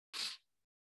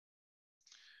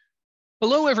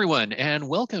Hello, everyone, and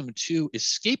welcome to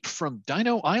Escape from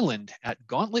Dino Island at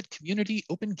Gauntlet Community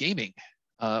Open Gaming.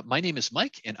 My name is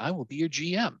Mike, and I will be your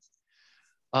GM.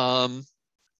 A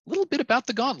little bit about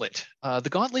the Gauntlet. The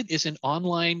Gauntlet is an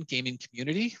online gaming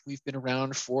community. We've been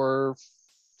around for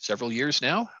several years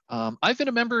now. I've been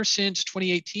a member since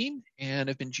 2018, and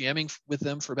I've been GMing with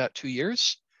them for about 2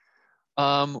 years.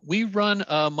 We run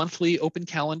a monthly open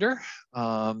calendar.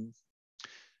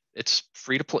 It's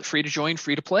free to join,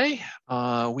 free to play.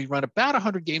 We run about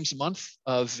 100 games a month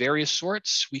of various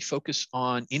sorts. We focus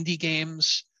on indie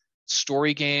games,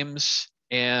 story games,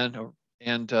 and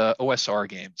OSR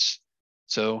games.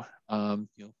 So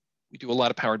we do a lot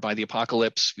of Powered by the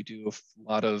Apocalypse. We do a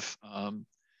lot of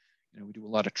we do a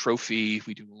lot of Trophy.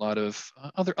 We do a lot of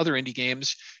other indie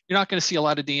games. You're not going to see a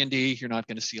lot of D&D. You're not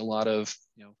going to see a lot of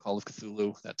Call of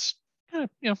Cthulhu. That's kind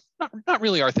of not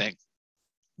really our thing.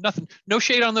 Nothing, no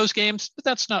shade on those games, but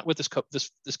that's not what this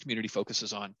community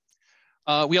focuses on.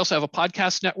 We also have a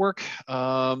podcast network,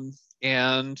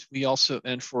 and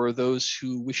for those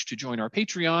who wish to join our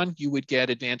Patreon, you would get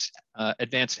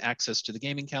advanced access to the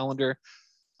gaming calendar.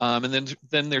 And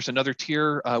then there's another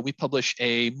tier. We publish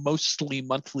a mostly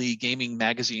monthly gaming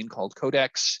magazine called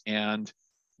Codex, and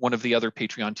one of the other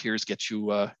Patreon tiers gets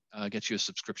you a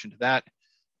subscription to that.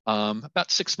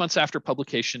 About 6 months after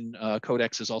publication,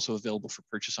 Codex is also available for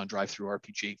purchase on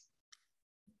DriveThruRPG.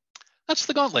 That's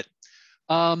the Gauntlet.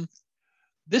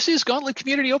 This is Gauntlet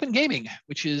Community Open Gaming,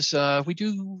 which is we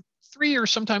do 3 or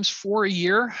sometimes 4 a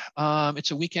year.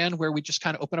 It's a weekend where we just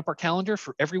kind of open up our calendar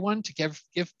for everyone to give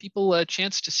people a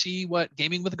chance to see what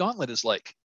gaming with the Gauntlet is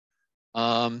like.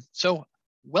 So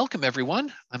welcome,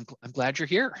 everyone. I'm glad you're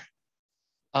here.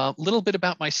 A little bit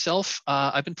about myself.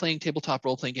 I've been playing tabletop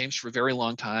role-playing games for a very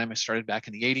long time. I started back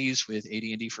in the 80s with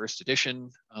AD&D First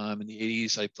Edition. In the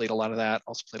 80s, I played a lot of that.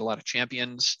 Also played a lot of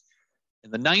Champions.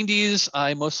 In the 90s,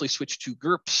 I mostly switched to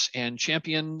GURPS and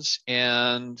Champions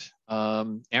and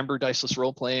Amber Diceless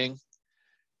role-playing.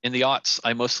 In the aughts,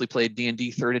 I mostly played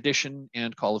D&D Third Edition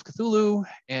and Call of Cthulhu.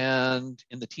 And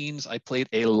in the teens, I played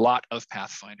a lot of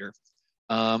Pathfinder.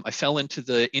 I fell into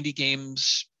the indie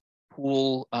games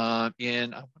pool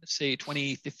in, I want to say,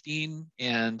 2015,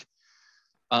 and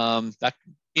that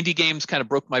indie games kind of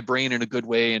broke my brain in a good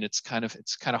way, and it's kind of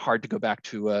hard to go back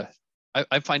to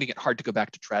I'm finding it hard to go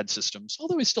back to trad systems,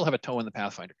 although we still have a toe in the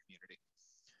Pathfinder community.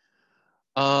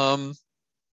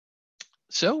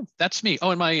 So that's me.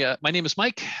 Oh, and my name is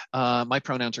Mike. My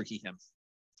pronouns are he, him.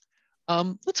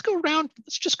 Let's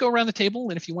just go around the table,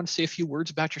 and if you want to say a few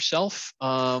words about yourself,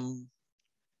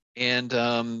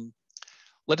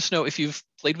 let us know if you've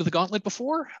played with the Gauntlet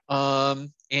before. The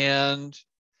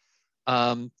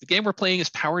game we're playing is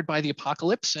Powered by the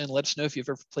Apocalypse, and let us know if you've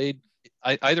ever played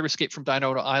either Escape from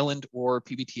Dino Island or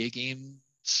PBTA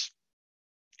games.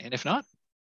 And if not,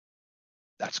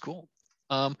 that's cool.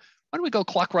 Why don't we go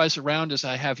clockwise around as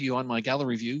I have you on my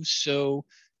gallery view? So,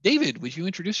 David, would you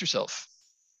introduce yourself?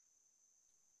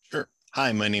 Sure.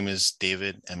 Hi, my name is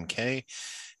David MK,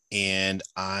 and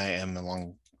I am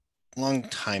a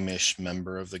long-time-ish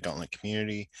member of the Gauntlet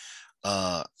community.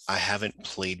 I haven't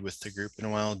played with the group in a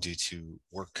while due to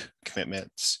work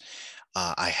commitments.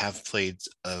 I have played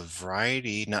a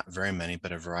variety, not very many,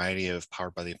 but a variety of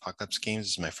Powered by the Apocalypse games.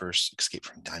 This is my first Escape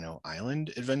from Dino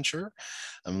Island adventure.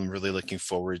 I'm really looking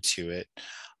forward to it.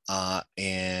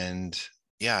 And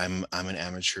yeah, I'm an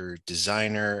amateur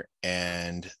designer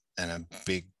and a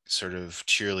big sort of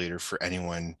cheerleader for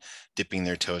anyone dipping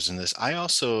their toes in this. I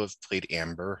also have played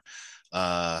Amber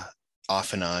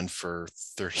off and on for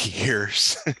 30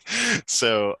 years.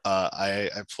 So I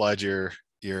applaud your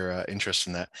interest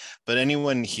in that. But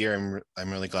anyone here,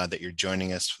 I'm really glad that you're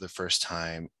joining us for the first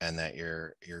time and that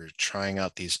you're trying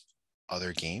out these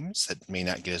other games that may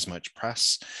not get as much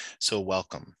press. So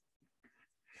welcome.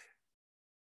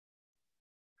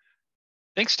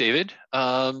 Thanks, David.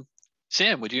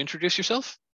 Sam, would you introduce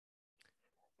yourself?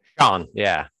 Sean,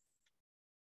 yeah.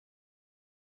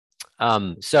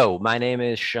 So my name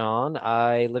is Sean.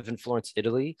 I live in Florence,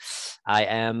 Italy. I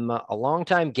am a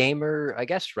longtime gamer, I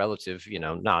guess relative,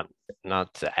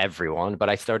 not to everyone, but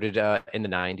I started in the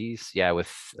 90s,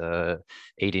 with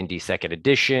AD&D Second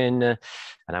Edition.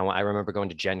 And I remember going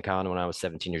to Gen Con when I was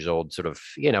 17 years old, sort of,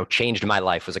 changed my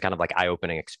life. It was a kind of like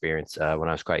eye-opening experience when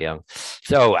I was quite young.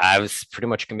 So I was pretty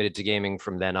much committed to gaming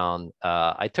from then on.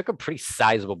 I took a pretty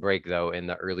sizable break, though, in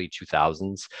the early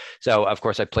 2000s. So, of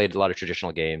course, I played a lot of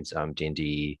traditional games,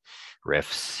 D&D,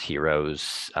 Rifts,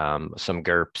 Heroes, some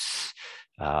GURPS.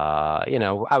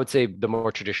 I would say the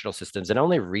more traditional systems, and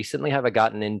only recently have I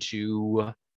gotten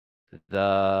into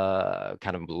the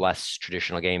kind of less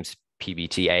traditional games,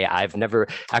 PBTA. I've never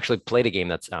actually played a game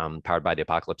that's powered by the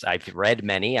apocalypse. I've read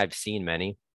many, I've seen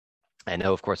many. I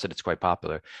know, of course, that it's quite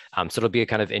popular. So it'll be a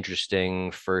kind of interesting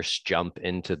first jump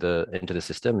into the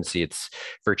system and see its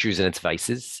virtues and its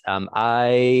vices.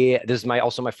 This is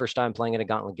also my first time playing in a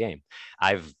Gauntlet game.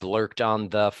 I've lurked on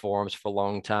the forums for a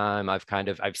long time.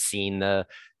 I've seen the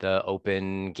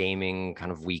open gaming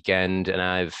kind of weekend, and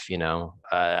I've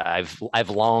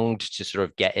longed to sort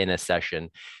of get in a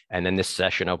session. And then this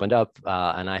session opened up,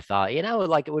 and I thought,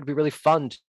 like it would be really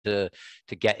fun to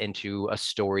get into a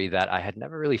story that I had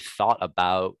never really thought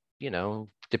about,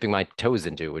 dipping my toes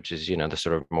into, which is, the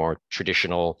sort of more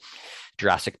traditional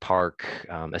Jurassic Park,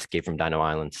 Escape from Dino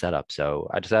Island setup. So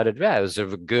I decided, it was sort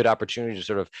of a good opportunity to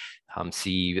sort of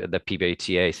see the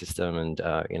PBTA system and,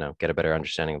 get a better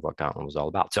understanding of what Gauntlet was all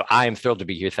about. So I am thrilled to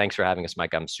be here. Thanks for having us,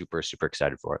 Mike. I'm super, super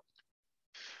excited for it.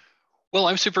 Well,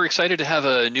 I'm super excited to have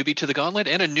a newbie to the Gauntlet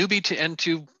and a newbie and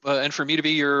for me to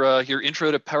be your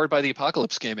intro to Powered by the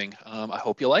Apocalypse gaming. I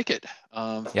hope you like it.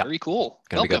 Very cool.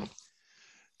 Welcome.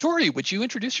 Tori, would you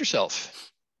introduce yourself?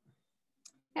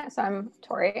 Yes, I'm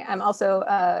Tori. I'm also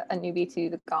a newbie to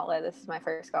the Gauntlet. This is my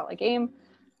first Gauntlet game.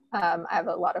 I have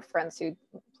a lot of friends who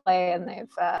play, and they've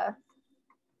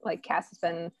Cass has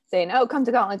been saying, "Oh, come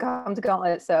to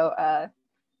Gauntlet." So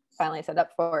finally signed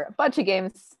up for a bunch of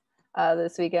games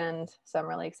this weekend, so I'm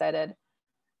really excited.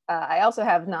 I also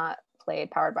have not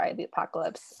played Powered by the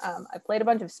Apocalypse. I played a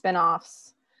bunch of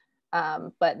spin-offs,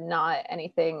 but not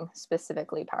anything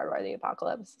specifically Powered by the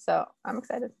Apocalypse, so I'm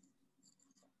excited.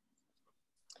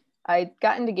 I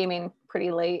got into gaming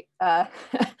pretty late. I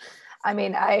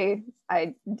mean, I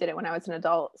did it when I was an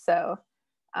adult, so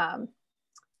I'm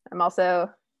also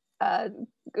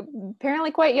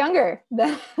apparently quite younger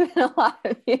than a lot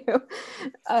of you.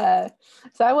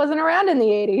 So I wasn't around in the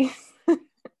 80s.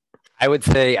 I would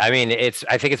say, I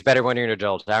think it's better when you're an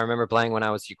adult. I remember playing when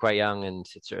I was quite young, and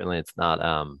it's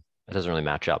not, it doesn't really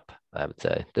match up, I would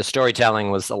say. The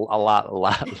storytelling was a lot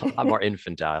more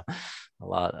infantile, a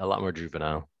lot more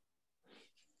juvenile.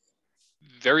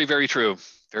 Very, very true.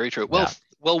 Very true. Well, Yeah.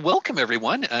 Well, welcome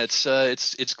everyone.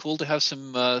 It's cool to have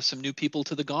some new people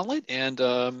to the Gauntlet, and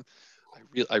I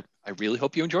really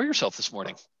hope you enjoy yourself this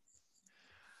morning.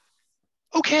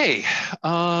 Okay,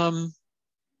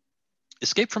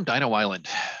 Escape from Dino Island.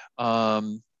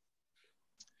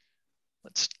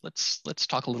 Let's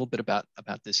talk a little bit about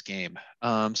this game.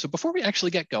 So before we actually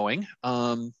get going,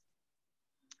 I'm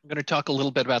going to talk a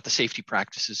little bit about the safety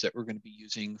practices that we're going to be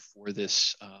using for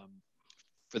this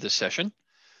session.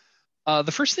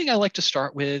 The first thing I like to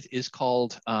start with is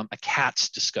called a CATS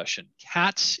discussion.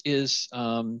 CATS is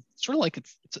sort of like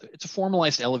it's a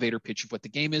formalized elevator pitch of what the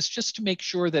game is, just to make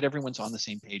sure that everyone's on the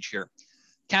same page here.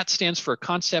 CATS stands for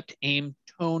concept, aim,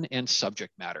 tone, and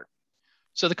subject matter.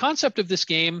 So the concept of this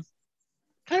game,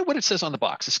 kind of what it says on the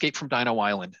box: Escape from Dino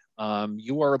Island.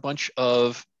 You are a bunch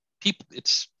of people.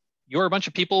 You're a bunch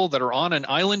of people that are on an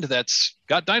island that's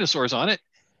got dinosaurs on it,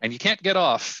 and you can't get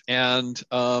off, and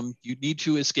you need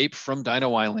to escape from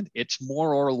Dino Island. It's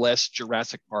more or less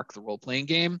Jurassic Park, the role-playing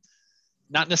game.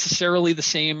 Not necessarily the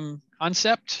same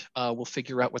concept. We'll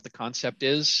figure out what the concept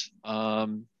is,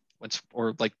 what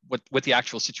the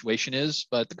actual situation is.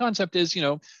 But the concept is,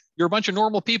 you're a bunch of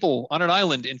normal people on an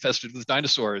island infested with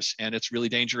dinosaurs, and it's really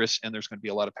dangerous, and there's going to be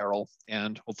a lot of peril,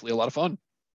 and hopefully a lot of fun.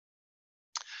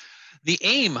 The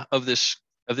aim of this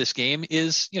game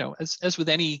is, as with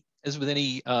any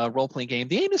role-playing game,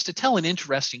 the aim is to tell an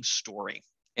interesting story.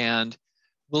 And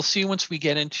we'll see once we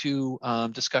get into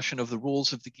discussion of the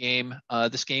rules of the game.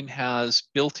 This game has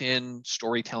built-in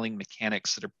storytelling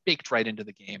mechanics that are baked right into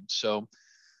the game. So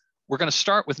we're going to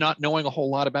start with not knowing a whole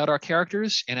lot about our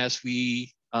characters, and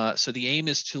so the aim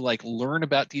is to learn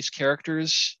about these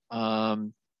characters,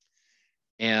 and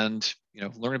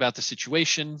learn about the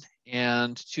situation,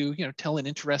 and to tell an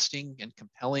interesting and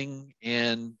compelling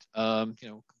and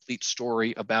complete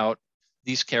story about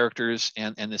these characters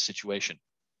and this situation.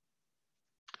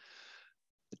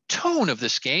 The tone of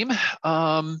this game,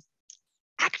 action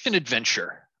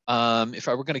adventure. If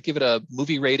I were going to give it a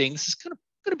movie rating, this is going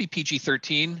to be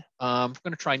PG-13. I'm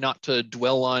going to try not to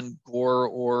dwell on gore,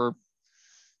 or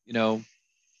we're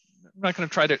not going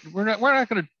to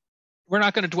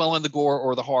dwell on the gore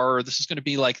or the horror. This is going to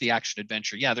be like the action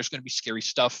adventure. Yeah, there's going to be scary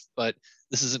stuff, but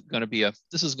this isn't going to be a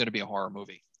horror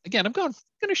movie. Again, I'm going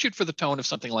to shoot for the tone of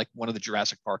something like one of the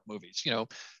Jurassic Park movies.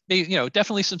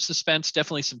 Definitely some suspense,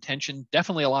 definitely some tension,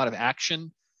 definitely a lot of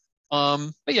action.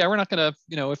 But yeah, we're not going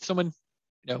to, if someone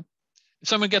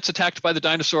gets attacked by the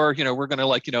dinosaur, we're going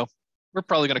to we're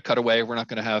probably going to cut away. We're not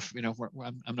going to have,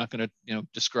 I'm not going to,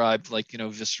 describe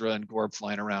viscera and gore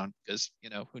flying around, because,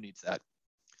 who needs that?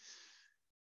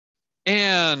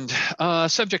 And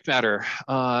subject matter,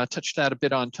 touched that a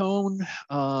bit on tone.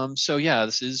 So yeah,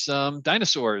 this is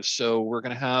dinosaurs. So we're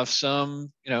going to have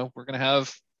some, we're going to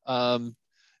have,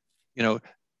 you know,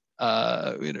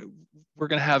 we're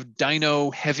going to have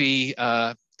dino heavy,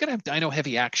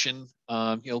 action.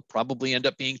 You'll probably end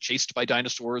up being chased by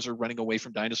dinosaurs or running away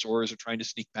from dinosaurs or trying to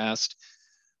sneak past.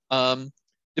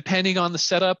 Depending on the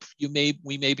setup,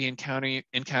 we may be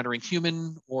encountering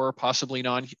human or possibly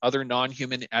other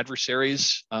non-human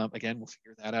adversaries. Again, we'll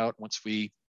figure that out once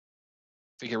we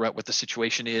figure out what the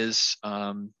situation is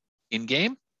in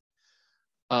game.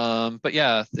 But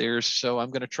yeah, so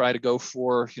I'm going to try to go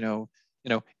for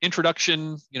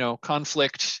introduction,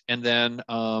 conflict, and then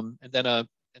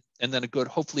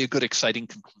hopefully a good exciting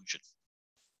conclusion.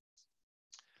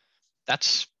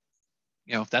 That's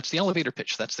the elevator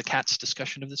pitch. That's the cat's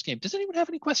discussion of this game. Does anyone have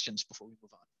any questions before we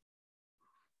move on?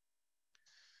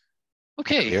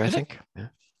 Okay. Clear, I think. Yeah.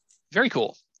 Very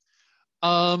cool.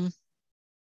 The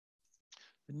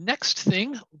next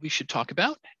thing we should talk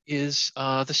about is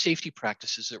the safety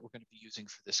practices that we're going to be using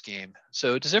for this game.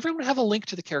 So does everyone have a link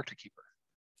to the Character Keeper?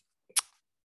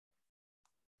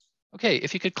 Okay,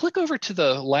 if you could click over to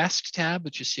the last tab,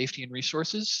 which is Safety and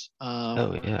Resources.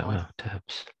 Oh, yeah, wow,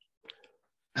 tabs.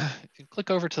 If you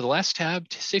click over to the last tab,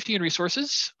 Safety and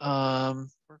Resources, we're going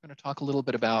to talk a little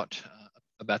bit about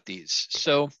these.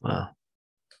 So, wow.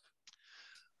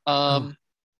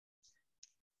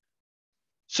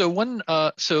 So one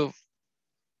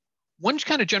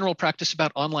kind of general practice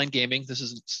about online gaming.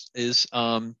 This is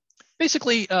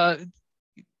basically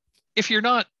if you're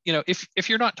not if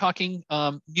you're not talking,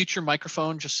 mute your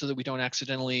microphone just so that we don't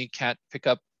accidentally pick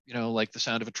up like the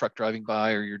sound of a truck driving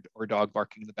by or dog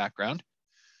barking in the background.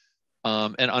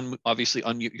 And obviously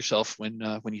unmute yourself when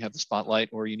you have the spotlight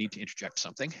or you need to interject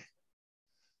something.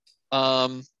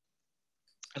 That's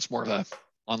more of a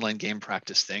online game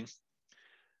practice thing.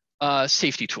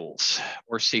 Safety tools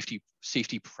or safety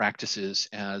practices,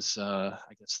 as I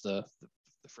guess the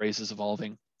phrase is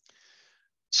evolving.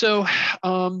 So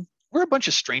we're a bunch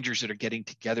of strangers that are getting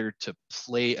together to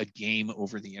play a game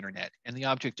over the internet, and the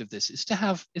object of this is to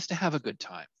have a good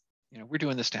time. We're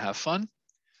doing this to have fun.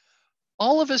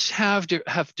 All of us have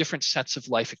different sets of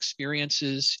life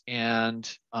experiences, and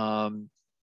what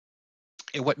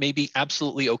may be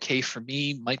absolutely okay for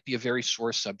me might be a very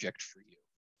sore subject for you.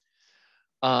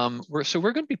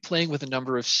 We're going to be playing with a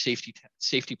number of safety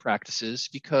practices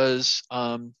because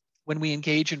when we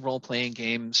engage in role-playing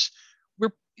games,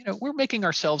 we're making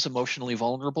ourselves emotionally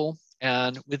vulnerable,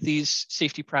 and with these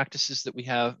safety practices that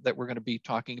we're going to be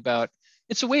talking about,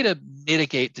 it's a way to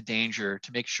mitigate the danger,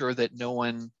 to make sure that no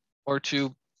one or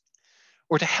to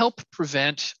help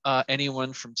prevent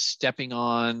anyone from stepping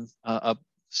on a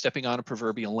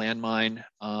proverbial landmine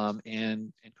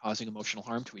and causing emotional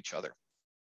harm to each other.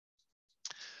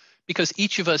 Because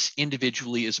each of us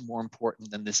individually is more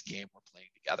important than this game we're playing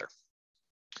together.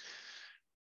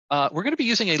 We're going to be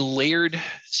using a layered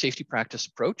safety practice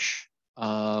approach.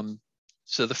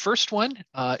 So the first one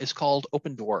is called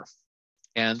Open Door.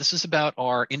 And this is about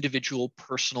our individual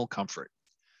personal comfort.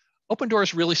 Open Door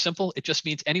is really simple. It just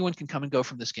means anyone can come and go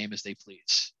from this game as they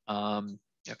please.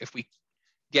 If we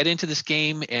get into this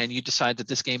game and you decide that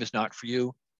this game is not for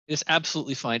you, it is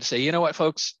absolutely fine to say, you know what,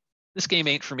 folks, this game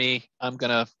ain't for me. I'm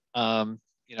gonna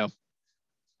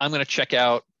check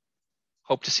out.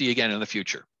 Hope to see you again in the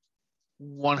future.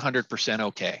 100%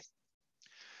 okay.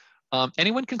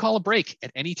 Anyone can call a break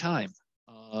at any time.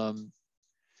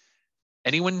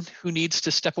 Anyone who needs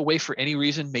to step away for any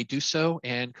reason may do so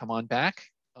and come on back.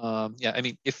 Yeah, I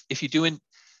mean, if you do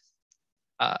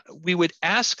we would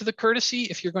ask the courtesy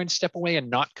if you're going to step away and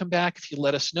not come back, if you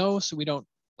let us know, so we don't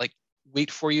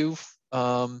wait for you.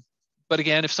 But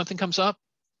again, if something comes up,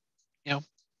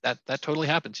 that totally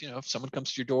happens. If someone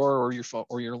comes to your door or your phone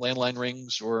or your landline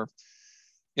rings, or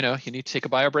you need to take a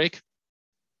bio break,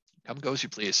 come go as you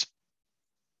please.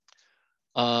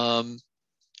 And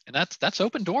that's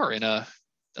Open Door in a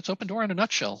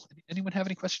nutshell. Anyone have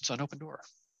any questions on Open Door?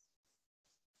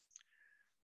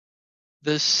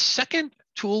 The second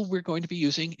tool we're going to be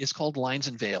using is called Lines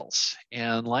and Veils.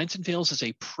 And Lines and Veils is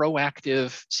a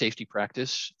proactive safety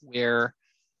practice where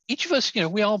each of us,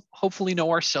 we all hopefully know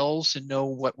ourselves and know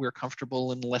what we're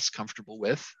comfortable and less comfortable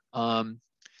with. And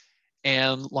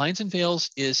Lines and Veils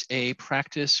is a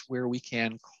practice where we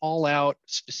can call out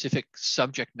specific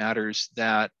subject matters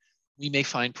that we may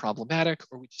find problematic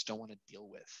or we just don't want to deal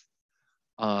with.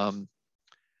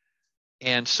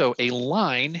 And so a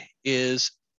line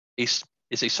is a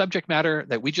subject matter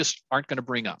that we just aren't going to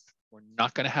bring up. We're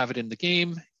not going to have it in the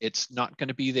game. It's not going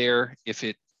to be there if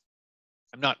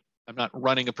I'm not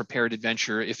running a prepared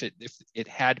adventure. If it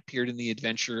had appeared in the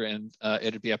adventure, and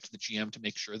it'd be up to the GM to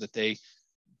make sure that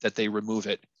they remove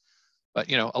it.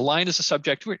 But a line is a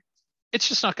subject. It's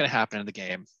just not going to happen in the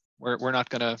game. We're not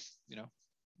going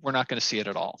to see it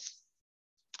at all.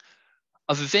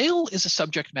 A veil is a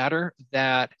subject matter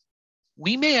that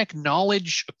we may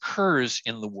acknowledge occurs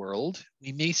in the world.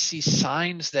 We may see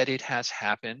signs that it has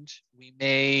happened. We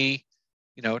may,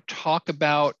 talk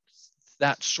about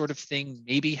that sort of thing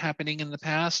maybe happening in the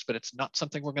past, but it's not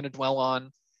something we're going to dwell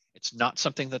on. It's not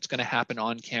something that's going to happen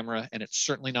on camera, and it's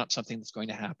certainly not something that's going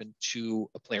to happen to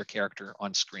a player character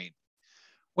on screen.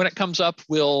 When it comes up,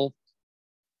 we'll,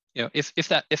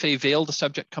 if a veiled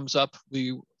subject comes up,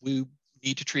 we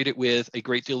need to treat it with a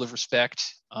great deal of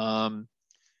respect.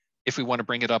 If we want to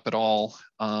bring it up at all,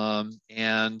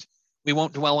 and we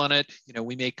won't dwell on it.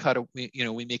 We may cut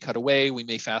away. We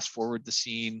may fast forward the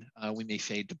scene. We may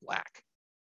fade to black.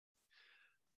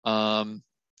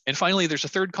 And finally, there's a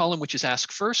third column, which is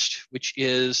ask first, which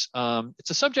is it's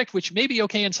a subject which may be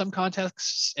okay in some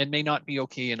contexts and may not be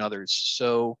okay in others.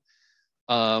 So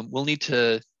we'll need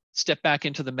to step back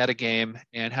into the metagame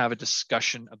and have a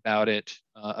discussion about it,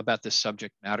 about this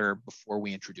subject matter before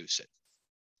we introduce it.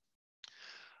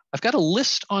 I've got a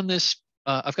list on this.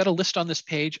 I've got a list on this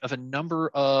page of a number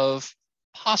of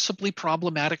possibly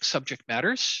problematic subject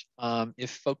matters. If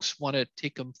folks want to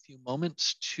take a few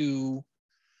moments to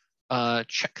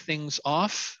check things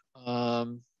off, I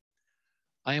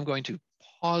am going to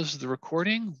pause the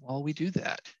recording while we do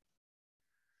that.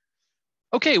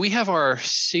 Okay, we have our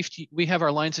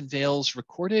lines and veils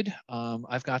recorded.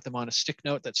 I've got them on a stick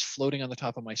note that's floating on the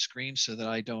top of my screen so that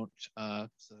I don't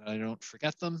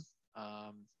forget them.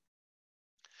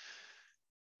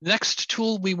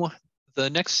 The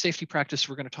next safety practice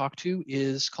we're going to talk to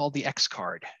is called the X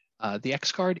card. The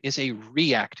X card is a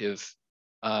reactive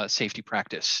safety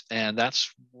practice, and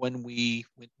that's when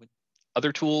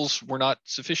other tools were not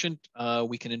sufficient,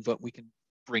 we can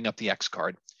bring up the X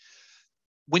card.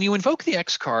 When you invoke the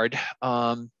X card,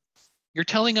 you're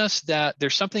telling us that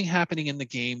there's something happening in the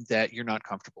game that you're not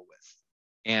comfortable with,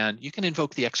 and you can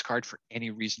invoke the X card for any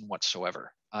reason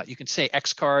whatsoever. You can say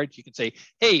X card. You can say,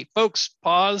 "Hey, folks,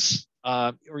 pause,"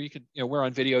 or you can, we're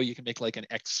on video. You can make like an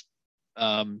X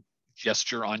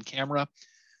gesture on camera.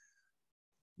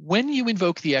 When you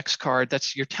invoke the X card,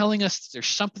 you're telling us there's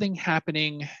something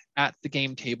happening at the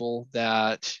game table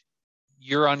that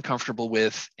you're uncomfortable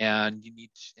with, and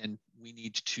we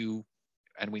need to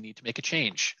make a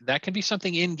change. That can be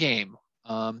something in game.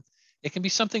 It can be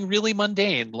something really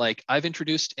mundane, like I've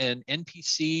introduced an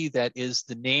NPC that is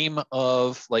the name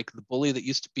of like the bully that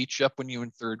used to beat you up when you were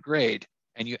in 3rd grade,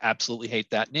 and you absolutely hate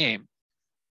that name.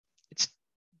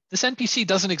 This NPC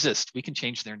doesn't exist. We can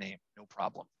change their name, no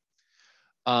problem.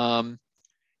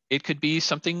 It could be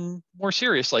something more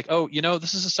serious, like, oh,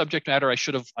 this is a subject matter I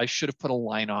should have put a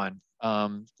line on.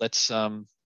 Let's line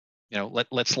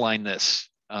this.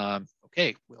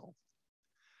 Okay,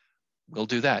 we'll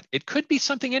do that. It could be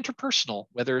something interpersonal,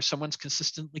 whether someone's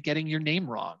consistently getting your name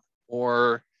wrong,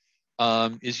 or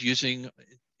is using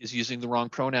the wrong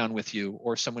pronoun with you,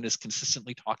 or someone is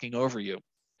consistently talking over you.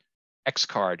 X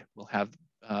card. We'll have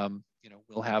a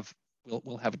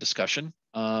discussion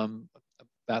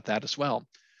about that as well.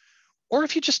 Or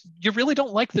if you really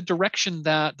don't like the direction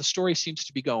that the story seems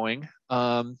to be going,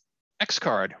 X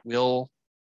card. We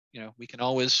can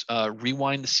always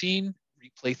rewind the scene,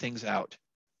 replay things out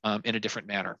in a different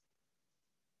manner.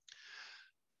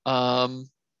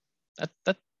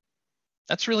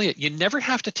 That's really it. You never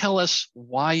have to tell us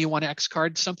why you want to X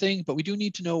card something, but we do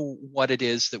need to know what it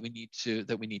is that we need to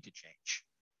change.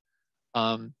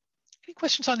 Any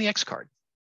questions on the X card?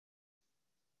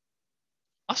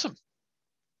 Awesome.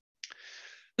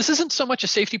 This isn't so much a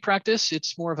safety practice,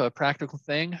 it's more of a practical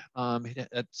thing.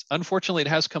 Unfortunately, it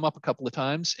has come up a couple of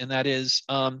times, and that is,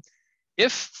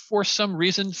 if for some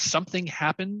reason something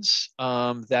happens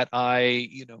that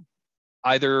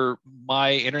either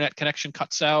my internet connection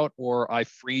cuts out, or I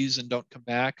freeze and don't come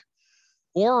back,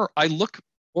 or I look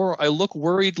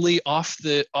worriedly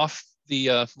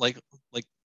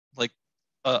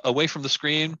away from the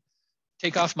screen,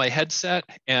 take off my headset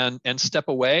and step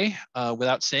away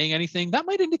without saying anything, that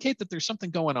might indicate that there's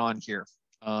something going on here.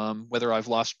 Whether I've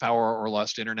lost power or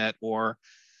lost internet, or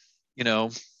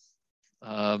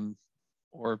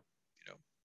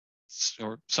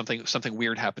something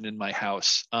weird happened in my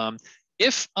house.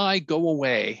 If I go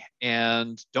away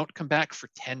and don't come back for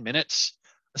 10 minutes,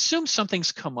 assume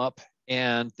something's come up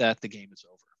and that the game is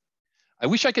over. I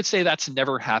wish I could say that's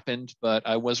never happened, but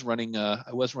I was running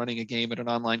a game at an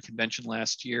online convention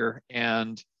last year,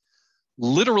 and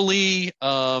literally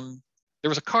there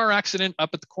was a car accident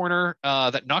up at the corner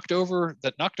that knocked over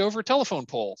a telephone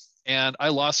pole, and I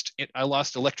lost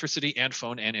electricity and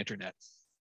phone and internet.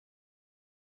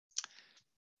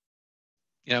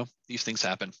 These things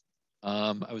happen.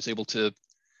 I was able to,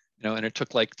 and it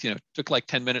took like 10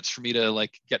 minutes for me to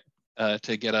get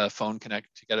a phone to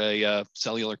get a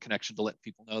cellular connection to let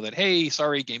people know that, hey,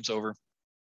 sorry, game's over.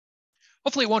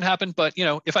 Hopefully it won't happen, but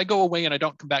if I go away and I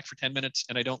don't come back for 10 minutes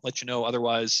and I don't let you know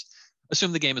otherwise,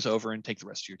 assume the game is over and take the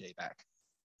rest of your day back.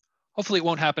 Hopefully it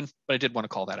won't happen, but I did want to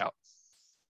call that out.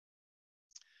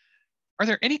 Are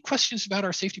there any questions about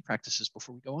our safety practices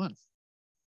before we go on?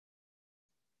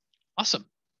 Awesome.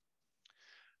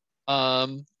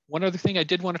 One other thing I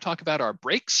did want to talk about are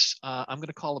breaks. I'm going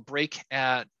to call a break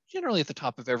generally at the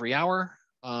top of every hour.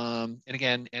 And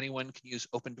again, anyone can use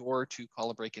Open Door to call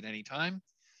a break at any time.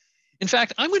 In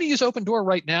fact, I'm going to use Open Door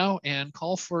right now and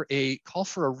call for a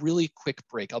really quick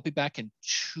break. I'll be back in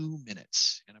 2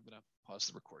 minutes, and I'm going to pause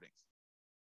the recording.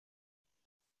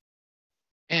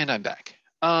 And I'm back.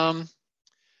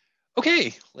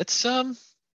 Okay, let's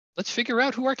figure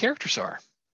out who our characters are.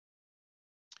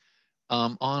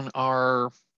 On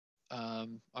our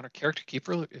character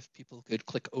keeper, if people could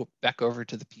click back over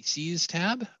to the PCs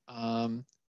tab, let's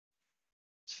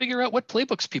figure out what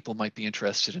playbooks people might be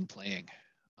interested in playing.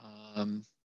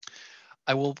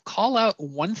 I will call out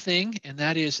one thing, and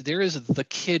that is there is the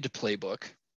kid playbook,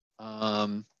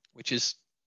 which is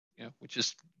the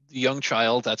young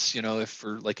child. That's if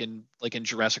for like in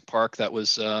Jurassic Park, that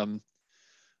was what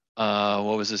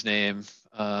was his name?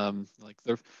 Like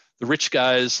the rich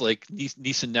guys, like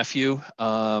niece and nephew.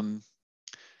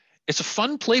 It's a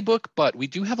fun playbook, but we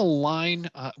do have a line.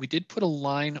 We did put a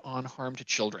line on harm to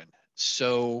children,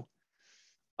 so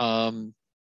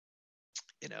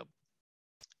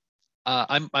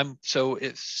so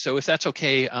if that's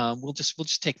okay, we'll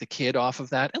just take the kid off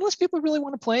of that, unless people really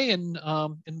want to play and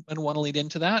want to lead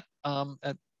into that.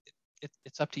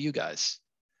 It's up to you guys.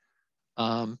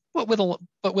 But with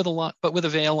a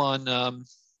veil on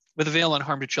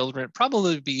harm to children, it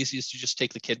probably would be easiest to just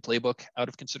take the kid playbook out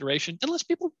of consideration, unless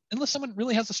someone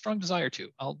really has a strong desire to.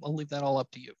 I'll leave that all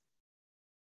up to you.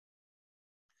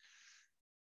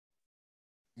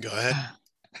 Go ahead.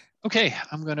 Okay,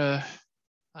 I'm gonna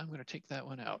take that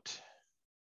one out.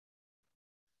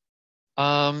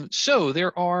 So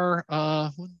there are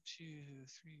 1, 2,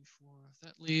 3, 4.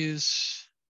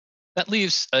 That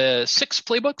leaves 6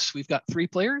 playbooks. We've got 3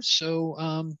 players.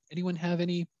 So anyone have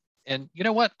any? And you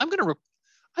know what? I'm gonna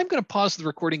pause the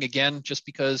recording again, just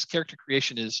because character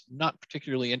creation is not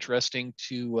particularly interesting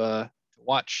to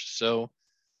watch. So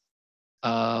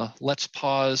let's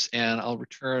pause, and I'll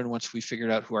return once we figured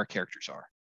out who our characters are.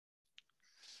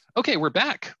 Okay, we're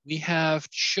back. We have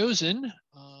chosen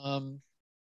our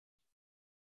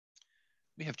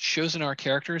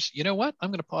characters. You know what? I'm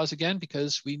going to pause again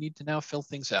because we need to now fill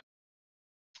things out.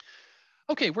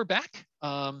 Okay, we're back.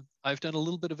 I've done a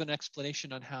little bit of an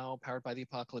explanation on how Powered by the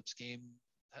Apocalypse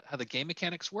how the game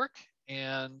mechanics work,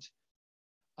 and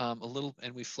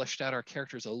we fleshed out our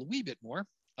characters a wee bit more.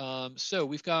 So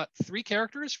we've got 3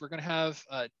 characters. We're going to have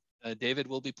David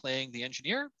will be playing the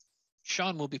engineer,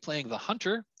 Sean will be playing the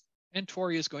hunter, and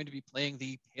Tori is going to be playing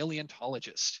the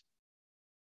paleontologist.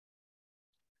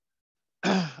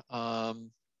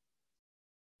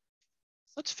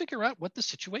 Let's figure out what the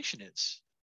situation is.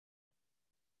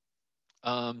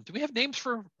 Do we have names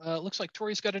for, looks like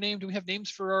Tori's got a name. Do we have names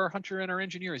for our hunter and our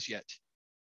engineers yet?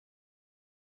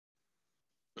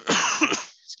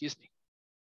 Excuse me.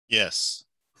 Yes.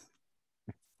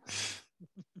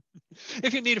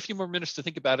 If you need a few more minutes to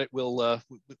think about it, we can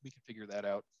figure that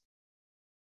out.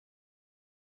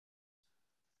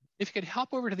 If you could hop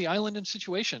over to the island and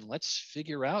situation, let's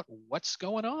figure out what's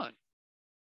going on.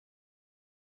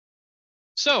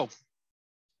 So,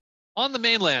 on the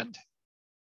mainland,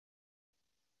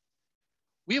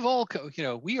 we've all,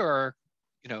 we are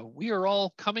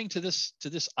all coming to this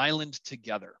island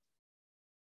together.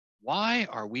 Why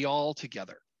are we all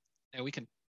together? Now we can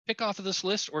pick off of this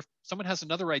list, or if someone has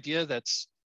another idea,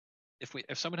 if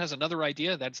someone has another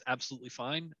idea, that's absolutely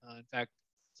fine. In fact,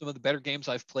 some of the better games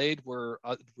I've played were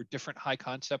different high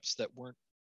concepts that weren't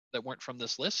from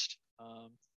this list.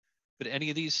 But any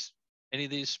of these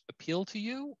appeal to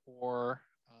you, or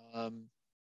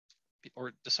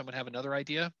does someone have another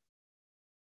idea?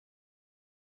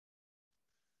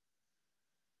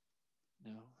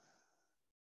 No.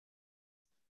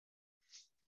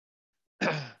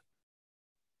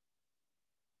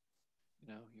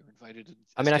 You're invited.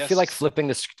 I mean, I feel like flipping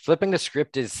the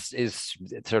script is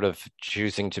sort of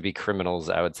choosing to be criminals,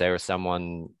 I would say, or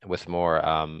someone with more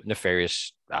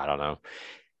nefarious, I don't know,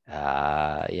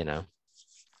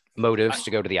 motives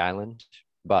to go to the island.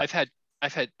 But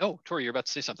I've had. Oh, Tori, you're about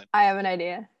to say something. I have an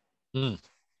idea. Mm.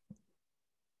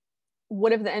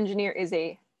 What if the engineer is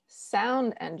a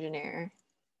sound engineer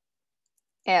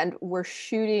and we're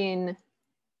shooting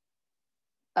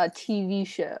a TV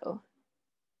show?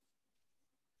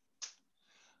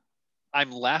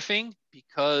 I'm laughing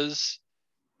because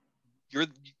you're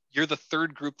the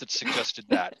third group that suggested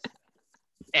that,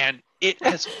 and it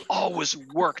has always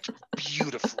worked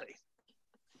beautifully.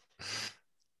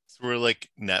 So we're like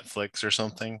Netflix or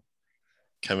something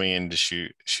coming in to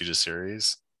shoot a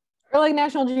series. Or like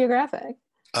National Geographic.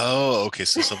 Oh, okay.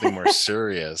 So something more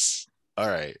serious. All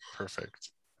right,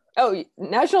 perfect. Oh,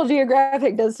 National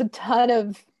Geographic does a ton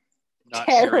of Not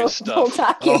terrible serious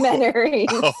stuff. documentaries.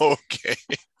 Oh, okay.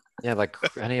 Yeah, like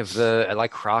any of the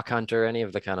like Croc Hunter, any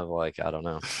of the kind of like, I don't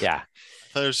know. Yeah.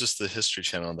 I thought it was just the History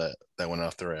Channel that went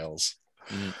off the rails.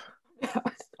 Mm.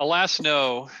 Alas,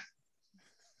 no.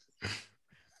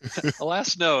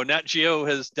 Alas, no. Nat Geo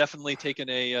has definitely taken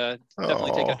a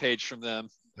page from them.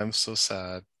 I'm so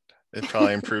sad. It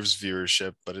probably improves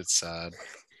viewership, but it's sad.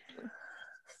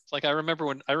 It's like I remember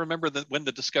when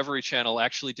the Discovery Channel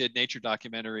actually did nature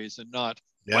documentaries and not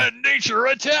Yeah. when nature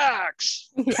attacks.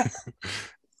 Yeah.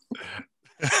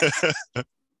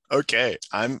 Okay,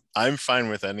 I'm fine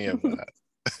with any of that.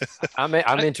 I'm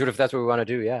into it if that's what we want to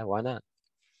do. Yeah, why not?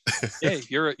 Hey,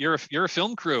 you're a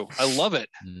film crew. I love it.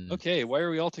 Mm. Okay, why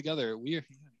are we all together? We are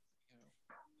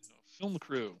film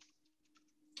crew.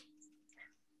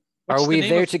 What's Are the we name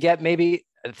there of- to get maybe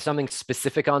something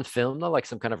specific on film though, like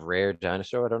some kind of rare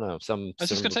dinosaur? I don't know. Some I was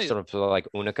just gonna say- sort of like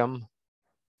unicum.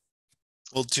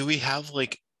 Well, do we have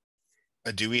like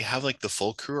the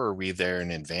full crew, or are we there in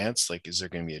advance? Like, is there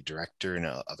going to be a director and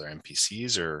other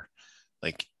NPCs, or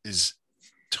like, is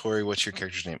Tori, what's your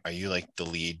character's name? Are you like the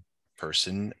lead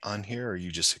person on here, or are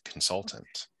you just a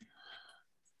consultant?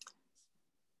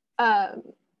 My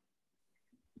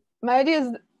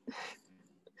idea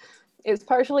is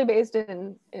partially based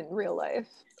in real life.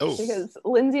 Oh, Because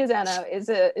Lindsay Azano is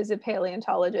a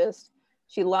paleontologist.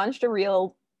 She launched a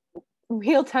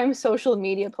real-time social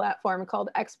media platform called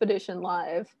Expedition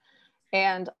Live.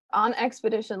 And on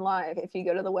Expedition Live, if you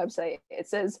go to the website, it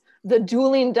says the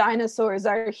dueling dinosaurs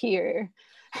are here.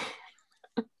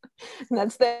 And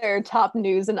that's their top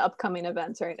news and upcoming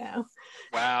events right now.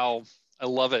 Wow, I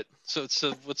love it. So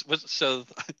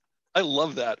I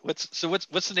love that. What's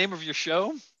the name of your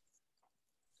show?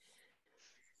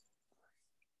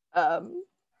 I don't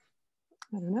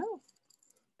know.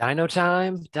 Dino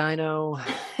time, dino.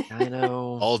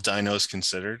 all dinos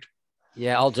considered.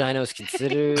 Yeah, all dinos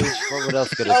considered. What else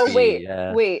could it Oh, be?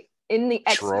 wait. In the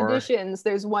Drawer. expeditions,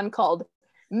 there's one called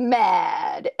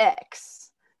Mad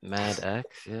X. Mad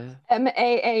X, yeah.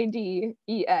 MAADEX.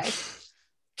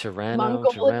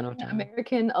 Mongolian Tyranno.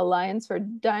 American Alliance for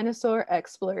Dinosaur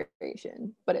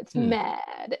Exploration, but it's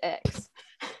Mad X.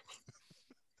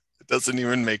 It doesn't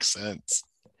even make sense.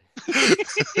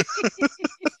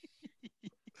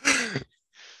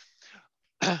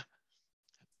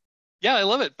 Yeah, I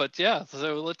love it. But yeah,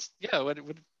 so let's what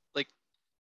like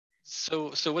so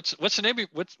what's the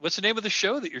name of the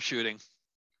show that you're shooting?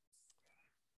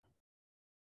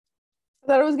 I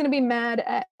thought it was gonna be Mad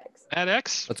X. Mad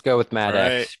X? Let's go with Mad All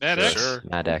X. right, Mad Sure. X? Sure.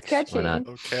 Mad X. Catchy. Why not?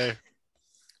 Okay.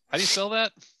 How do you spell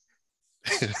that?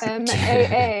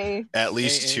 MAADEX. At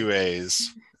least two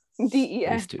A's.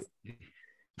 These two.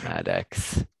 Mad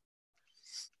X.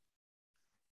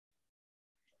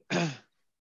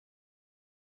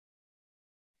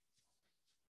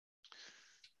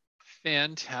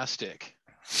 Fantastic.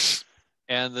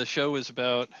 And the show is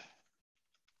about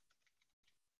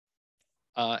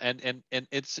and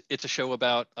it's a show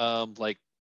about like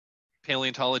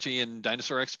paleontology and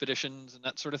dinosaur expeditions and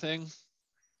that sort of thing.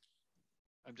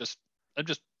 I'm just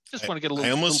want to get a little.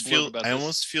 I almost little blurb feel about I this.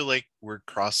 almost feel like we're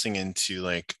crossing into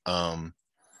like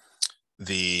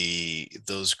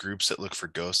those groups that look for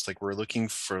ghosts. Like we're looking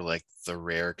for like the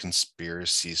rare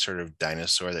conspiracy sort of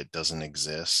dinosaur that doesn't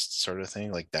exist, sort of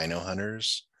thing, like dino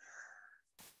hunters.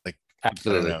 Like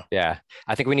Absolutely. know. Yeah.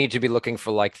 I think we need to be looking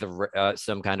for like the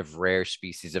some kind of rare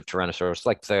species of Tyrannosaurus,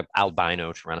 like the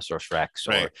albino Tyrannosaurus Rex,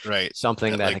 or right.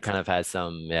 something that like, kind of has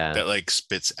some, that like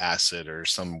spits acid or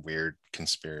some weird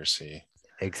conspiracy.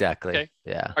 Exactly. Okay.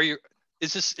 Yeah.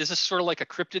 Is this sort of like a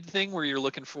cryptid thing where you're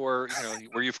looking for,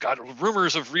 where you've got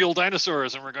rumors of real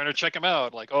dinosaurs and we're going to check them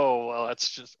out? Like, oh, well, that's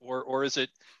just, or is it,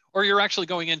 or you're actually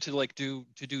going into like do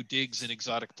digs in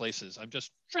exotic places? I'm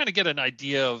just trying to get an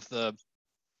idea of the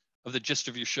gist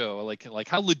of your show. Like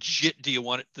how legit do you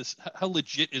want it? How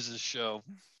legit is this show?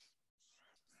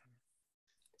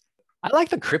 I like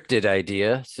the cryptid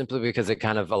idea simply because it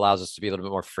kind of allows us to be a little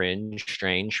bit more fringe,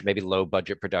 strange, maybe low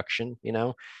budget production, you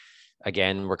know?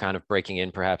 Again, we're kind of breaking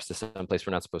in perhaps to some place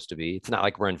we're not supposed to be. It's not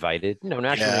like we're invited. You know,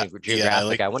 National Yeah, yeah,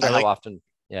 Geographic. I wonder how often.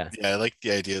 Yeah. Yeah, I like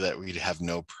the idea that we'd have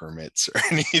no permits or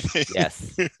anything.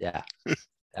 Yes. Yeah.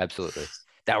 Absolutely.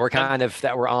 That we're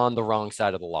on the wrong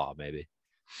side of the law, maybe.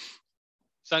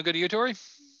 Sound good to you, Tori?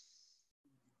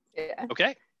 Yeah.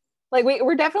 Okay. Like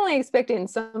we're definitely expecting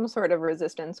some sort of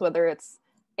resistance, whether it's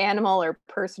animal or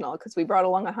personal, because we brought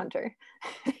along a hunter.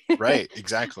 Right,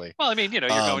 exactly. Well, I mean, you're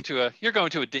going to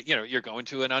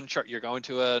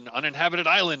an uninhabited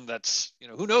island that's,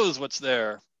 who knows what's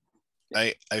there.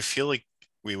 I feel like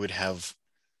we would have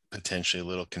potentially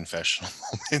little confessional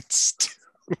moments too.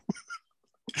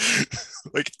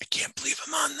 Like, I can't believe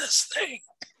I'm on this thing.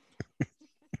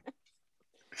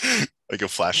 Like a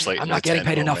flashlight. I'm not getting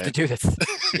paid enough to do this.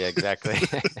 Yeah, exactly.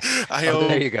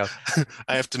 There you go.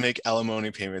 I have to make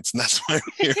alimony payments, and that's why I'm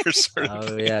here.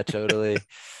 Yeah, totally.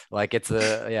 Like it's like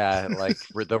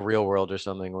the real world or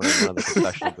something. We're in one of the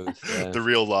confessional booths. Yeah. The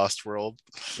real lost world.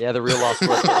 Yeah, the real lost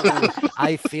world.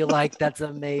 I feel like that's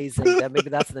amazing. Maybe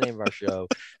that's the name of our show.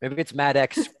 Maybe it's Mad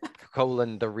X :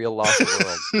 The Real Lost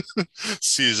World.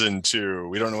 Season 2.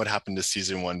 We don't know what happened to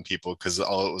season 1, people, because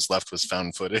all it was left was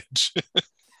found footage.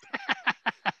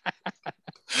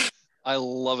 I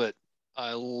love it.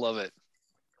 I love it.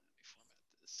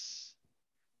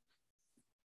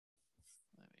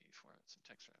 Let me format some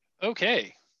text.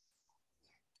 Okay.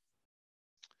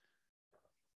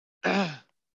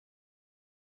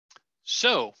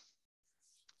 So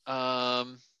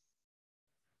I'm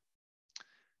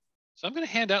going to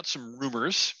hand out some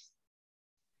rumors.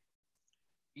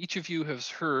 Each of you has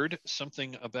heard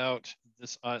something about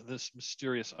this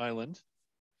mysterious island.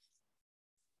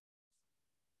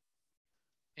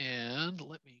 And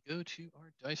let me go to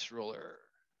our dice roller.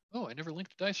 Oh, I never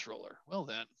linked a dice roller. Well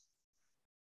then.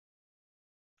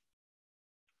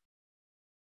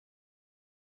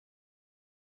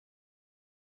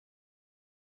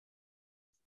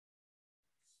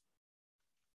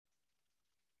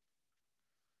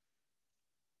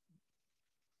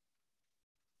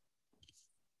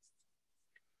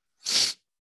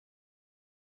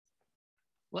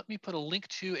 Let me put a link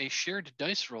to a shared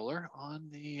dice roller on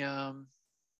the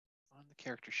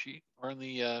character sheet, or on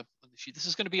the sheet. This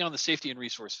is going to be on the safety and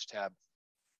resources tab.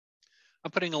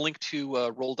 I'm putting a link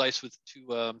to roll dice with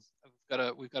we've got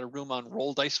a room on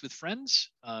roll dice with friends,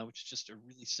 which is just a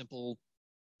really simple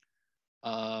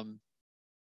online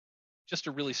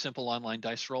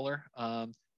dice roller. Let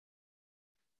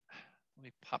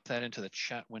me pop that into the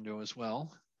chat window as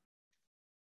well.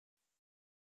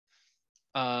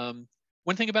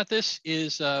 One thing about this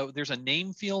is there's a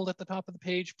name field at the top of the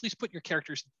page. Please put your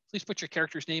character's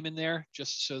name in there,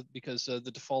 just so, because the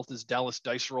default is Dallas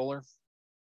Dice Roller.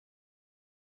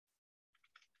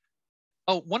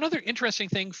 Oh, one other interesting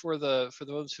thing for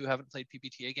those who haven't played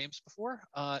PBTA games before.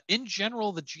 In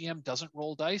general, the GM doesn't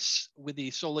roll dice, with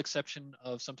the sole exception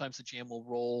of sometimes the GM will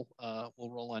roll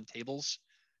on tables,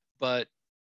 but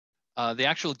the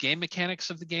actual game mechanics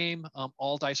of the game,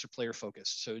 all dice are player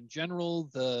focused. So in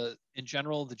general, the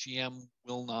GM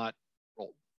will not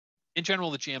roll. In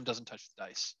general, the GM doesn't touch the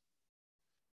dice.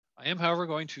 I am, however,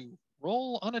 going to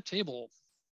roll on a table.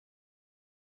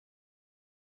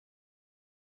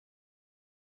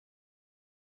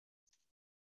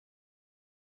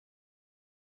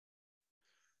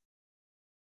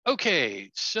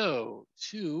 Okay, so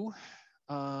to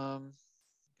get our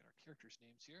characters'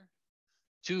 names here.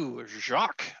 To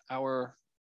Jacques, our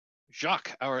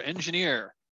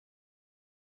engineer.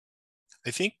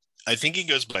 I think he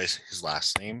goes by his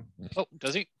last name. Oh,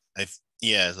 does he?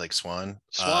 Yeah, it's like Swan.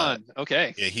 Swan.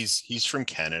 Okay. Yeah, he's from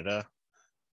Canada,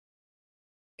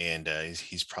 and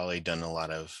he's probably done a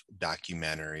lot of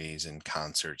documentaries and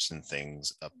concerts and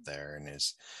things up there, and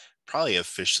is probably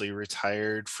officially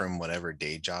retired from whatever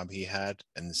day job he had,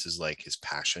 and this is like his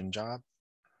passion job.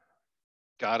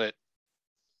 Got it.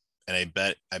 And I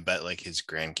bet like his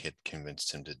grandkid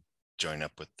convinced him to join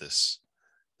up with this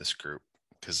group,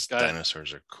 because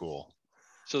dinosaurs are cool.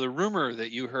 So the rumor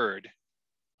that you heard,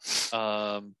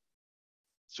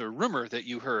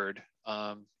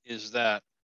 is that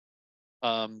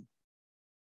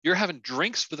you're having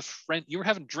drinks with a friend. You were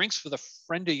having drinks with a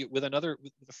friend with a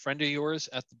friend of yours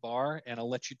at the bar, and I'll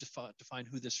let you define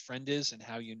who this friend is and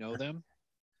how you know them.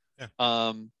 Yeah.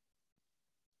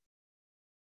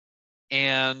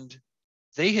 And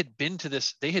they had been to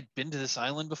this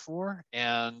island before,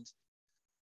 and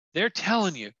they're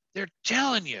telling you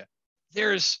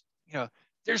there's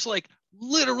like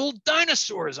literal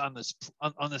dinosaurs on this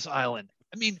island.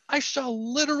 I mean, I saw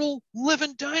literal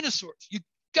living dinosaurs. You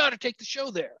got to take the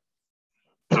show there.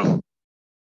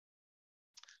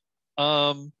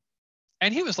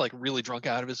 And he was like really drunk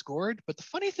out of his gourd. But the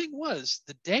funny thing was,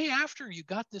 the day after you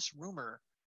got this rumor,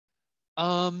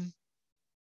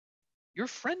 your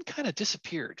friend kind of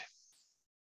disappeared.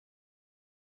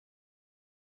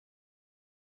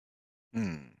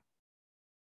 Hmm.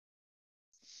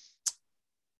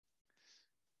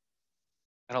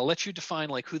 And I'll let you define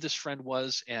like who this friend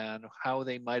was and how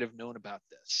they might have known about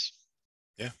this.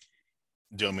 Yeah.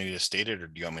 Do you want me to state it, or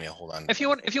do you want me to hold on? If you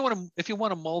want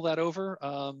to mull that over,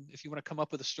 if you want to come up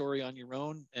with a story on your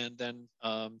own, and then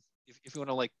if you want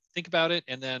to like think about it,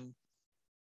 and then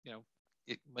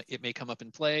it may come up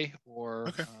in play, or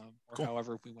Okay. or Cool.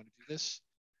 however we want to do this.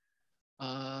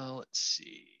 Let's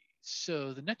see.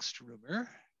 So the next rumor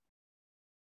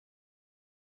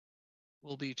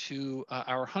will be to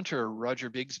our hunter, Roger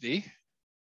Bigsby.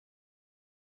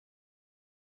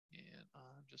 And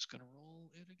I'm just going to roll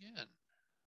it again.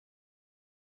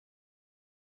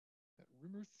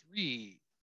 Rumor 3.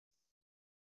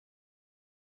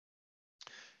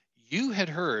 You had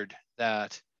heard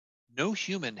that no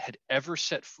human had ever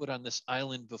set foot on this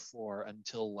island before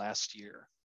until last year.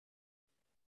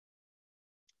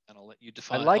 And I'll let you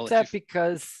define. I like that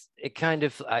because it kind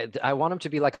of, I want him to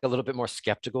be like a little bit more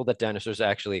skeptical that dinosaurs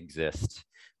actually exist.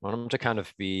 I want him to kind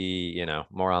of be, you know,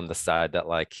 more on the side that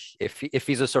like, if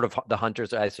he's a sort of the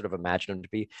hunters I sort of imagine him to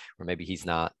be, or maybe he's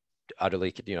not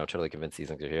utterly, you know, totally convinced these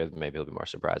things are here, maybe he'll be more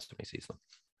surprised when he sees them.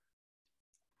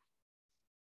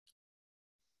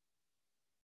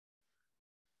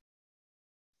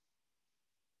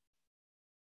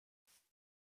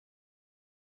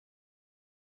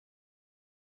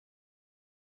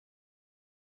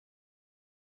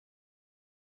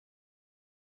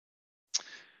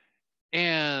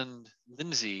 And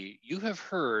Lindsay, you've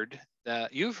heard a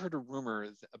rumor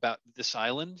about this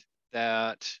island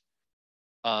that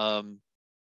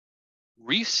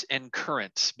reefs and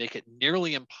currents make it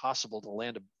nearly impossible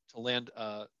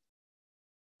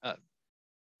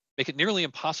make it nearly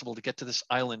impossible to get to this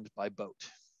island by boat.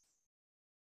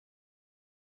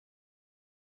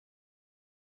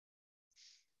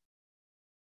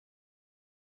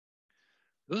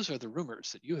 Those are the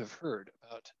rumors that you have heard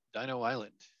about Dino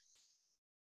Island.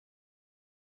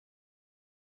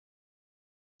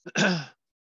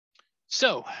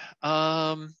 So,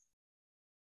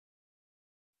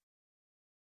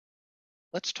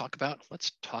 let's talk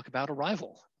about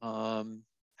arrival.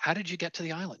 How did you get to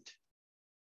the island?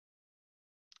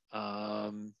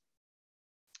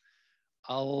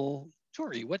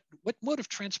 Tori, what mode of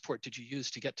transport did you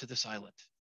use to get to this island?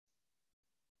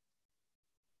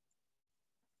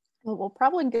 Well, we'll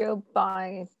probably go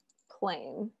by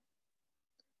plane.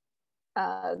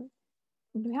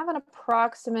 Do we have an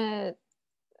approximate,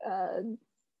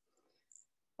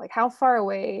 like how far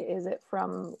away is it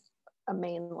from a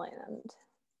mainland?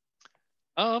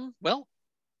 Well,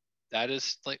 that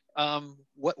is like,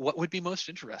 what would be most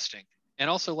interesting? And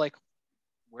also like,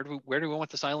 where do we want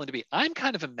this island to be? I'm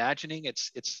kind of imagining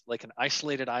it's like an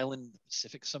isolated island in the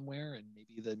Pacific somewhere, and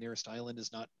maybe the nearest island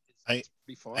is not pretty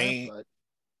far. But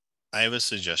I have a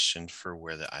suggestion for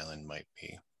where the island might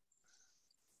be.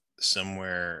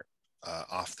 Somewhere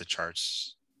off the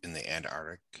charts in the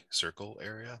Antarctic Circle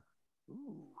area.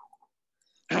 Ooh.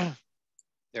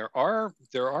 There are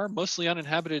mostly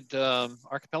uninhabited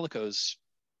archipelagos,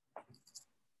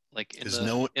 like in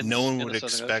the no one would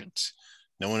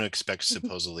expect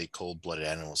supposedly cold-blooded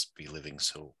animals to be living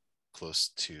so close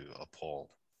to a pole.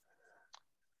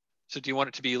 So do you want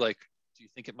it to be like? Do you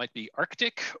think it might be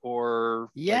Arctic, or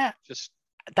like just?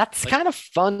 That's like, kind of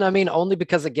fun. I mean, only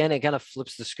because again, it kind of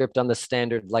flips the script on the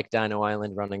standard like Dino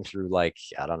Island running through like,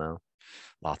 I don't know,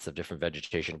 lots of different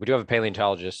vegetation. We do have a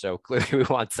paleontologist, so clearly we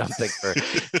want something for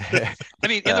I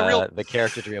mean, in the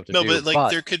character to be able to do. But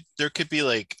like there could be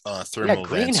like thermal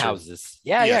greenhouses.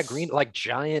 Green like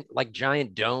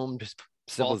giant domed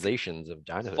civilizations of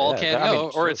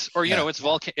dinosaurs.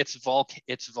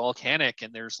 It's volcanic,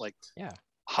 and there's like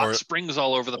hot springs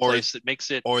all over the place that makes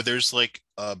it. Or there's like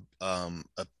a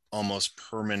almost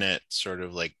permanent sort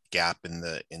of like gap in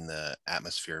the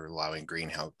atmosphere, allowing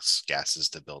greenhouse gases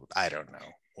to build. I don't know,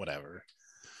 whatever.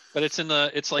 But it's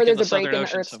like in the Southern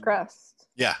Ocean. Earth's crust.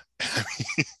 Yeah.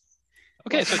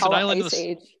 Okay, so it's an island.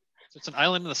 It's an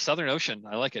island in the Southern Ocean.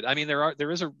 I like it. I mean, there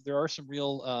are some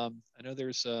real. I know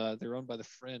they're owned by the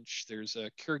French. There's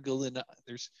a Kerguelen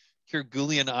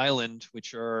Island,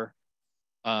 which are,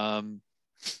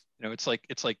 it's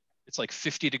like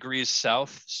 50 degrees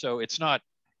south. So it's not.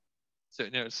 So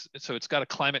it's got a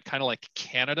climate kind of like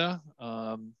Canada,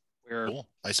 where Cool.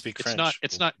 I speak it's French. not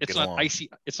it's We'll not it's get not along.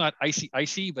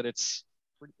 icy, but it's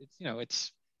you know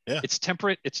Yeah. it's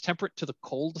temperate to the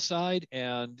cold side,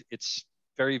 and it's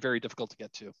very, very difficult to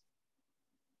get to.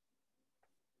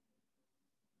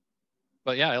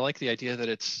 But yeah, I like the idea that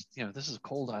it's, you know, this is a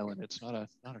cold island. It's not a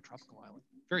tropical island.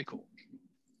 Very cool.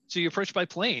 So you approach by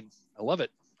plane. I love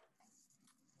it.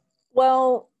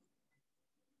 Well,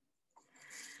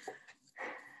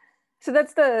 so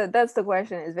that's the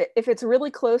question, is that if it's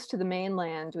really close to the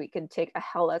mainland, we could take a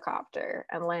helicopter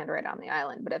and land right on the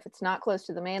island. But if it's not close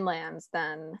to the mainlands,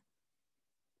 then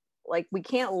like we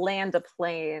can't land a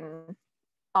plane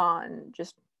on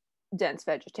just dense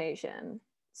vegetation.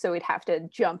 So we'd have to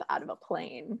jump out of a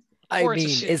plane. I Or it's a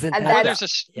mean, sea- isn't and that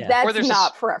That's that's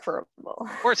not preferable.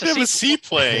 or it's We have a a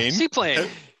seaplane. seaplane.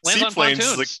 Lands on Seaplane's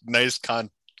pontoons. like nice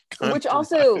which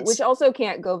compromise. also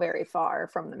can't go very far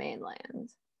from the mainland.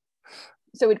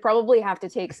 So we'd probably have to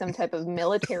take some type of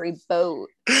military boat,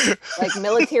 like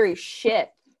military ship,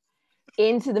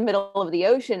 into the middle of the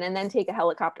ocean and then take a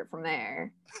helicopter from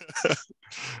there.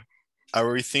 Are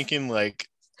we thinking like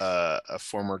a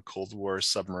former Cold War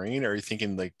submarine, or are you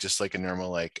thinking like just like a normal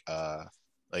like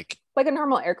a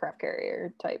normal aircraft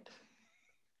carrier type?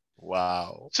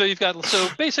 Wow. So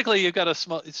basically you've got a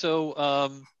small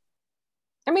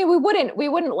I mean, we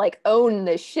wouldn't like own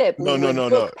the ship. We would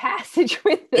book passage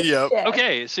with the ship.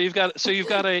 Okay, so you've got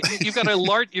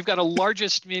a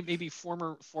largest maybe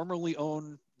formerly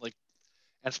owned, like,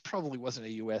 and it probably wasn't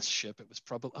a U.S. ship. It was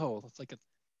probably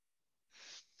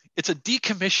it's a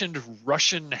decommissioned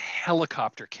Russian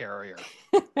helicopter carrier.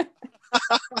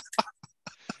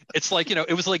 It's like,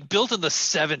 it was like built in the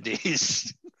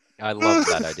 70s. I love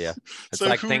that idea. It's So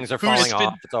like things are falling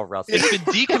off. It's all rusty. It's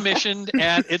been decommissioned,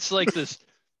 and it's like this.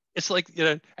 It's like,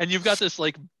 and you've got this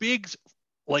like big,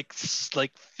 like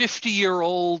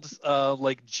 50-year-old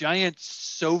like giant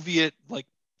Soviet like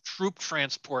troop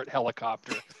transport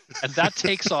helicopter, and that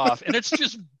takes off, and it's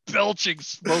just belching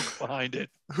smoke behind it.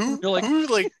 Who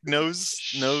knows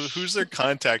who's their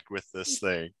contact with this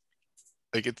thing?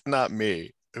 Like, it's not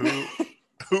me.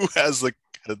 Who has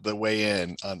the way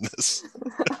in on this?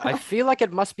 I feel like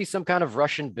it must be some kind of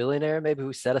Russian billionaire maybe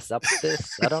who set us up with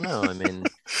this. I don't know. I mean,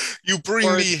 you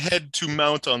bring me head to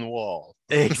mount on wall.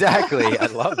 Exactly. I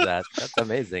love that. That's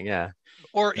amazing. Yeah.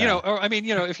 Or I mean,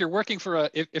 if you're working for a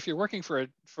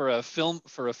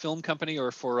film company,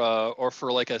 or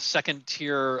for like a second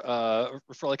tier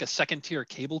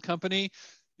cable company,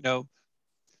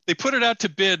 they put it out to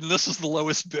bid, and this is the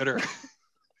lowest bidder.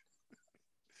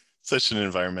 Such an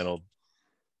environmental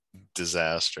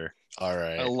disaster. All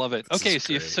right. I love it. Okay,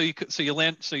 so you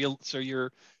land, so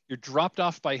you're dropped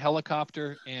off by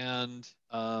helicopter, and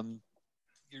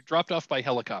you're dropped off by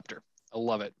helicopter. I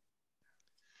love it.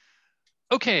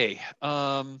 Okay.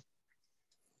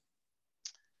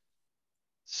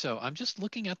 So I'm just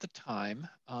looking at the time.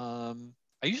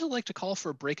 I usually like to call for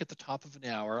a break at the top of an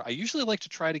hour. I usually like to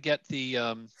try to get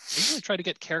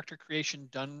character creation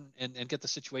done and get the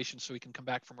situation so we can come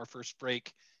back from our first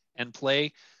break and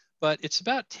play. But it's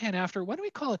about 10 after. Why don't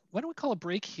we call a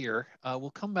break here?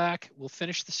 We'll come back, we'll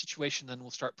finish the situation, then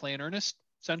we'll start playing earnest.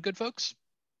 Sound good, folks?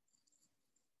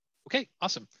 Okay,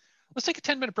 awesome. Let's take a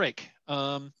 10-minute break.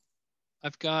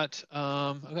 I've got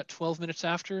 12 minutes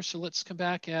after, so let's come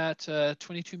back at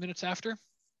 22 minutes after.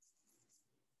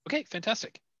 Okay,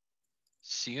 fantastic.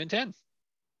 See you in 10.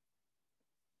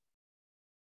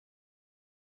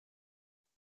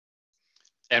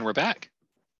 And we're back.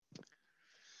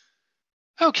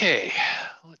 Okay,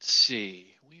 let's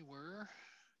see. We were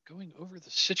going over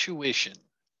the situation.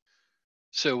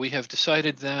 So we have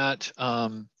decided that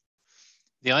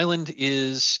the island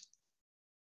is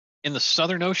in the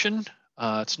Southern Ocean.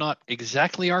 It's not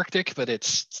exactly Arctic, but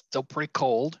it's still pretty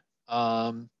cold.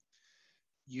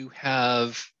 You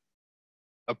have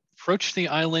approached the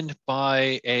island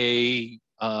by a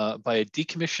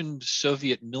decommissioned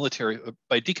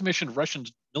decommissioned Russian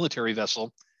military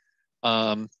vessel,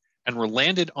 and were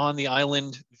landed on the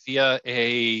island via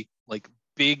a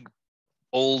big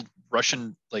old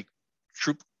Russian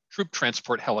troop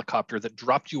transport helicopter that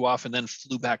dropped you off and then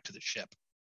flew back to the ship.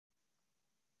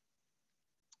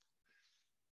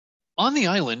 On the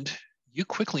island, you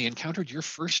quickly encountered your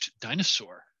first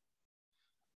dinosaur.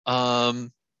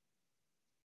 Mr.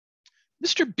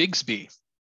 Bigsby,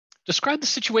 describe the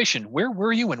situation. Where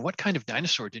were you and what kind of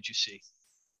dinosaur did you see?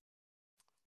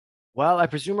 Well, I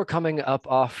presume we're coming up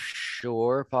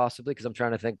offshore, possibly, because I'm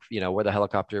trying to think, where the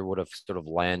helicopter would have sort of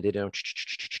landed,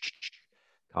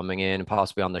 coming in,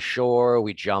 possibly on the shore.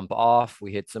 We jump off,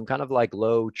 we hit some kind of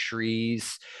low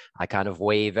trees. I kind of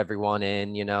wave everyone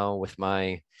in, with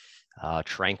my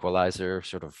tranquilizer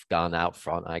sort of gone out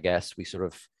front, I guess. We sort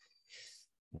of,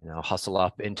 hustle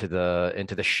up into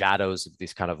the shadows of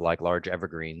these kind of like large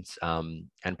evergreens. And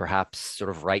perhaps sort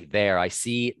of right there, I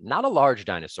see not a large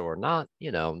dinosaur, not,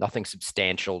 nothing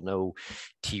substantial, no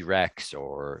T-Rex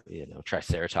or,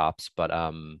 Triceratops, but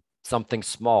something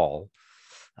small.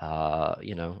 A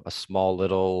small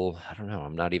little, I don't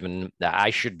know,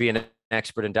 I should be an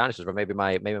expert in dinosaurs, but maybe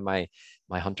my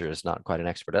hunter is not quite an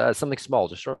expert. Something small,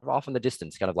 just sort of off in the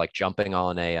distance, kind of like jumping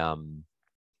on a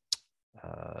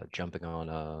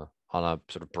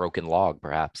sort of broken log,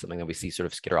 perhaps something that we see sort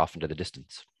of skitter off into the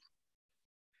distance.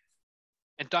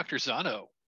 And Dr. Zano,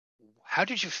 how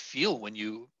did you feel when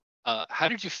you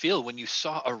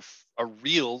saw a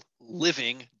real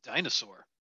living dinosaur?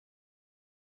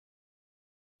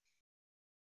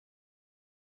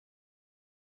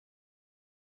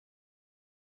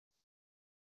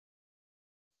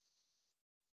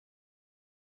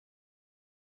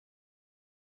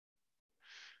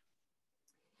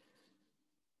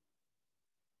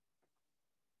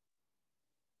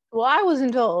 Well, I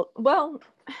wasn't told. Well,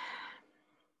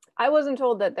 I wasn't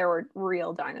told that there were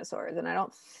real dinosaurs, and I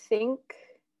don't think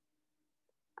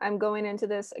I'm going into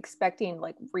this expecting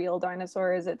like real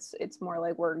dinosaurs. It's more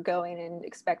like we're going and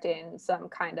expecting some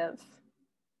kind of,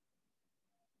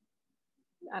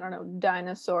 I don't know,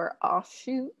 dinosaur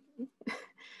offshoot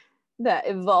that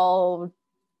evolved,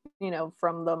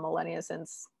 from the millennia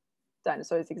since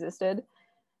dinosaurs existed.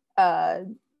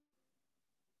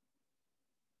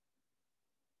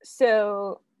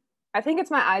 So I think it's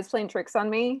my eyes playing tricks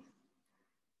on me.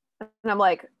 And I'm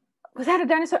like, was that a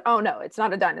dinosaur? Oh no, it's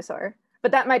not a dinosaur.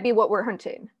 But that might be what we're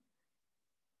hunting.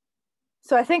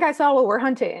 So I think I saw what we're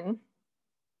hunting.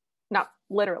 Not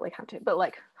literally hunting, but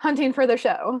like hunting for the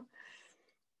show.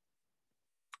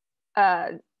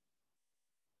 So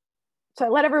I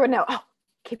let everyone know, oh,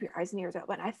 keep your eyes and ears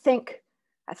open. I think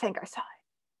I saw it.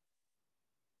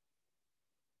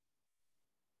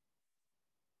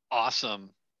 Awesome.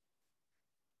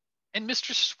 And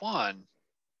Mr. Swan,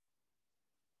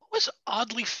 what was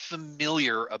oddly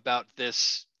familiar about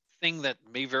this thing that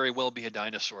may very well be a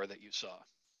dinosaur that you saw?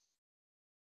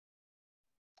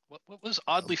 What was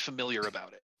oddly familiar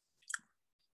about it?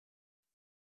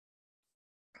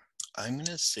 I'm going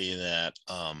to say that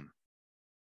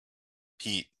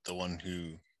Pete, the one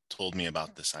who told me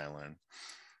about this island,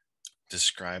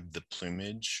 described the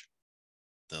plumage,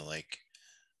 the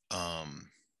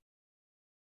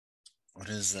what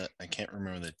is that? I can't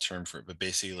remember the term for it, but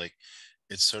basically like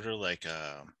it's sort of like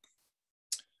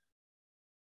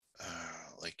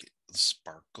like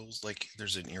sparkles, like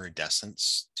there's an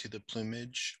iridescence to the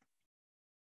plumage.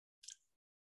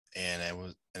 And I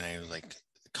was like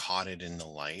caught it in the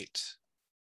light,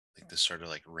 like this sort of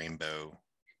like rainbow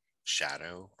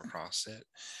shadow across it.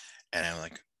 And I'm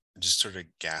like just sort of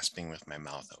gasping with my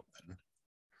mouth open.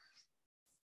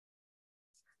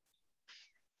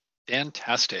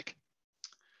 Fantastic.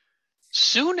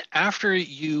 Soon after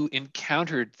you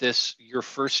encountered your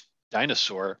first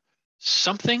dinosaur,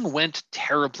 something went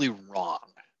terribly wrong.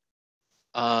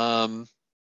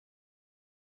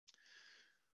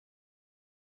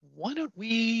 Why don't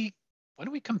we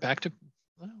come back to,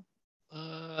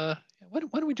 why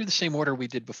don't we do the same order we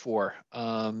did before?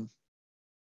 So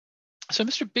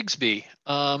Mr. Bigsby,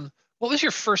 what was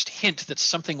your first hint that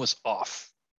something was off?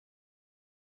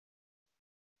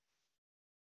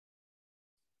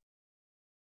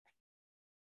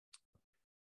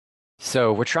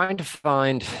 So we're trying to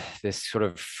find this sort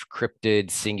of cryptid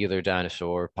singular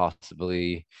dinosaur,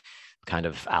 possibly kind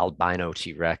of albino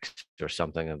T-Rex or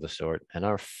something of the sort. And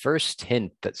our first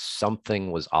hint that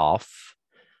something was off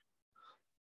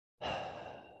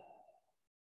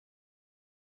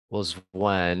was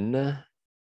when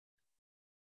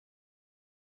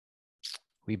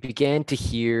we began to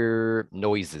hear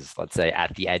noises, let's say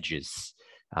at the edges,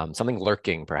 something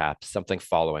lurking, perhaps, something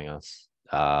following us,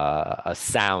 a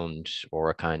sound or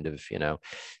a kind of,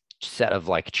 set of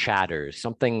like chatters,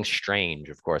 something strange,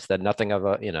 of course, that none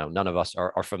of us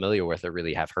are familiar with or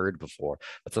really have heard before,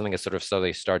 but something that sort of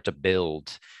slowly start to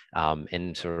build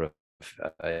in sort of,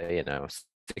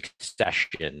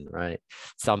 succession, right?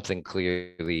 Something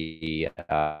clearly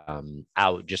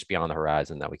out just beyond the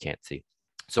horizon that we can't see.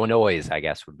 So a noise, I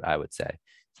guess, I would say,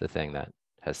 is the thing that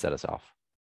has set us off.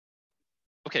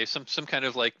 Okay, some kind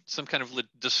of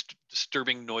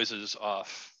disturbing noises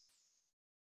off.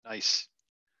 Nice.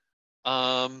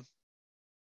 Mr.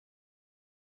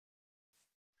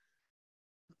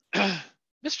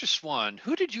 Swan,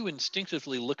 who did you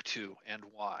instinctively look to and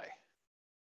why?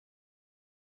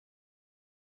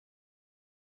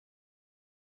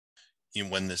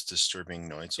 when this disturbing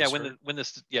noise Yeah, was heard?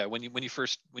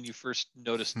 when you first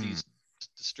noticed these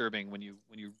disturbing, when you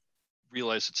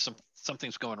realize that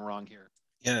something's going wrong here.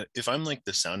 Yeah, if I'm like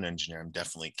the sound engineer, I'm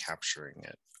definitely capturing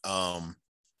it. I'm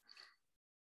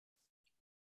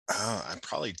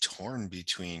probably torn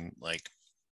between like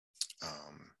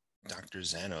Dr.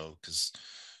 Zano, because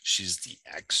she's the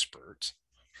expert,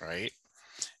 right?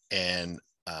 And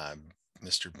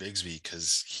Mr. Bigsby,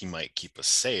 because he might keep us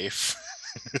safe.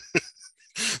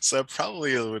 So I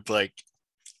probably would like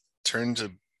turn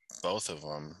to both of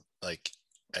them like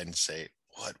and say,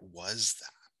 what was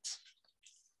that?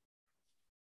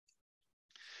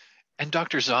 And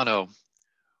Dr. Zano,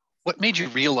 what made you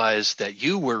realize that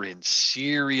you were in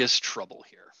serious trouble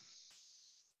here?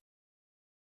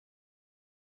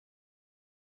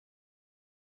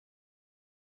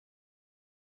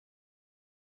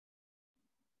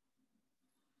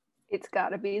 It's got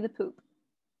to be the poop.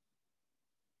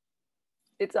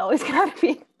 It's always got to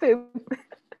be the poop.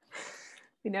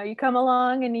 You come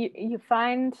along and you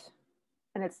find,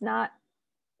 and it's not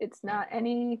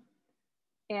any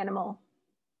animal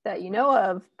that you know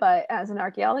of, but as an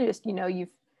archaeologist, you've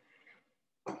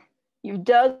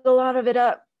dug a lot of it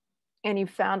up and you've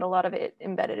found a lot of it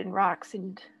embedded in rocks,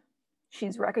 and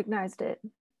she's recognized it.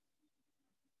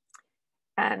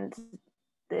 And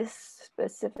this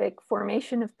specific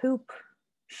formation of poop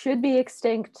should be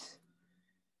extinct.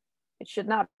 It should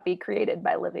not be created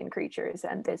by living creatures,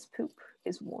 and this poop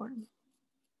is warm.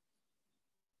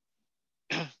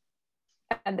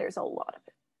 And there's a lot of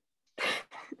it.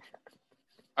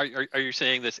 Are you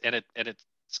saying this, and it's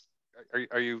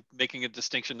are you making a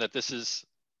distinction that this is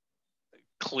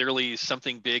clearly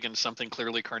something big and something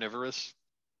clearly carnivorous?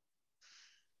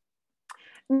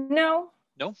 No,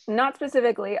 not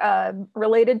specifically.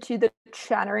 Related to the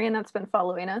chattering that's been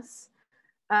following us.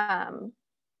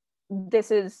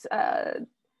 This is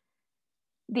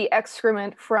the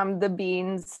excrement from the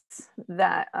beings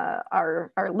that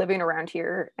are living around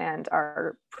here and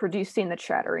are producing the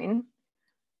chattering.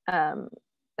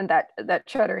 And that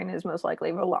chattering is most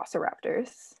likely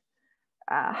velociraptors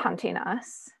hunting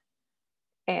us.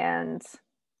 And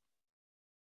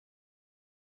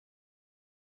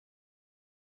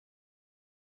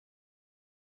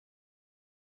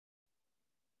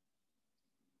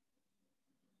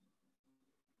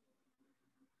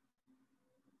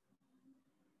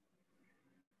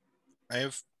I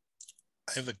have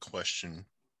a question.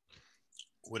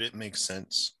 Would it make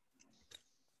sense,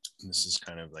 and this is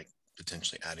kind of like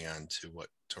potentially adding on to what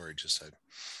Tori just said,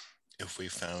 if we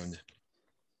found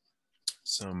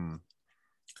some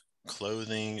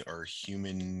clothing or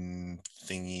human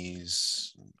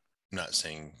thingies, I'm not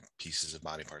saying pieces of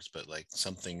body parts, but like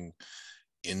something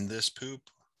in this poop?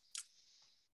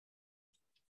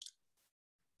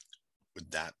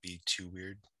 Would that be too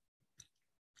weird?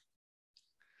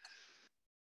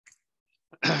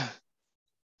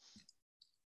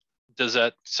 Does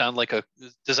that sound like a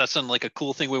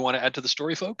cool thing we want to add to the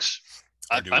story, folks?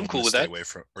 I'm cool with that.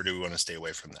 Or do we want to stay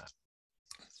away from that?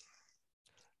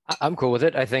 I'm cool with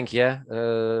it. I think, yeah,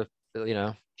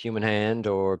 human hand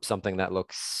or something that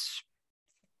looks,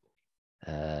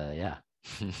 a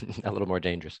little more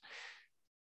dangerous.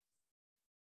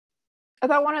 I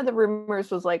thought one of the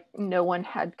rumors was like no one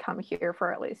had come here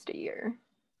for at least a year.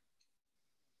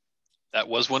 That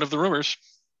was one of the rumors.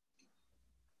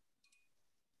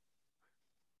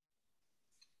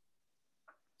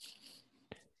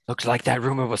 Looks like that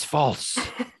rumor was false.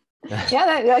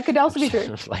 Yeah, that could also be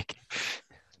true. Like,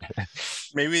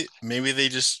 maybe they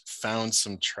just found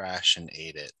some trash and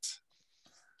ate it.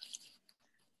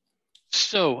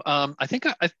 So I think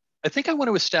I want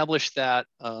to establish that.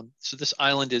 So this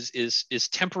island is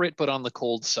temperate, but on the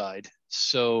cold side.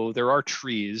 So there are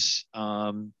trees.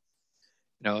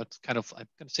 It's kind of, I'm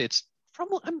going to say it's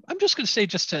probably. I'm just going to say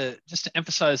just to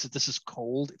emphasize that this is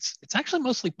cold. It's actually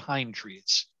mostly pine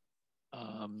trees.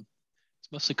 It's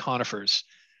mostly conifers.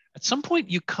 At some point,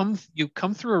 you come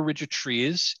through a ridge of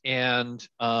trees, and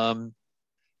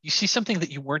you see something that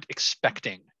you weren't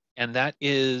expecting, and that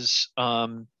is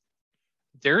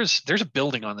there's a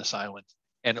building on this island,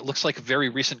 and it looks like a very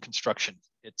recent construction.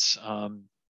 It's kind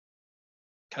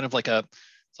of like a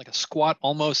squat,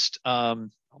 almost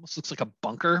looks like a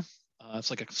bunker. It's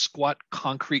like a squat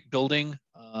concrete building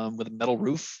with a metal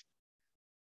roof.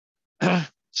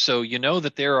 So you know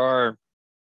that there's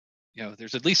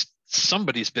at least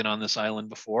somebody's been on this island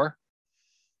before,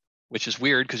 which is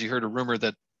weird because you heard a rumor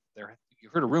that there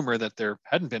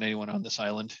hadn't been anyone on this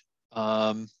island.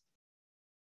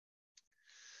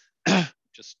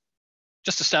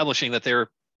 Just establishing that there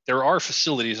are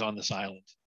facilities on this island.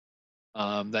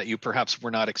 that you perhaps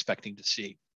were not expecting to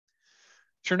see.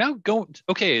 So now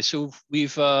okay, so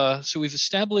we've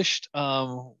established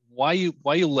why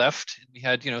you left. We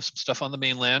had some stuff on the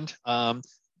mainland.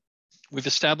 We've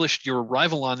established your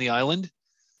arrival on the island.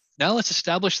 Now let's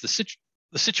establish the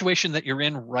situation that you're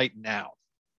in right now.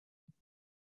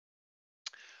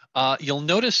 You'll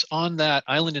notice on that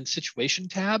island and situation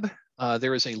tab,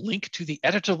 there is a link to the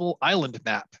editable island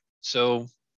map. So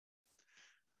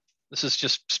this is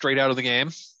just straight out of the game.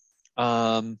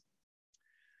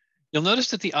 You'll notice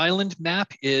that the island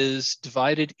map is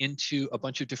divided into a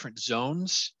bunch of different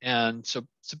zones, and so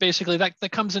basically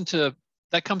that comes into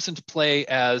play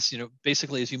as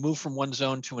basically as you move from one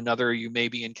zone to another, you may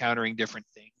be encountering different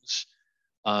things.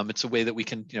 It's a way that we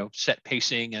can set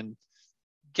pacing and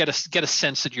get a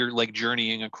sense that you're like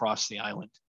journeying across the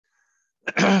island.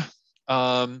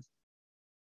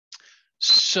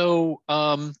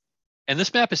 And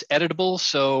this map is editable,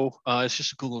 so it's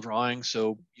just a Google drawing,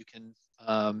 so you can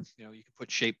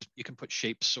you can put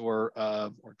shapes or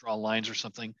draw lines or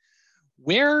something.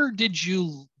 Where did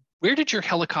your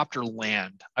helicopter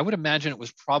land? I would imagine it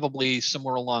was probably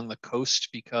somewhere along the coast,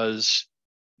 because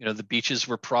the beaches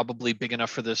were probably big enough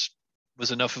for this,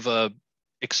 was enough of a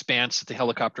expanse that the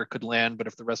helicopter could land, but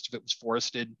if the rest of it was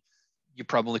forested, you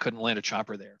probably couldn't land a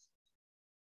chopper there.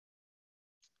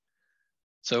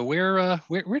 So where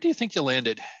do you think you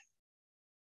landed?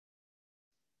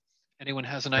 Anyone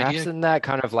has an idea? Perhaps in that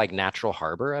kind of like natural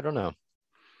harbor. I don't know.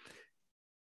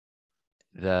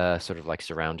 The sort of like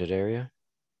surrounded area.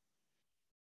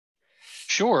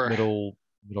 Sure. Middle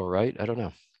right. I don't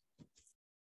know.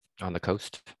 On the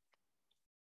coast.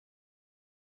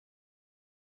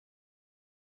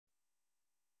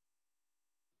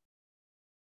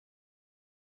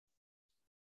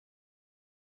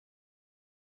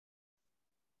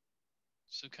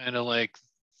 So kind of like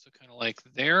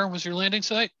there was your landing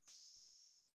site?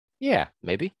 Yeah,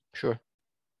 maybe. Sure.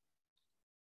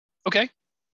 Okay.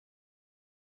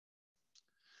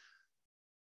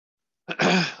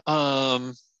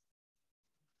 And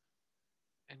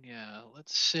yeah,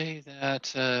 let's say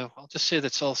that I'll just say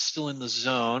that's all still in the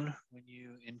zone when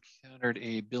you encountered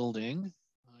a building.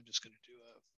 I'm just going to do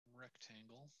a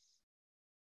rectangle.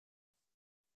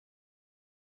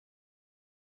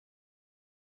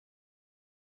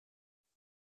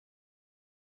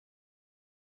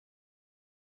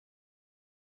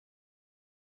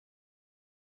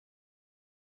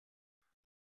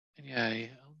 And yeah,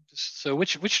 so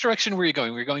which direction were you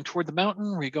going? Were you going toward the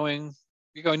mountain? Were you going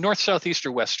north, south, east,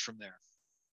 or west from there?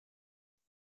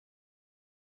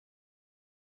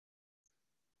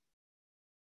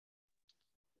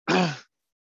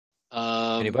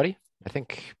 Anybody? I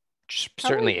think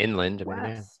certainly inland. West, I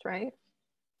mean, yeah. right?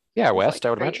 Yeah, west, like I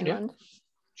would imagine. Inland. Yeah.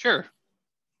 Sure,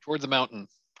 toward the mountain.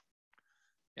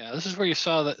 Yeah, this is where you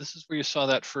saw that. This is where you saw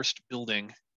that first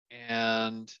building,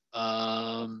 and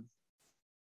back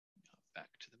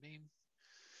to the main.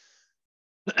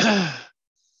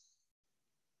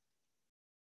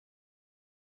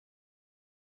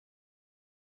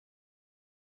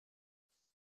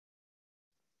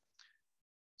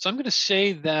 So I'm going to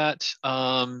say that.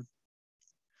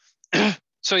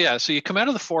 So yeah, so you come out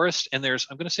of the forest, and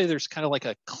I'm going to say there's kind of like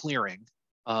a clearing.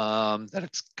 That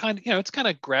it's kind of it's kind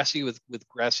of grassy with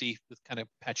kind of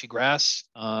patchy grass.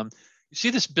 You see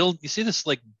this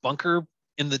like bunker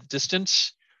in the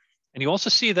distance, and you also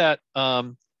see that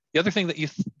the other thing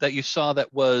that you saw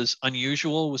that was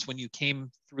unusual was when you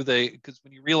came through because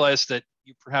when you realized that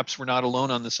you perhaps were not alone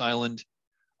on this island,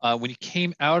 when you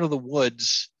came out of the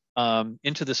woods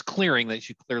into this clearing that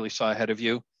you clearly saw ahead of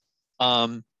you,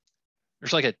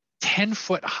 there's like a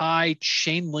 10-foot high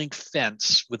chain link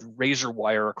fence with razor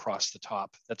wire across the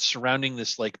top that's surrounding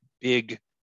this like big,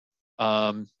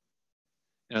 that's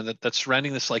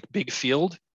surrounding this like big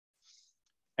field.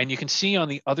 And you can see on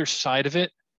the other side of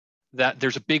it that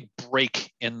there's a big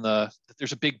break in the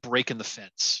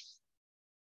fence.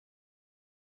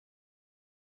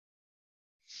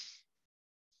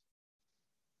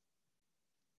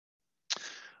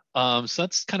 So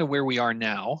that's kind of where we are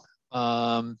now.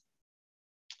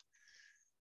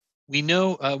 We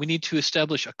know we need to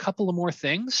establish a couple of more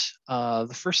things. The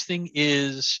first thing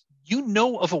is you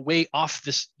know of another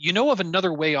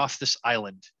way off this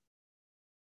island.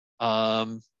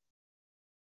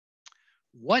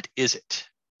 What is it?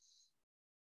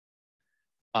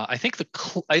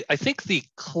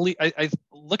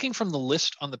 Looking from the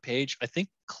list on the page, I think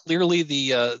clearly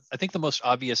the most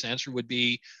obvious answer would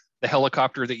be the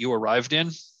helicopter that you arrived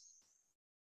in.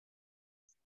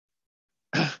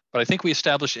 But I think we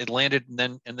established it landed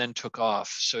and then took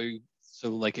off. So So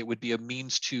like it would be a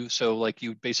means to, so like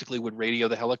you basically would radio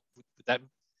the the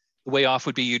way off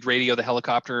would be you'd radio the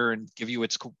helicopter and give you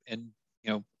its, and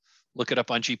look it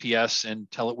up on GPS and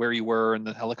tell it where you were, and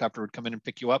the helicopter would come in and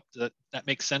pick you up. That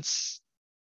makes sense.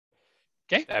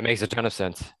 Okay. That makes a ton of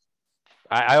sense.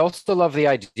 I also love the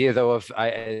idea though of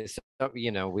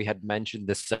we had mentioned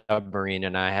the submarine,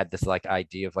 and I had this like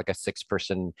idea of like a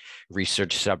 6-person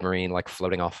research submarine like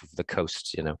floating off of the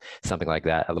coast, something like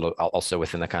that. A little also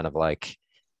within the kind of like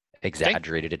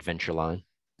exaggerated adventure line.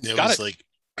 It was like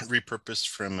repurposed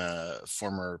from a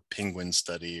former penguin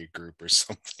study group or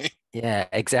something. Yeah,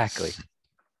 exactly.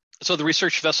 So the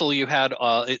research vessel you had,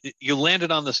 you landed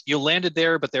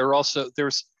there, but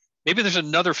maybe there's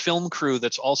another film crew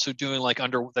that's also doing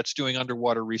doing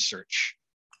underwater research.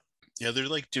 Yeah, they're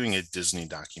like doing a Disney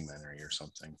documentary or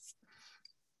something.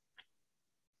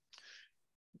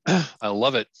 I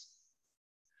love it.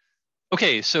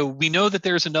 Okay, so we know that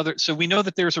there's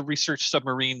a research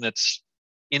submarine that's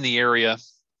in the area.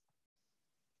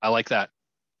 I like that.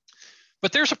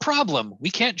 But there's a problem. We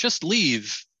can't just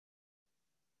leave.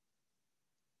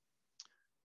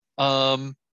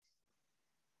 I'm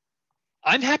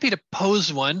happy to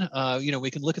pose one.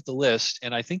 We can look at the list,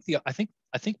 and I think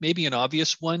maybe an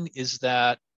obvious one is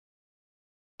that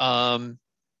now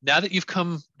that you've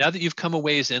come a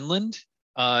ways inland,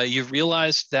 you've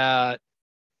realized that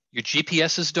your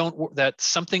GPSs that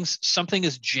something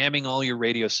is jamming all your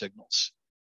radio signals.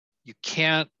 You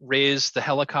can't raise the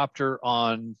helicopter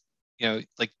on,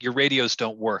 like your radios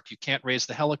don't work. You can't raise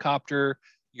the helicopter,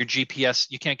 your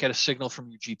GPS, you can't get a signal from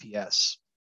your GPS.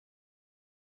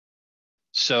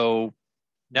 So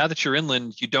now that you're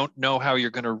inland, you don't know how you're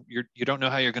gonna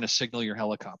signal your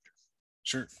helicopter.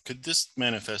 Sure. Could this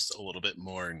manifest a little bit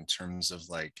more in terms of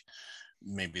like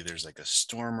maybe there's like a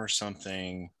storm or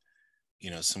something,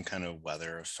 some kind of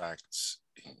weather effect,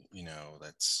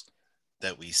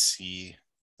 that we see,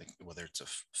 like whether it's a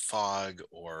fog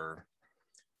or,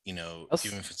 even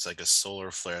if it's like a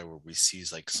solar flare where we see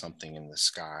like something in the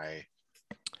sky.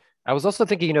 I was also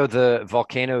thinking, the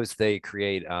volcanoes, they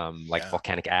create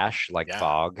volcanic ash,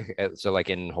 fog. So like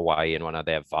in Hawaii and whatnot,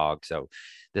 they have fog. So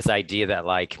this idea that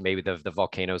like maybe the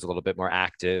volcano is a little bit more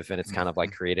active and it's kind of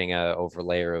like creating a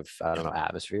overlayer of, I don't know,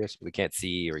 atmosphere. So we can't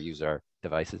see or use our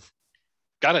devices.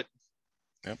 Got it.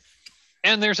 Yep.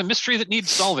 And there's a mystery that needs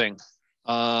solving.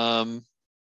 And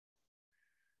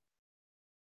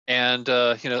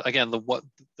again,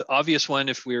 the obvious one,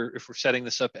 if we're setting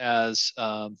this up as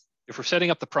if we're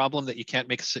setting up the problem that you can't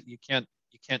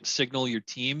signal your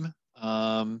team,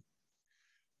 the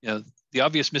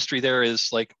obvious mystery there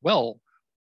is like, well,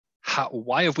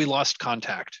 why have we lost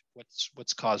contact?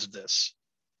 What's caused this?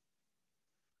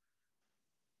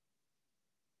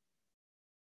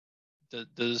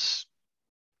 Does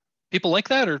people like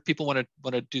that, or people want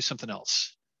to do something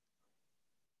else?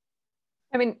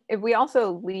 I mean, if we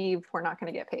also leave, we're not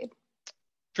going to get paid.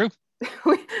 True.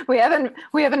 we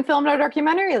haven't filmed our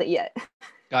documentary yet.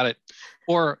 Got it.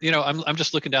 Or I'm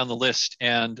just looking down the list,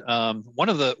 and one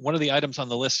of the items on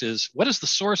the list is, what is the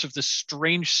source of this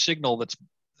strange signal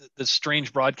this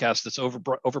strange broadcast that's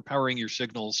overpowering your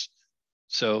signals?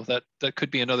 So that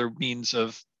could be another means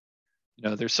of,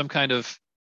 there's some kind of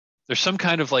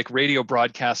like radio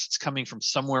broadcasts coming from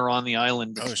somewhere on the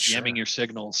island that's jamming your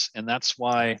signals, and that's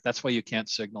why you can't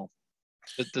signal.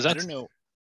 Does that? I don't know.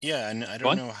 Yeah, and I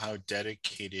don't know how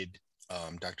dedicated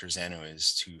Dr. Zano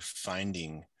is to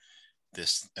finding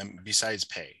this. Besides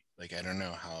pay, like I don't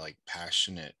know how like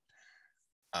passionate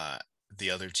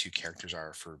the other two characters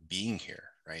are for being here.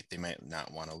 Right? They might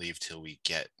not want to leave till we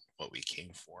get what we came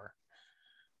for.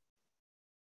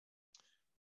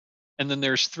 And then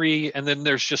there's three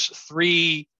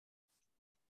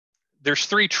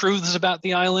truths about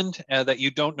the island that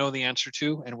you don't know the answer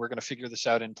to, and we're going to figure this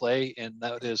out in play. And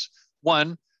that is,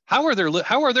 1, how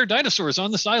are there dinosaurs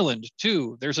on this island?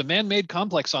 2, there's a man-made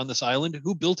complex on this island.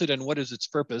 Who built it and what is its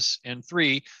purpose? And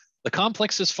 3, the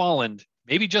complex has fallen,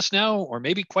 maybe just now or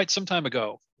maybe quite some time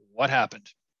ago. What happened?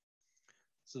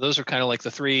 So those are kind of like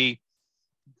the 3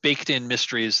 baked-in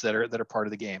mysteries that are part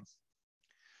of the game.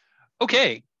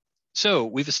 Okay. So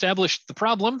we've established the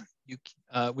problem. We've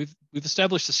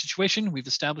established the situation. We've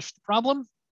established the problem,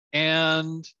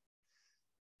 and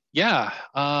I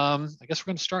guess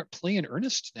we're going to start playing in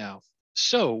earnest now.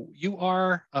 So you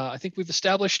are. I think we've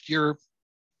established you've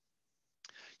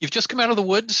just come out of the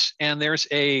woods, and there's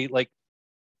a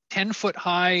 10-foot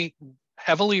high,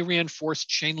 heavily reinforced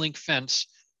chain link fence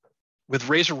with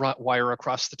razor wire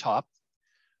across the top.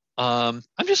 I'm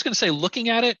just going to say, looking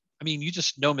at it, I mean, you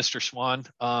just know, Mr. Swan.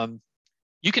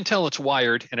 You can tell it's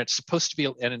wired, and it's supposed to be,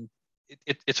 and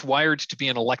it's wired to be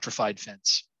an electrified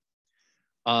fence.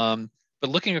 But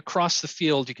looking across the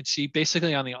field, you can see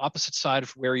basically on the opposite side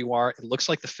of where you are, it looks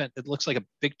like it looks like a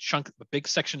big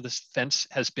section of this fence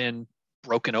has been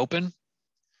broken open.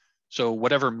 So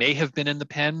whatever may have been in the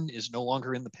pen is no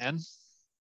longer in the pen.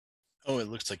 Oh, it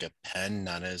looks like a pen,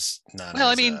 not as well.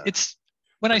 I mean, it's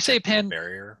when I say pen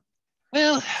barrier.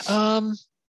 Well,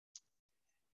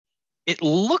 it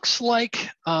looks like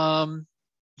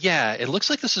it looks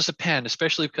like this is a pen,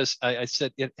 especially because I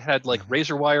said it had like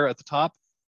razor wire at the top.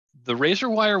 The razor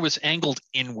wire was angled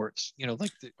inwards,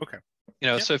 like okay.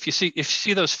 So if you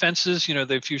see those fences,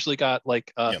 they've usually got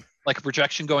like a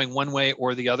projection going one way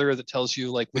or the other that tells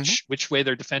you like which way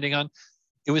they're defending on.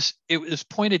 It was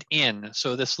pointed in,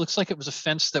 so this looks like it was a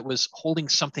fence that was holding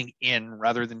something in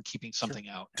rather than keeping something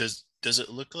out. Does it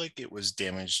look like it was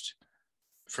damaged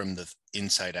from the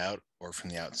inside out or from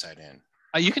the outside in?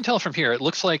 You can tell from here. It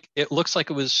looks like it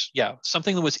was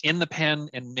something that was in the pen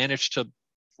and managed to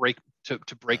break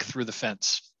through the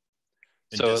fence.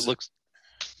 So it looks.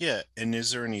 Yeah, and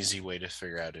is there an easy way to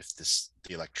figure out if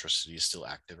the electricity is still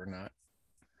active or not?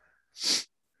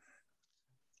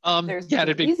 There's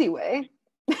an easy way.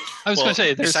 I was going to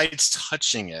say, besides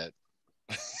touching it.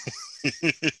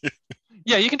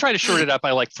 Yeah, you can try to short it up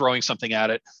by like throwing something at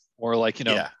it, or like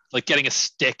like getting a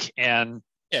stick and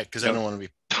because I don't want to be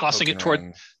tossing it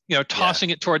toward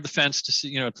it toward the fence to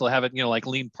see to have it like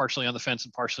lean partially on the fence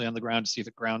and partially on the ground to see if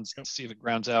it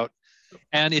grounds out.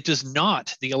 And it does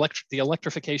not. The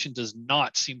electrification does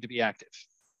not seem to be active.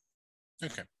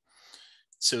 Okay,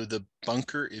 so the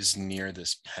bunker is near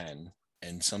this pen,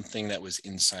 and something that was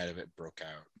inside of it broke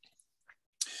out.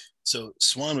 So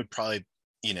Swan would probably,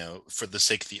 for the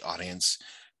sake of the audience,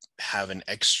 have an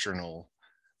external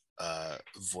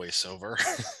voiceover.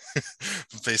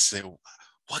 Basically,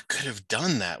 what could have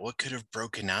done that? What could have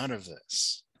broken out of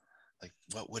this? Like,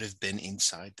 what would have been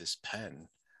inside this pen?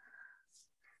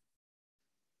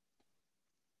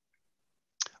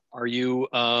 Are you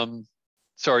so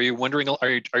are you wondering? Are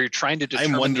you trying to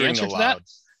determine the answer to that?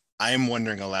 I am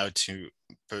wondering aloud to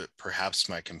perhaps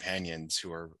my companions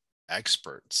who are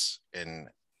experts in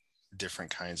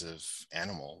different kinds of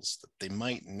animals that they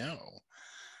might know.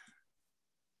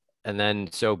 And then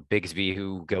so Bigsby,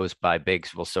 who goes by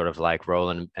Biggs, will sort of like roll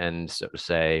and sort of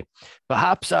say,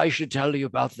 perhaps I should tell you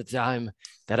about the time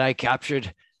that I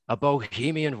captured a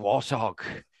Bohemian warthog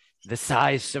the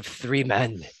size of 3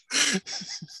 men.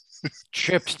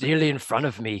 Tripped nearly in front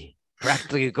of me,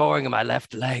 practically going in my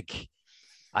left leg.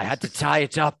 I had to tie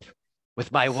it up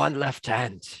with my one left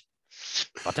hand.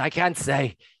 But I can't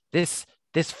say this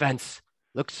fence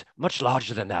looks much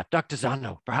larger than that. Dr.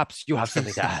 Zano, perhaps you have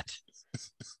something to add.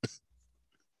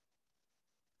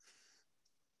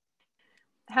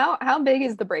 How big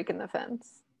is the break in the fence?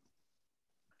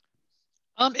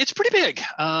 It's pretty big.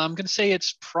 I'm going to say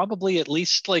it's probably at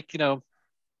least like, it's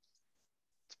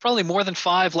probably more than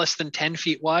 5, less than 10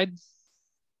 feet wide.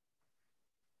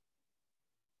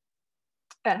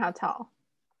 And how tall?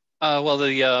 Well,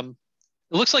 it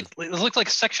looks like a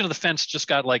section of the fence just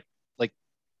got like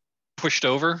pushed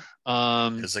over.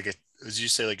 It's like would you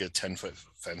say like a 10-foot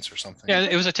fence or something? Yeah,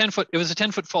 it was a 10-foot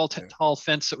tall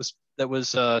fence that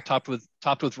was topped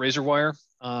with razor wire.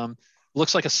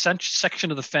 Looks like a section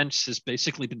of the fence has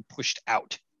basically been pushed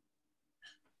out.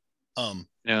 But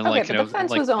the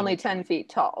fence was only 10 feet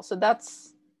tall, so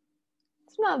it's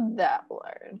not that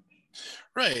large.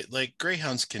 Right, like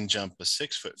greyhounds can jump a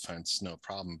 6-foot fence, no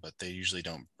problem, but they usually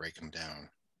don't break them down.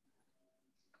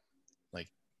 Like,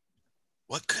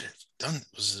 what could have done?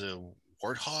 Was it a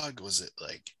warthog? Was it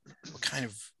like, what kind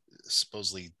of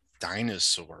supposedly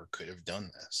dinosaur could have done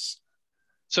this?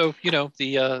 So,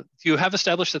 you have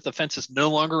established that the fence is no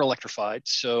longer electrified,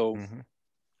 so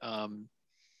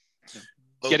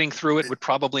getting through it would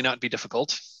probably not be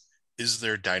difficult. Is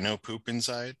there dino poop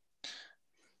inside?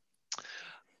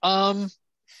 Let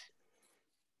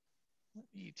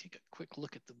me take a quick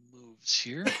look at the moves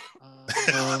here.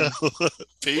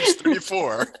 Page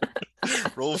 34.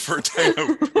 Roll for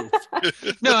dino poop.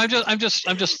 No, I'm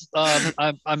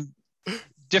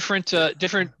different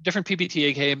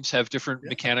PBTA games have different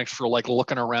mechanics for like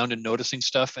looking around and noticing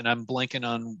stuff, and I'm blanking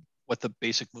on what the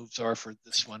basic moves are for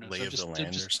this one. Lay of the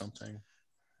land or something.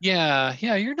 Yeah,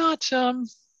 you're not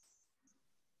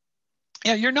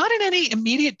you're not in any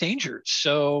immediate danger.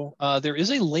 So there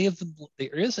is a lay of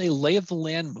the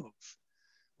land move.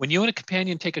 When you and a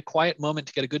companion take a quiet moment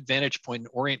to get a good vantage point and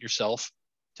orient yourself,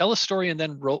 tell a story and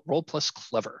then roll plus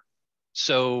clever.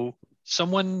 So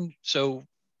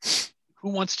who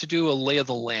wants to do a lay of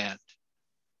the land?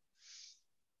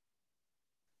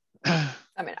 I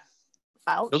mean,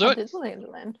 I'll You'll do it? do the lay of the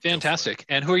land. Fantastic.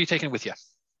 And who are you taking with you?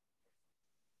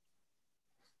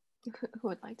 Who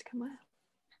would like to come with?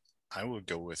 I would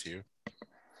go with you.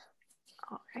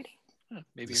 Alrighty.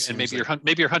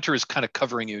 Maybe your hunter is kind of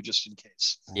covering you just in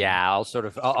case. Yeah,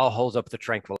 I'll hold up the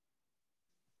tranquil,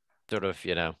 sort of,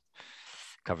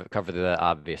 cover the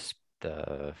obvious,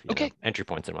 entry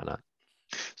points and whatnot.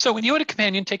 So when you and a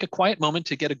companion take a quiet moment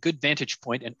to get a good vantage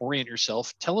point and orient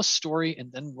yourself, tell a story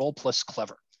and then roll plus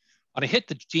clever. On a hit,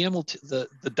 the GM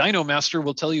the Dino Master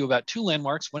will tell you about 2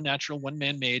 landmarks, 1 natural, 1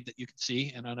 man-made that you can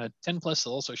see, and on a 10 plus,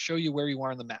 they'll also show you where you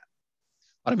are on the map.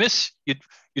 On a miss, you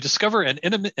discover an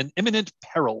imminent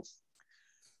peril.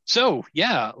 So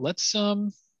yeah, let's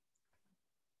so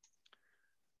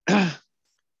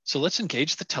let's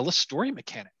engage the tell a story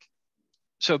mechanic.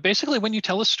 So basically, when you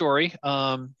tell a story,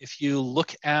 if you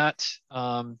look at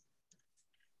so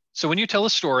when you tell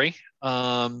a story,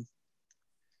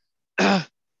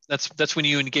 that's when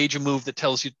you engage a move that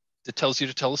tells you to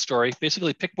tell a story.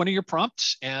 Basically, pick one of your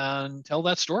prompts and tell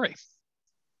that story,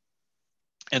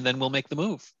 and then we'll make the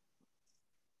move.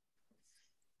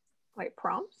 Wait,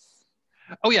 prompts?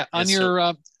 Oh yeah, on your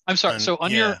I'm sorry. So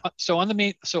on yeah. on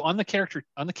the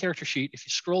character sheet, if you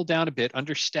scroll down a bit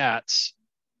under stats,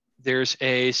 there's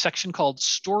a section called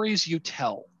Stories You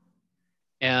Tell,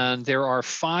 and there are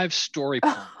 5 story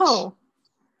prompts. Oh,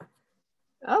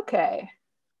 okay.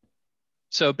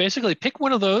 So basically, pick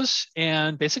one of those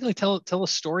and basically tell a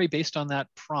story based on that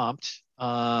prompt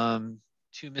to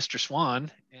Mr. Swan,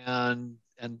 and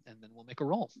then we'll make a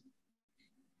roll.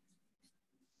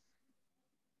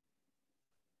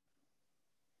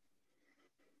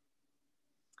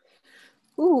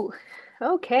 Ooh,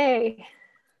 okay.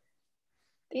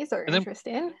 These are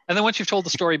interesting. And then once you've told the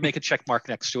story, make a check mark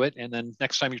next to it, and then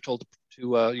next time you're told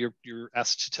to you're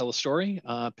asked to tell a story,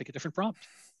 pick a different prompt.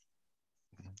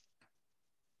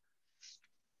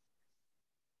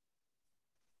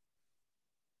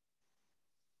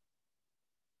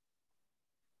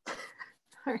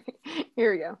 All right,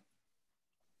 here we go.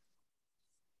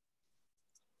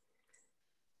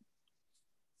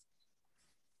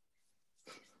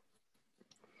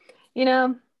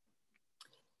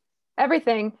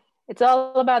 Everything. It's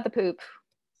all about the poop.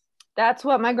 That's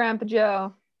what my Grandpa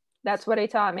Joe, that's what he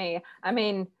taught me. I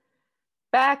mean,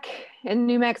 back in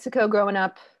New Mexico growing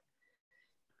up,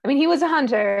 I mean, he was a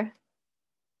hunter,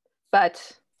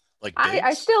 but like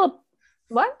I still,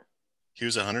 what? He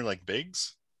was a hunter like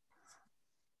Biggs?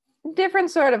 Different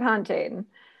sort of hunting.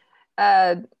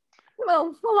 Well,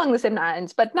 along the same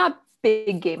lines, but not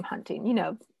big game hunting,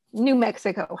 New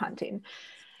Mexico hunting.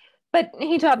 But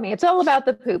he taught me it's all about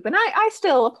the poop, and I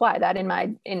still apply that in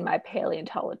my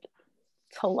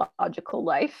paleontological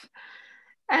life,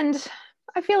 and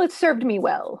I feel it served me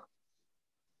well.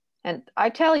 And I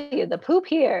tell you, the poop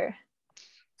here,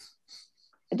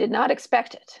 I did not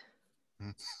expect it,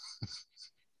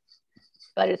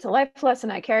 but it's a life lesson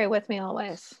I carry with me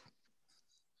always.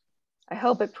 I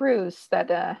hope it proves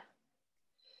that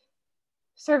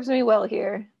serves me well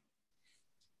here.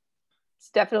 It's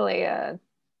definitely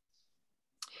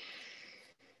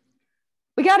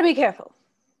we got to be careful.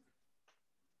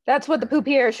 That's what the poop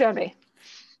here showed me.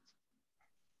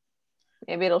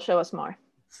 Maybe it'll show us more.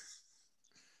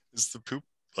 Is the poop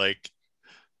like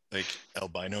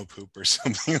albino poop or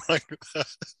something like that?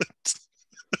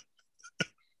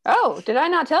 Oh, did I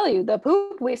not tell you? The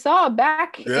poop we saw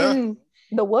back in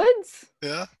the woods?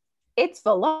 Yeah. It's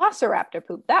velociraptor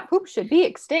poop. That poop should be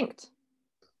extinct.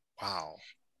 Wow.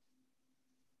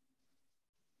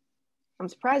 I'm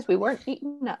surprised we weren't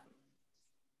eaten up.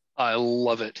 I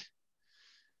love it.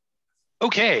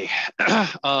 Okay.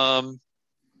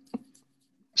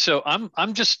 So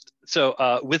I'm just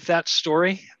with that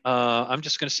story, I'm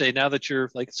just going to say now that you're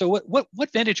like, so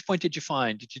what vantage point did you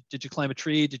find? Did you climb a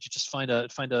tree? Did you just find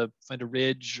a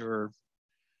ridge, or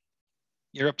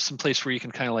you're up someplace where you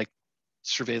can kind of like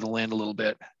survey the land a little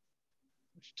bit?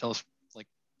 Tell us, like,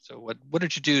 so what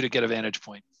did you do to get a vantage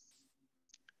point?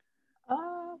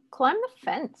 Climb the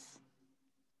fence.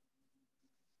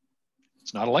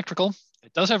 It's not electrical.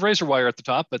 It does have razor wire at the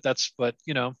top, but that's what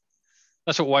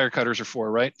wire cutters are for,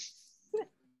 right?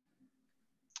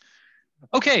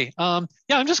 Okay. Yeah,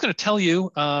 I'm just going to tell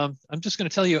you. I'm just going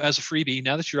to tell you as a freebie.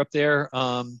 Now that you're up there,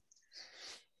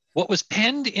 what was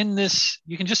penned in this,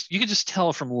 you can just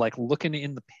tell from like looking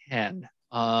in the pen.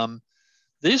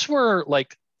 These were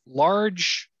like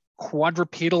large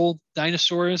quadrupedal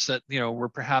dinosaurs that were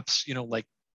perhaps like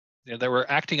they were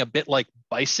acting a bit like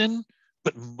bison,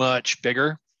 but much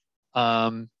bigger.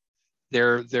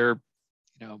 They're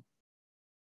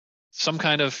some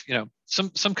kind of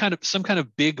some kind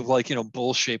of big, like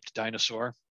bull-shaped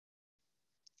dinosaur.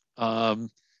 And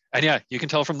yeah, you can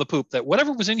tell from the poop that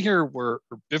whatever was in here were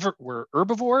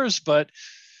herbivores, but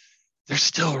they're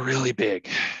still really big.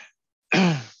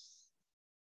 And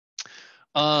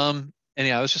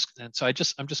yeah, I'm just going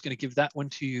to give that one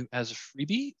to you as a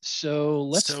freebie. So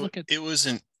let's look at. It was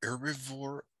an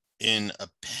herbivore in a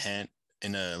pen,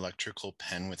 in an electrical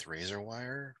pen with razor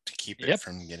wire to keep it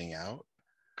from getting out.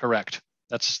 Correct.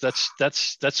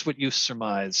 That's what you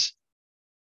surmise.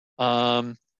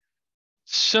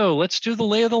 So let's do the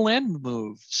lay of the land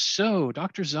move. So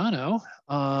Dr. Zano,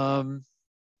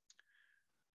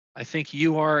 I think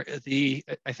you are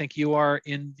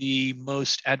in the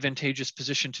most advantageous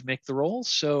position to make the roll.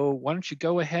 So why don't you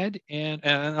go ahead and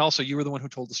also you were the one who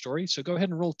told the story. So go ahead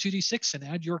and roll 2d6 and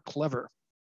add your clever.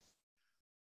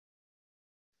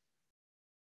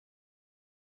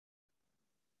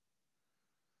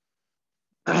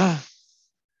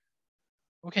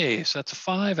 Okay, so that's a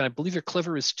 5, and I believe your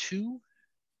clever is 2.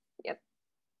 Yep.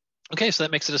 Okay, so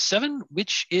that makes it a 7,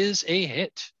 which is a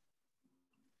hit.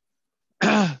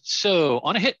 So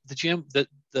on a hit, the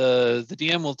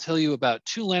DM will tell you about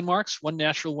 2 landmarks, 1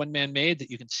 natural, 1 man-made that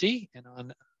you can see, and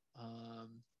on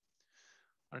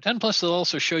a 10 plus, they'll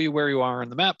also show you where you are on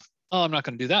the map. Oh, I'm not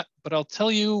going to do that, but I'll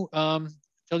tell you 2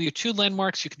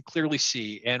 landmarks you can clearly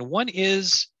see, and one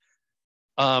is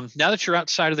now that you're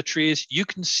outside of the trees, you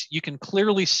can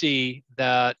clearly see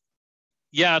that.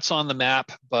 Yeah, it's on the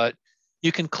map, but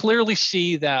you can clearly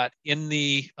see that in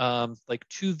the like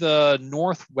to the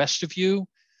northwest of you,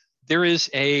 there is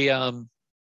this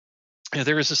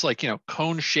like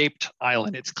cone-shaped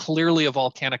island. It's clearly a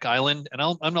volcanic island, and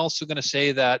I'm also going to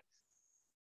say that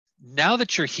now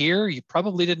that you're here, you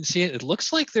probably didn't see it. It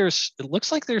looks like there's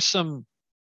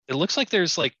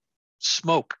like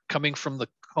smoke coming from the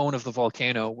cone of the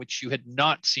volcano, which you had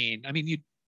not seen. I mean, you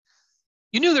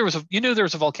knew there was a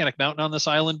volcanic mountain on this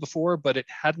island before, but it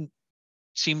hadn't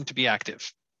seemed to be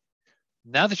active.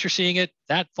 Now that you're seeing it,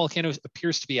 that volcano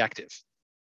appears to be active.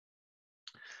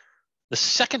 The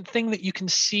second thing that you can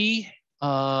see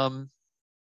to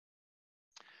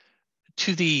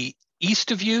the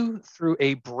east of you through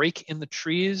a break in the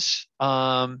trees,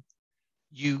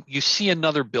 you see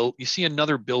another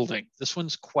building. This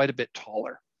one's quite a bit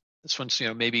taller. This one's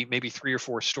maybe 3 or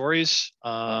 4 stories,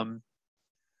 and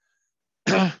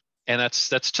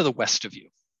that's to the west of you.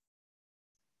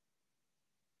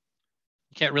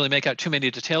 You can't really make out too many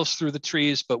details through the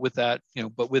trees, but with that,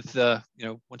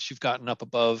 once you've gotten up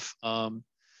above, yeah,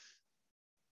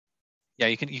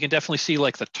 you can definitely see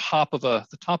like the top of a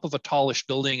tallish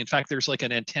building. In fact, there's like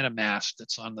an antenna mast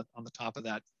that's on the top of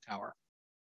that tower.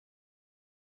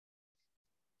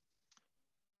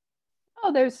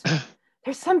 Oh, there's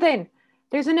something.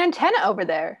 There's an antenna over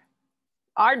there.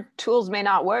 Our tools may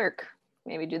not work,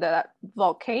 maybe due to that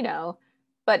volcano,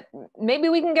 but maybe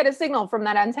we can get a signal from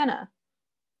that antenna.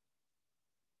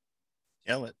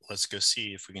 Yeah, let's go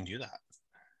see if we can do that.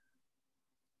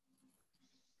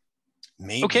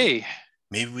 Maybe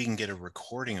we can get a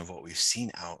recording of what we've seen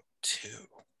out too.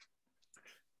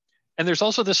 And there's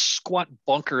also this squat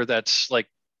bunker that's like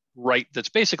that's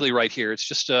basically right here. It's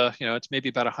just it's maybe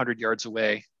about 100 yards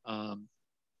away. Can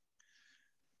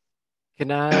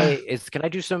I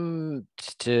do some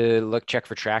to check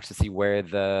for tracks to see where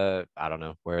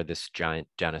where this giant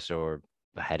dinosaur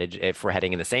headed, if we're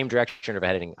heading in the same direction or if we're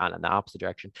heading in the opposite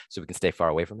direction, so we can stay far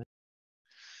away from it?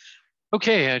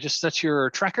 Okay, that's your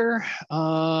tracker.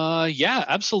 Yeah,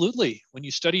 absolutely. When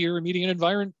you study your immediate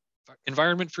environment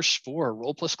for spore,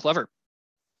 roll plus clever.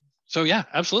 So yeah,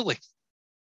 absolutely.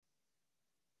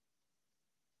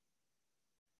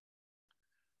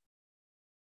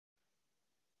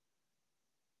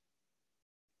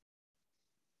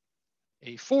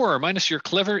 A 4 minus your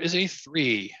clever is a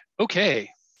 3.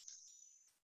 Okay.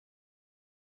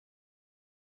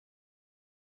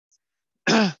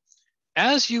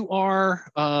 As you are,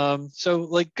 so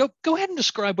like go ahead and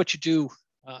describe what you do.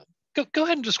 Go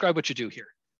ahead and describe what you do here.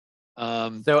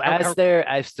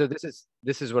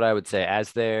 This is what I would say.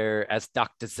 As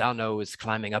Dr. Zano is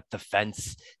climbing up the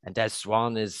fence, and as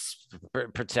Swan is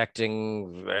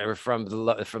protecting from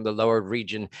the lower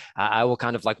region, I will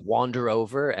kind of like wander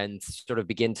over and sort of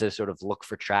begin to sort of look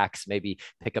for tracks, maybe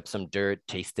pick up some dirt,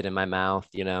 taste it in my mouth.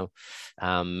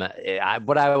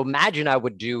 What I imagine I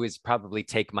would do is probably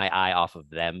take my eye off of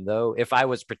them, though. If I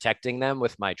was protecting them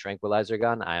with my tranquilizer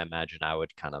gun, I imagine I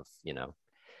would kind of,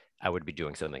 I would be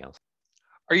doing something else.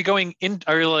 Are you going in?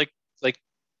 Are you like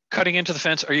cutting into the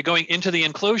fence? Are you going into the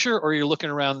enclosure, or are you looking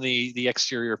around the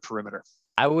exterior perimeter?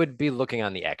 I would be looking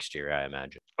on the exterior, I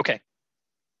imagine. Okay.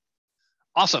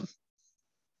 Awesome.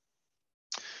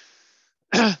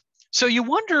 So you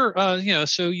wonder,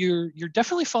 so you're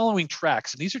definitely following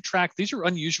tracks, and these are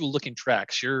unusual looking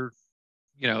tracks.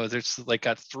 There's like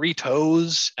got 3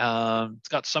 toes. It's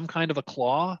got some kind of a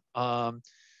claw, and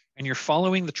you're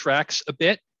following the tracks a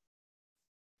bit,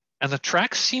 and the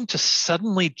tracks seem to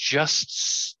suddenly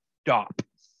just stop,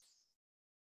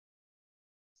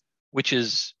 which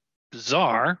is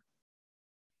bizarre.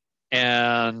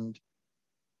 And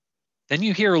then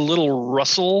you hear a little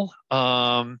rustle,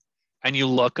 and you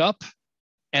look up,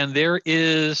 and there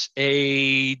is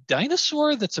a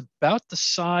dinosaur that's about the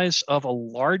size of a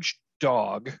large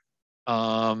dog,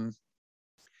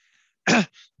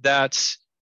 that's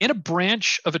in a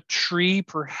branch of a tree,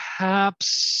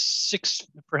 perhaps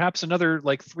another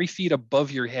like 3 feet above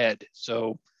your head.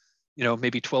 So,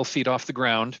 maybe 12 feet off the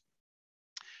ground.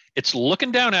 It's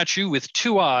looking down at you with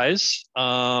 2 eyes.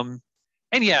 And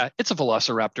yeah, it's a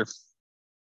velociraptor.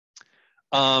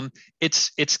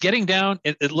 It's getting down.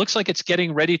 It looks like it's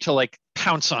getting ready to like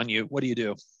pounce on you. What do you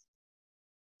do?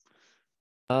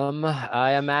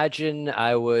 I imagine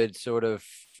I would sort of,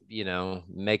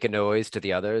 make a noise to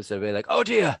the others. I'd be like, "Oh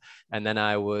dear," and then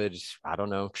I would, I don't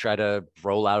know, try to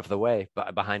roll out of the way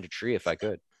behind a tree if I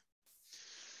could.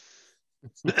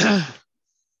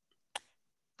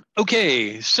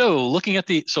 Okay, so looking at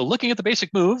the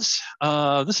basic moves,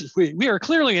 we are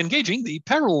clearly engaging the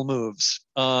peril moves.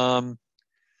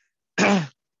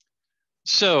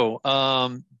 So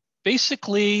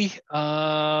basically,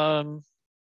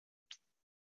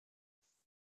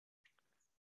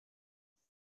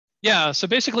 yeah. So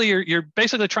basically, you're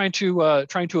basically trying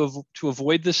to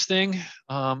avoid this thing.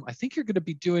 I think you're going to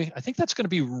be doing. I think that's going to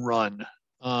be run.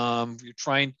 You're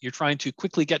trying to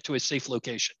quickly get to a safe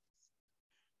location.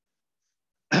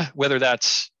 Whether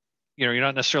that's, you're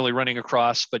not necessarily running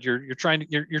across, but you're trying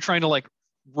to like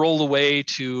roll away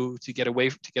to get away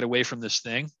from this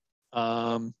thing.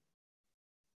 So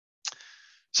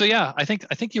yeah, I think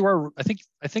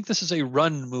this is a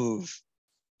run move.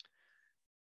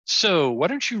 So why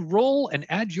don't you roll and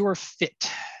add your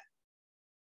fit?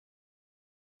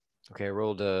 Okay, I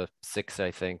rolled a 6,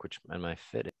 I think, and my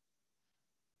fit.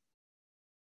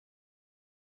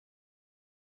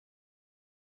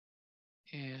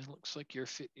 And looks like your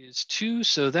fit is 2,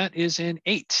 so that is an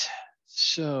 8.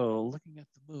 So looking at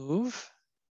the move.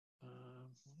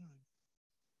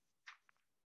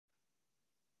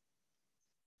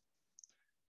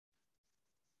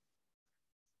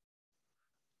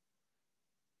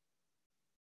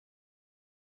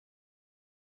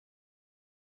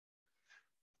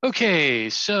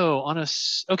 Okay, so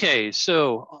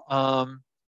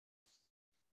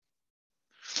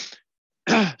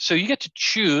so you get to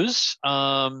choose.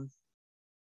 You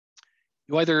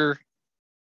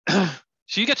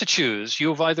get to choose. You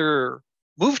have either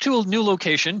moved to a new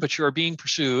location, but you are being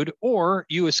pursued, or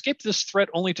you escape this threat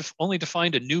only to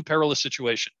find a new perilous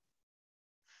situation.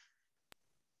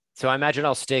 So I imagine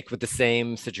I'll stick with the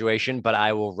same situation, but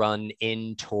I will run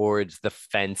in towards the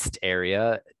fenced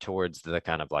area, towards the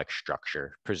kind of like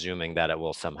structure, presuming that it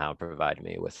will somehow provide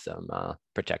me with some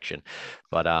protection.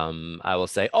 But I will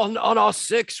say, on our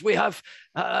 6, we have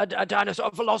a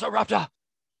dinosaur velociraptor.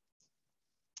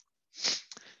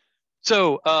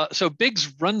 So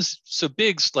Biggs runs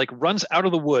out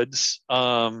of the woods.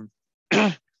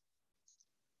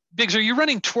 Biggs, are you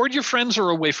running toward your friends or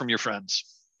away from your friends?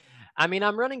 I mean,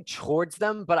 I'm running towards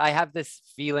them, but I have this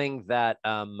feeling that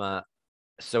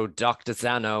so Dr.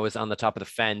 Zano is on the top of the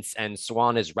fence and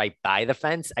Swan is right by the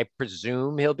fence. I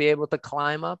presume he'll be able to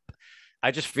climb up.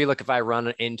 I just feel like if I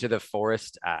run into the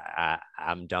forest,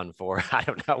 I'm done for. I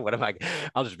don't know. What am I?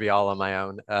 I'll just be all on my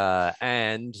own.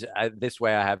 This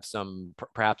way I have some,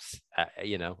 perhaps,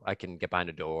 I can get behind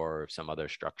a door or some other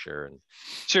structure. And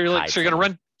so you're going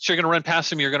to run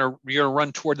past him. You're going to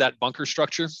run toward that bunker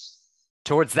structure.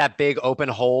 Towards that big open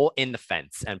hole in the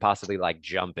fence and possibly like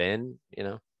jump in,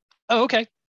 Oh, okay. I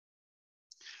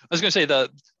was going to say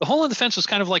the hole in the fence was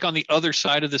kind of like on the other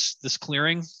side of this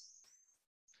clearing,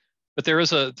 but the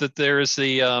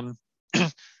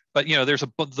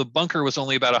bunker was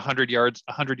only about 100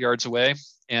 yards away,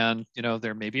 and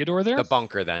there may be a door there. The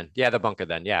bunker then,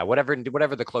 yeah, whatever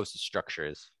the closest structure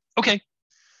is. Okay.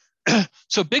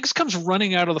 So Biggs comes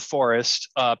running out of the forest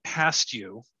past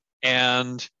you,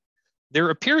 and there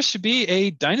appears to be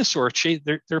a dinosaur chasing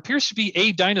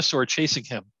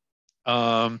him.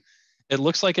 It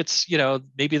looks like it's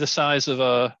maybe the size of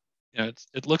a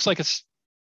it looks like it's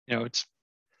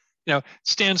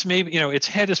stands maybe its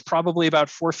head is probably about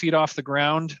 4 feet off the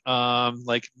ground.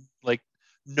 Like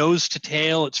nose to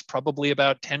tail, it's probably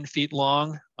about 10 feet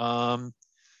long. And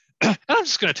I'm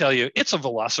just going to tell you, it's a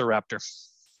velociraptor.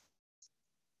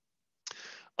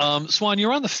 Swan,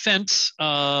 you're on the fence.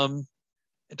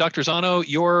 Dr. Zano,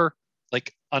 you're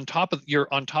on top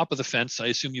of the fence. I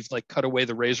assume you've cut away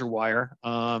the razor wire.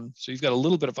 So you've got a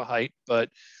little bit of a height, but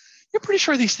you're pretty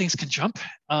sure these things can jump.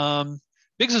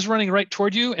 Biggs is running right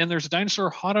toward you, and there's a dinosaur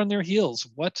hot on their heels.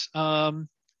 Start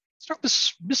with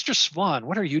Mr. Swan.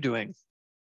 What are you doing?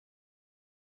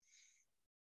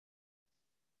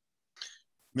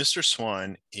 Mr.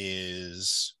 Swan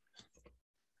is,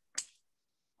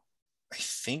 I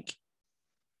think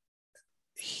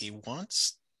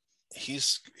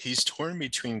he's torn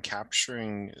between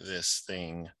capturing this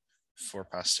thing for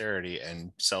posterity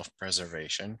and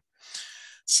self-preservation.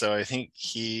 So I think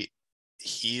he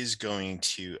is going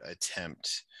to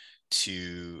attempt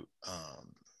to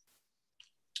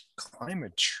climb a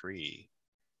tree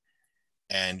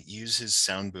and use his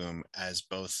sound boom as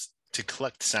both to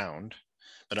collect sound,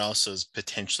 but also as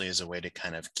potentially as a way to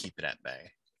kind of keep it at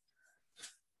bay.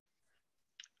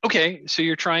 Okay, so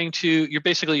you're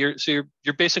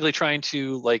basically trying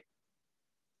to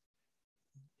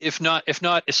if not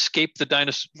escape the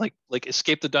dinosaur,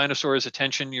 escape the dinosaur's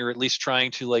attention, you're at least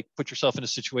trying to put yourself in a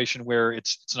situation where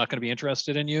it's not going to be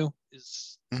interested in you.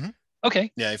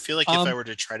 Okay. Yeah, I feel like if I were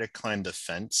to try to climb the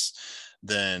fence,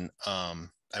 then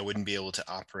I wouldn't be able to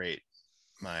operate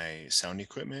my sound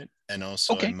equipment, and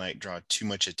also I might draw too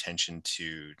much attention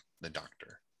to the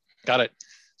doctor. Got it.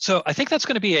 So I think that's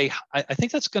going to be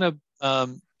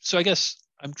so I guess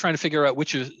I'm trying to figure out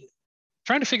which of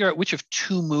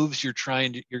two moves you're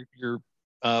trying to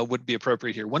would be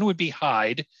appropriate here. One would be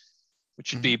hide,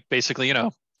 which would be basically,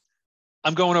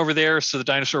 I'm going over there so the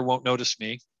dinosaur won't notice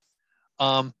me.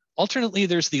 Alternately,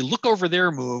 there's the look over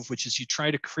there move, which is you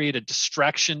try to create a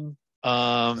distraction,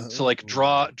 to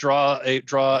draw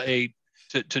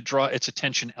its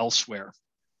attention elsewhere.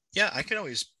 Yeah, I could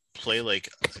always play a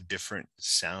different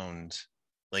sound,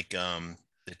 the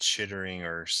chittering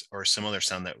or some other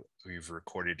sound that we've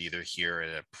recorded either here at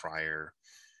a prior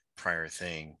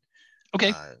thing.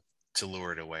 Okay. To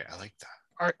lure it away. I like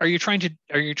that. Are you trying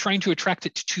to attract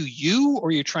it to you, or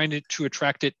are you trying to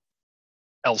attract it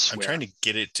elsewhere? I'm trying to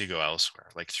get it to go elsewhere,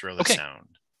 throw the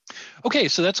sound. Okay,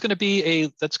 so that's going to be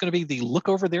the look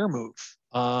over there move.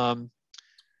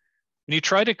 When you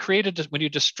try to create when you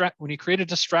create a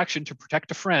distraction to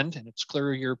protect a friend, and it's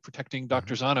clear you're protecting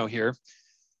Dr. Zano here,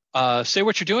 say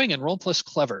what you're doing and roll plus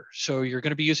clever. So you're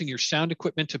going to be using your sound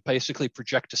equipment to basically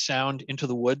project a sound into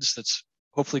the woods that's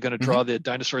hopefully going to draw the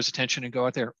dinosaur's attention and go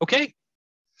out there. Okay.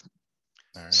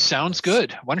 All right, sounds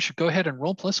good. Why don't you go ahead and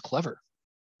roll plus clever?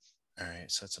 All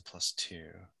right, so that's a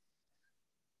 +2.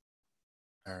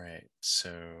 All right,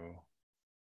 so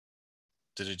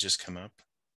did it just come up?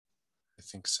 I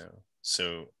think so.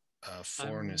 So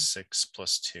 4 and a 6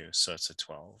 +2, so it's a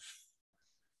 12.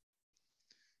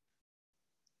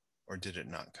 Or did it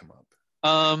not come up?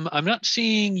 I'm not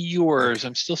seeing yours. Okay.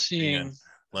 I'm still seeing.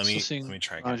 Let me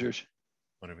try again. Rogers.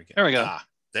 What do we get? There we go.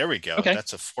 There we go. Okay.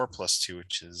 That's a 4 +2,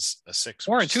 which is a 6.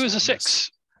 4 and 2 is a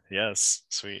 6. Yes,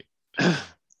 sweet.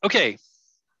 Okay.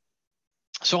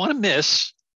 So on a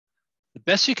miss, the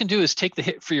best you can do is take the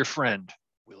hit for your friend.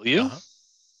 Will you?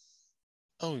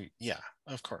 Oh yeah,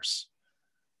 of course.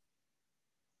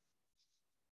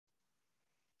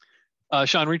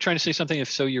 Sean, were you trying to say something?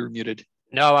 If so, you're muted.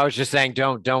 No, I was just saying,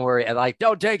 don't worry.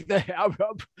 Don't take the hit.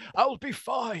 I'll be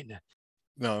fine.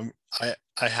 No,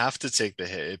 I have to take the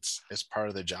hit. It's part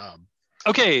of the job.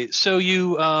 Okay, so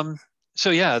you I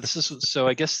guess this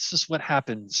is what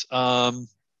happens. So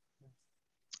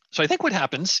I think what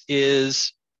happens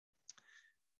is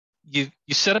you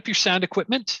set up your sound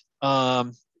equipment.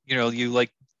 You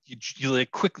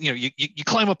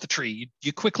climb up the tree.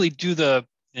 You quickly do the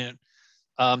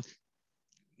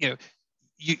you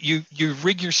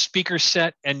rig your speaker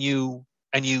set, and you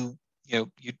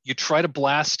try to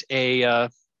blast the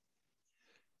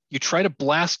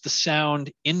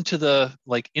sound into the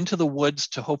woods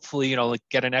to hopefully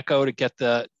get an echo to get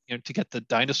the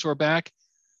dinosaur back.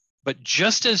 But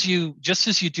just as you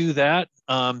do that,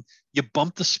 you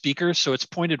bump the speaker so it's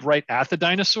pointed right at the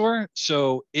dinosaur,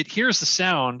 so it hears the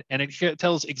sound and it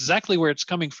tells exactly where it's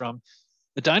coming from.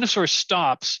 The dinosaur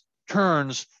stops,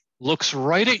 turns, looks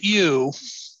right at you,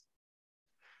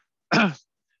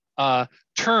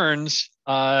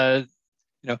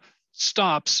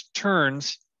 stops,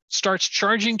 turns, starts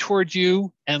charging towards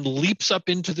you, and leaps up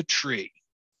into the tree.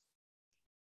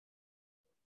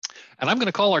 And I'm going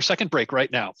to call our second break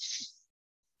right now.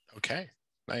 Okay,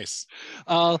 nice.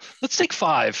 Let's take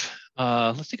 5.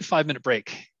 Let's take a 5-minute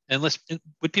break. And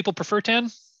would people prefer 10?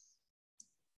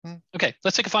 Okay,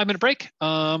 let's take a 5-minute break.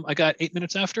 I got 8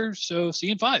 minutes after, so see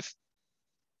you in 5.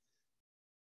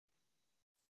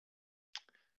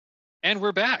 And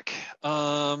we're back.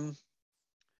 A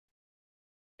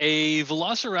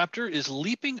velociraptor is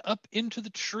leaping up into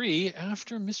the tree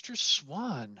after Mr.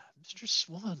 Swan. Mr.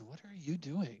 Swan, what are you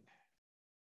doing?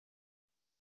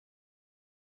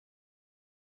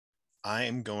 I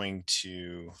am going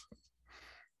to,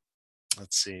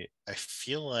 let's see, I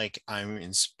feel like I'm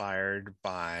inspired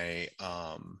by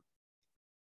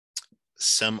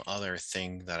some other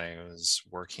thing that I was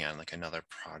working on, like another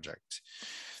project.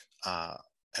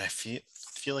 And I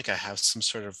feel like I have some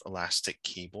sort of elastic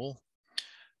cable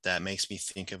that makes me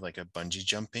think of like a bungee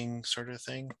jumping sort of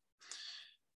thing.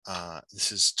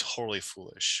 This is totally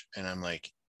foolish, and I'm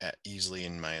like easily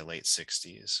in my late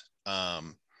 60s.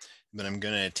 But I'm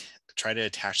gonna try to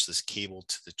attach this cable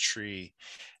to the tree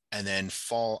and then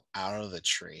fall out of the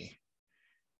tree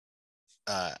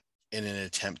in an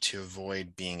attempt to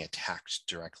avoid being attacked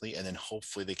directly, and then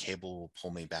hopefully the cable will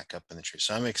pull me back up in the tree.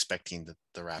 So I'm expecting the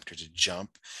raptor to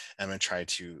jump, and I'm going to try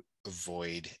to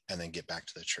avoid and then get back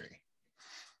to the tree.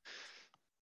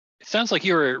 It sounds like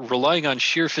you're relying on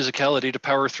sheer physicality to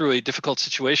power through a difficult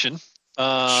situation.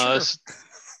 Sure.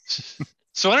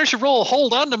 So why don't you roll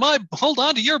hold on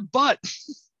to your butt?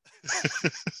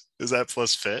 Is that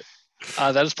plus fit?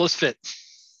 That is plus fit.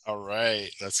 All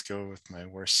right, let's go with my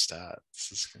worst stat.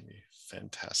 This is going to be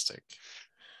fantastic.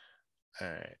 All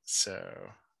right,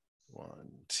 so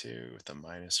 1, 2 with a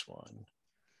 -1.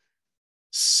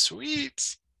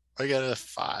 Sweet. I got a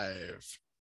 5.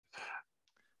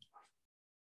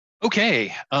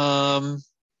 Okay.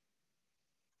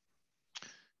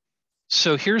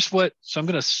 So here's what. So I'm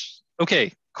gonna.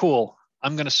 Okay, cool.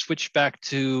 I'm gonna switch back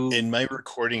to. And my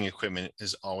recording equipment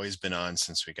has always been on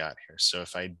since we got here. So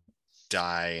if I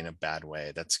die in a bad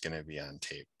way, that's going to be on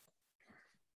tape.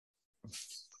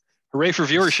 Hooray for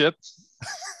viewership.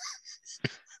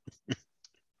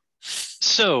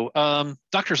 So,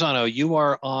 Dr. Zano, you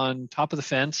are on top of the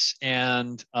fence,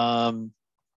 and so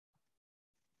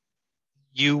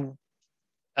you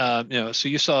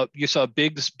saw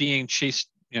Biggs being chased,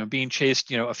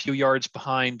 a few yards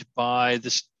behind by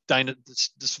this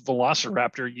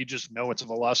velociraptor. You just know it's a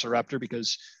velociraptor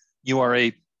because you are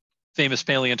a famous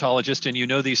paleontologist and you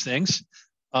know these things.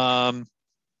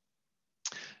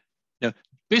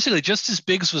 Basically, just as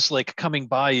Biggs was like coming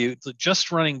by you,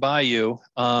 just running by you,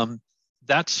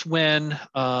 that's when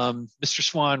Mr.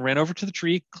 Swan ran over to the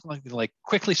tree, like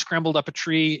quickly scrambled up a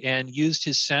tree and used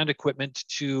his sound equipment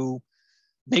to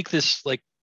make this like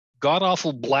god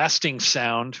awful blasting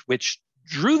sound, which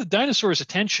drew the dinosaur's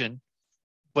attention.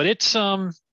 But it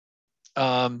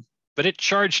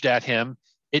charged at him.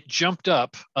 It jumped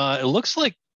up. It looks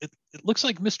like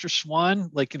Mr. Swan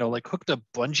like hooked a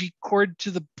bungee cord to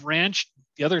the branch,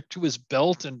 the other to his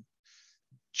belt, and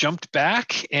jumped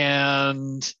back.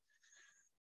 And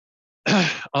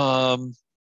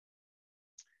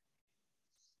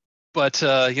but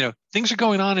things are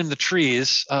going on in the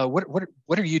trees. What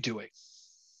are you doing?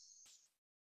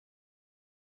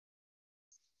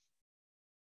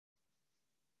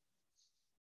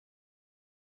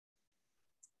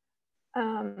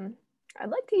 I'd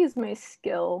like to use my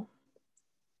skill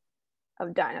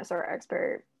of dinosaur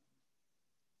expert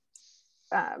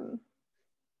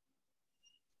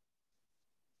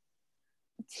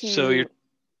So you're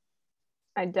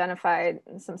identify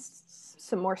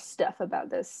some more stuff about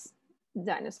this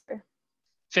dinosaur.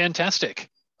 Fantastic.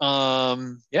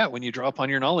 Yeah, when you draw upon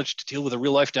your knowledge to deal with a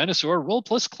real life dinosaur, roll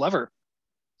plus clever.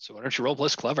 So why don't you roll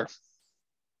plus clever?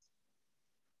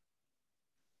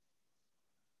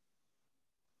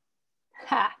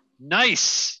 Ha!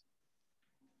 Nice.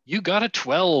 You got a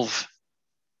 12.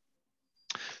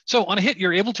 So on a hit,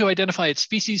 you're able to identify its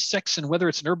species, sex, and whether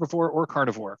it's an herbivore or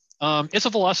carnivore. It's a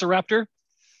velociraptor.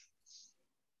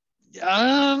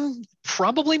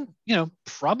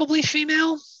 Probably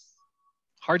female.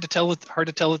 Hard to tell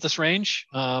at this range.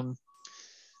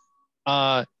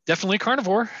 Definitely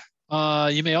carnivore.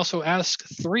 You may also ask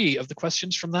 3 of the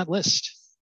questions from that list.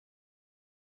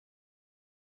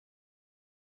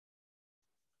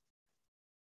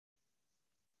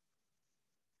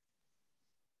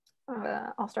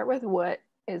 I'll start with what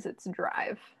is its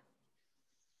drive?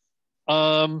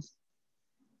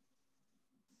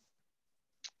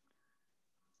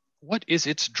 What is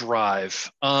its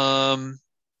drive?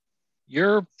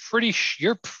 You're pretty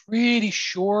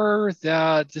sure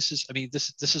that this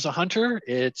is a hunter.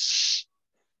 Its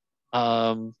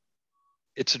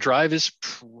drive is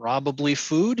probably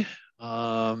food,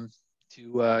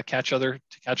 to catch other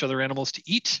animals to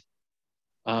eat.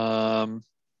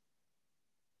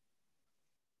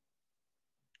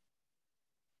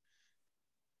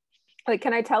 Like,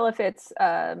 can I tell if it's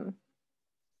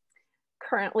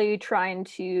currently trying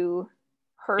to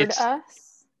herd It's-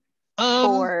 us,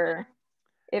 or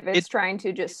if it's trying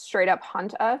to just straight up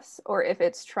hunt us, or if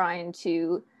it's trying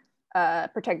to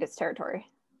protect its territory.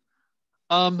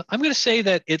 I'm going to say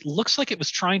that it looks like it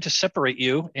was trying to separate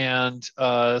you, and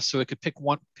so it could pick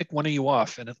one of you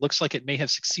off, and it looks like it may have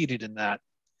succeeded in that.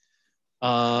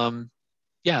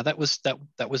 Yeah, that was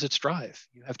its drive.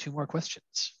 You have 2 more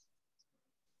questions.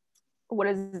 What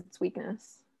is its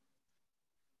weakness?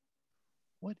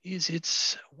 What is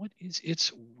its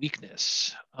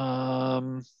weakness?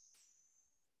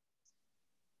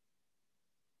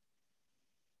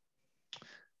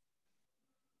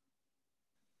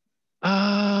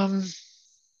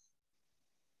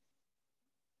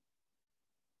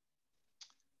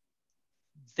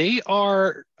 They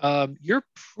are, you're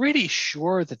pretty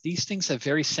sure that these things have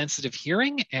very sensitive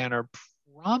hearing and are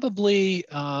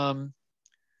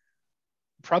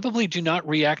probably do not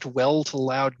react well to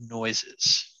loud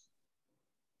noises,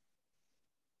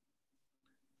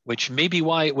 which may be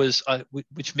why it was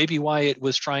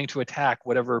trying to attack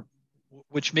whatever,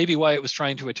 which may be why it was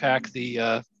trying to attack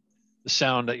the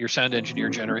sound that your sound engineer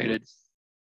generated.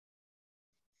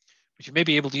 But you may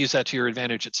be able to use that to your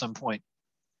advantage at some point.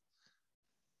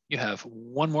 You have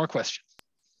 1 more question.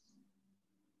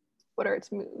 What are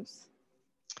its moves?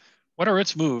 What are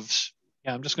its moves?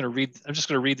 Yeah, I'm just going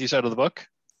to read these out of the book.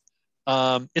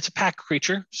 It's a pack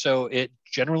creature, so it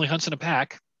generally hunts in a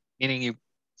pack, meaning you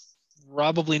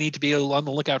probably need to be on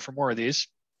the lookout for more of these.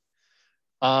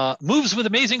 Moves with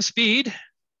amazing speed,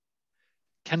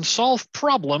 can solve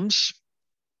problems,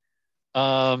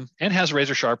 and has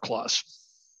razor sharp claws.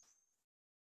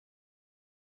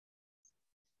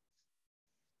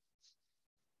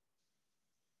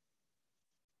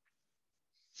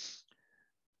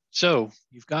 So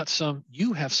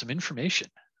you have some information.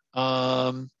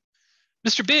 Mr.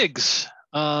 Biggs,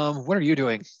 what are you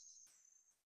doing?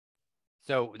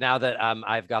 So now that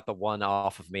I've got the 1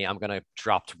 off of me, I'm gonna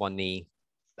drop to 1 knee,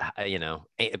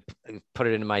 put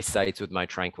it into my sights with my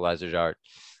tranquilizer dart,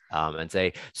 and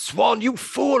say, "Swan, you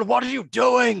fool! What are you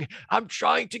doing? I'm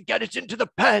trying to get it into the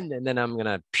pen." And then I'm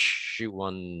gonna shoot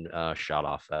 1 shot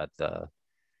off at the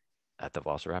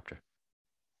Velociraptor.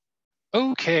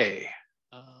 Okay.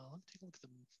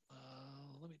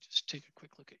 Let me just take a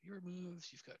quick look at your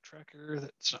moves. You've got tracker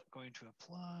that's not going to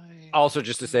apply. Also,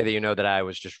 just to say that you know that I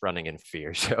was just running in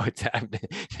fear, so it's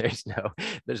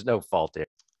there's no fault there.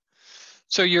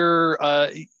 So your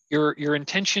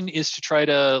intention is to try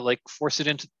to like force it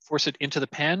into the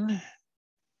pen.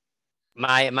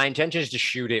 My intention is to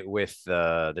shoot it with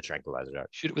the tranquilizer dart.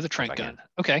 Shoot it with a tranq gun. Can.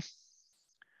 Okay.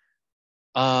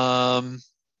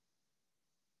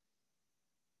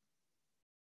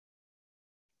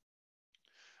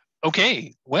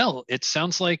 Okay. Well, it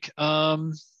sounds like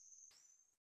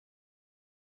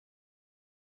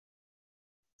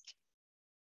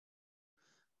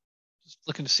just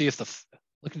looking to see if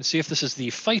this is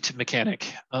the fight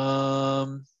mechanic.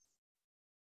 Or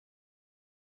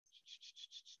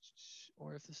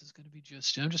if this is going to be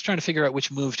I'm just trying to figure out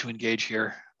which move to engage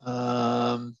here.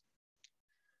 So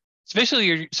basically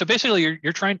you're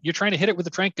trying to hit it with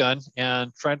a tranq gun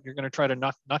and you're going to try to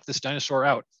knock this dinosaur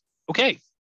out. Okay.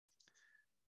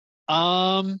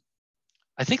 I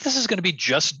think this is going to be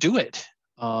just do it.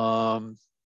 When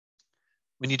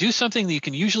you do something that you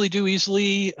can usually do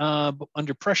easily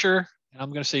under pressure, and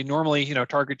I'm going to say normally,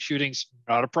 target shooting's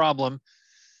not a problem.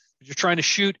 But you're trying to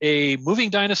shoot a moving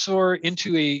dinosaur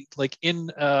into in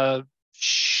the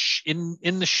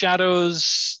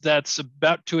shadows that's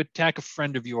about to attack a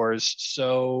friend of yours.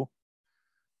 So,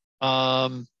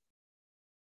 tell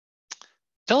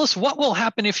us what will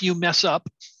happen if you mess up.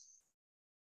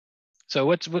 So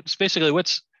what's if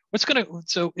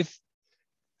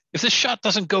this shot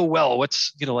doesn't go well, what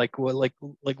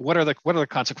are the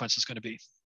consequences going to be?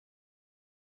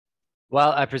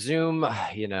 Well, I presume,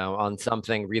 on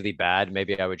something really bad,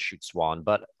 maybe I would shoot Swan.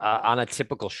 But on a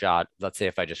typical shot, let's say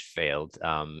if I just failed,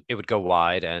 it would go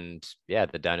wide, and yeah,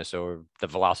 the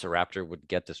Velociraptor would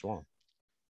get the Swan.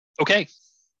 Okay.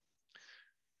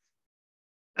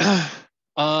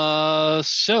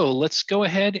 So let's go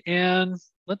ahead and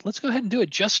do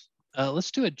it.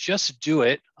 Let's do it. Just do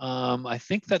it. I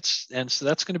think that's going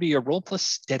to be your roll plus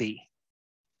steady.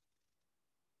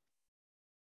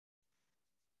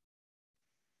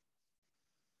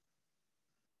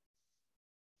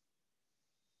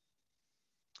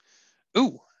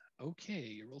 Ooh, okay.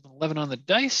 You rolled an 11 on the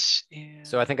dice. And...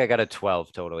 So I think I got a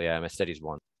 12 total. Yeah, my steady's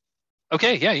 1.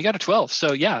 Okay, yeah, you got a 12.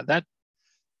 So yeah,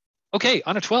 okay,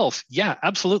 on a 12. Yeah,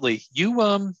 absolutely. You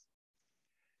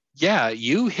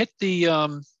hit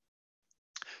the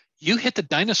You hit the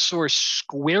dinosaur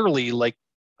squarely, like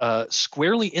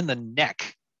squarely in the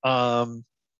neck. And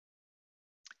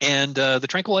the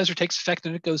tranquilizer takes effect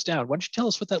and it goes down. Why don't you tell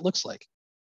us what that looks like?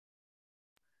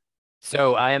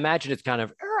 So I imagine it's kind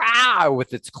of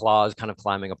with its claws kind of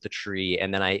climbing up the tree,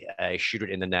 and then I shoot it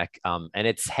in the neck, and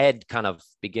its head kind of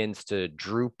begins to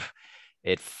droop.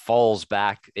 It falls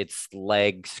back, its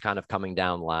legs kind of coming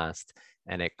down last,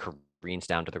 and it careens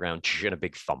down to the ground in a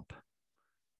big thump.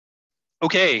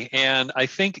 Okay, and I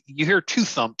think you hear two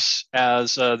thumps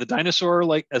as the dinosaur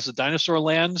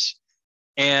lands,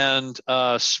 and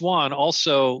Swan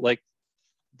also, like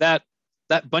that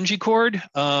bungee cord.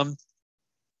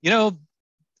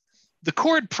 The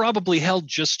cord probably held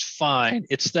just fine.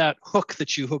 It's that hook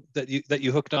that you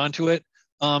hooked onto it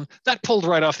that pulled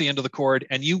right off the end of the cord,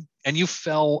 and you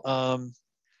fell.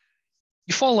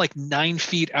 You fall like 9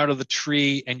 feet out of the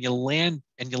tree, and you land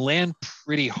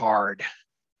pretty hard.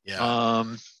 Yeah.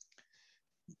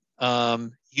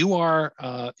 You are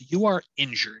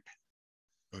injured.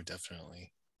 Oh,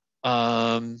 definitely.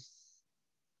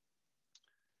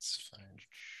 It's fine.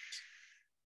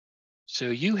 So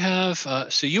you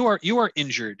are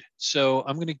injured. So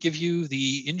I'm going to give you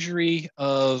the injury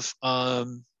of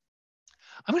I'm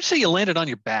going to say you landed on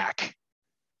your back.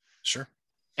 Sure.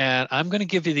 And I'm going to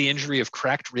give you the injury of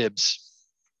cracked ribs.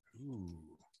 Ooh.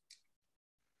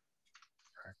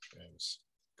 Cracked ribs.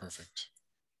 Perfect.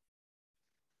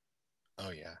 Oh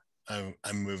yeah. I'm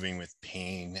moving with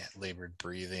pain, labored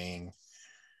breathing.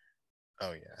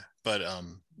 Oh yeah. But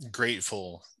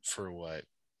grateful for what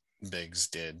Biggs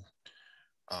did.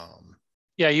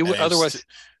 Yeah, you would otherwise.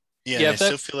 I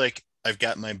still feel like I've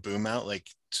got my boom out, like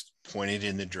pointed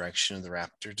in the direction of the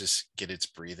raptor to get its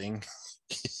breathing.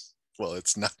 Well,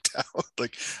 it's knocked out.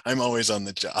 Like I'm always on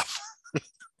the job.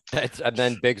 And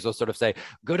then Biggs will sort of say,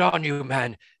 "Good on you,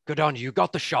 man. Good on you. You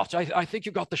got the shot. I think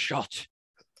you got the shot."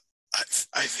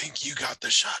 I think you got the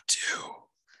shot too.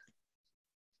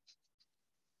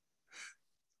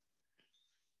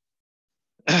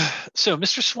 So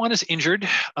Mr. Swan is injured.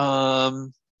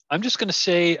 I'm just going to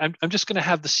say I'm just going to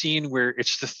have the scene where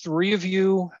it's the three of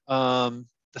you. The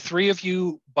three of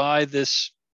you by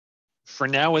this, for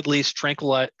now at least,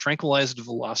 tranquilized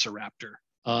velociraptor.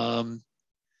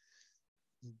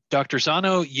 Dr.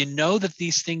 Zano, you know that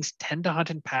these things tend to hunt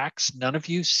in packs. None of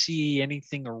you see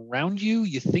anything around you.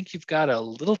 You think you've got a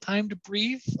little time to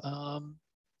breathe.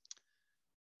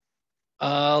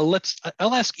 I'll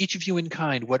ask each of you in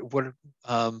kind. What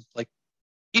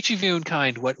each of you in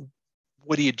kind. What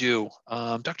do you do?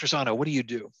 Dr. Zano, what do you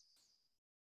do?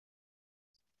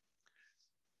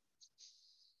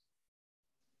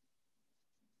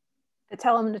 I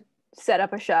tell him to set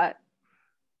up a shot.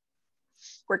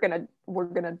 We're gonna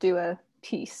do a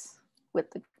piece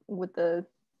with the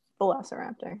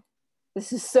velociraptor.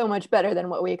 This is so much better than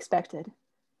what we expected.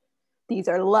 These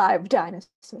are live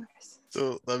dinosaurs.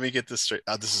 So let me get this straight.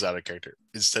 This is out of character.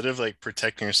 Instead of like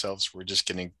protecting ourselves, we're just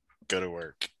gonna go to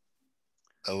work.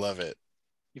 I love it.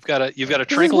 You've got to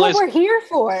tranquilize. This is what we're here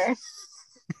for.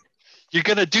 You're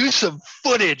gonna do some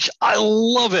footage. I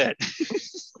love it.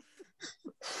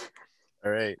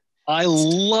 All right. I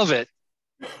love it.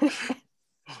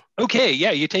 Okay,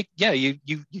 yeah, you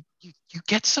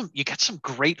get some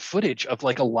great footage of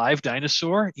like a live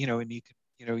dinosaur, and you're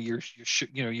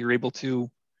able to,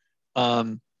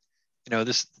 the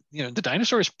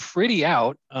dinosaur is pretty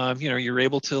out. You're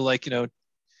able to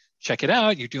check it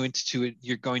out. You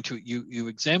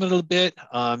examine it a bit.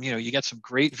 You get some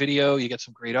great video, you get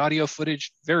some great audio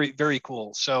footage. Very, very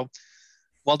cool. So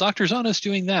while Dr. Zano's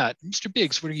doing that, Mr.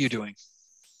 Biggs, what are you doing?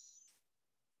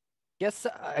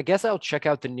 I guess I'll check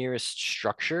out the nearest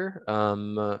structure.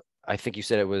 I think you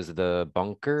said it was the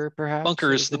bunker,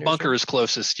 perhaps. The bunker is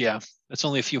closest. Yeah, it's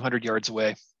only a few hundred yards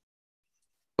away.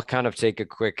 I'll kind of take a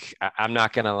quick. I'm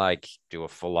not gonna like do a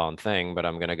full-on thing, but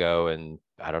I'm gonna go and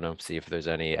I don't know, see if there's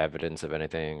any evidence of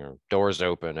anything or doors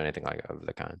open, anything like of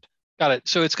the kind. Got it.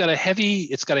 So it's got a heavy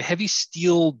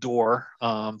steel door,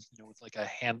 with like a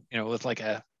hand, with like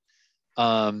a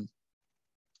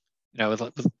with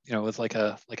like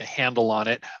a handle on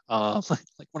it,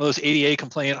 like one of those ADA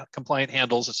compliant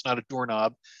handles. It's not a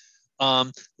doorknob.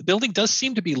 The building does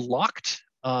seem to be locked.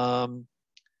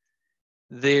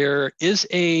 There is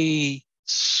a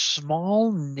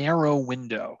small, narrow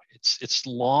window. It's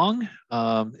long.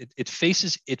 It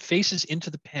faces into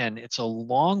the pen. It's a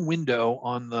long window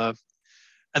and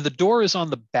the door is on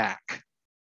the back,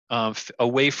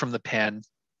 away from the pen.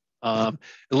 It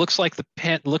looks like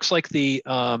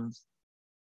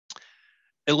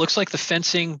the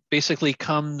fencing basically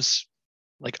comes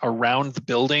like around the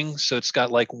building. So it's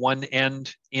got like one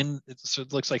end in, so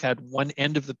it looks like it had one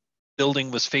end of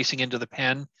building was facing into the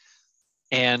pen,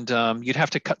 and you'd have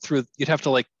to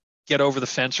like get over the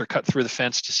fence or cut through the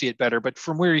fence to see it better. But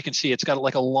from where you can see, it's got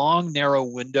like a long, narrow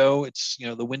window. It's,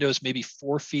 the window is maybe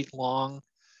 4 feet long,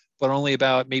 but only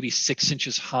about maybe 6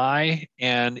 inches high,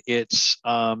 and it's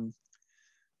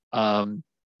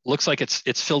looks like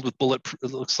it's filled with bulletproof.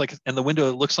 It looks like, and the window,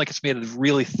 it looks like it's made of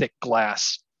really thick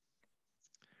glass.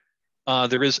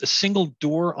 There is a single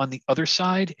door on the other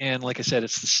side, and like I said,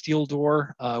 it's the steel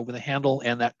door with a handle,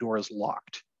 and that door is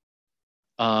locked.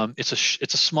 It's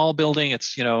a small building.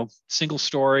 It's single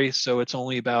story, so it's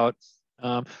only about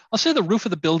I'll say the roof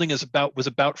of the building was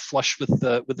about flush with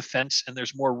the fence, and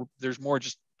there's more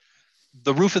just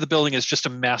the roof of the building is just a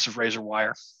massive razor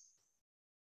wire.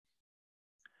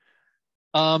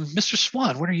 Mr.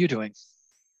 Swan, what are you doing?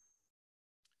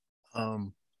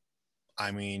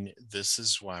 I mean, this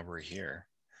is why we're here.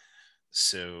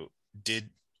 So did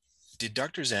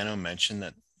Dr. Zano mention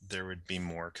that there would be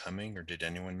more coming, or did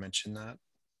anyone mention that?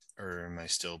 Or am I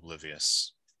still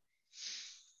oblivious?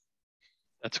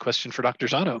 That's a question for Dr.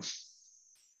 Zano.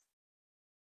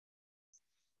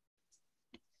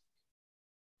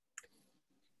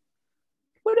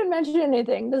 Wouldn't mention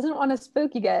anything. Doesn't want to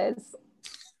spook you guys.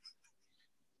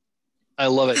 I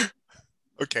love it.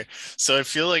 Okay, so I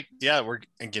feel like, yeah, we're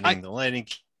getting the lighting,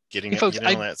 getting folks,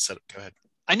 all that set up. Go ahead.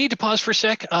 I need to pause for a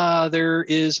sec. There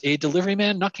is a delivery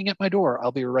man knocking at my door.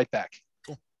 I'll be right back.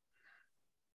 Cool.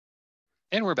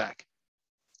 And we're back.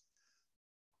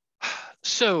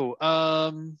 So,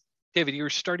 David, you were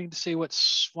starting to say what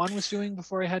Swan was doing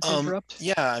before I had to interrupt?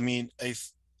 Yeah, I mean, I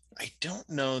don't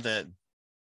know that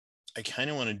I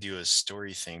kind of want to do a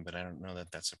story thing, but I don't know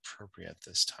that that's appropriate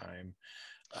this time.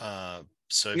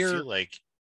 So I feel like,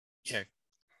 yeah.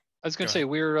 I was going to say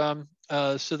we're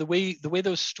so the way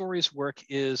those stories work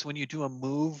is when you do a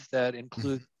move that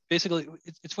includes basically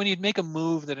it's when you make a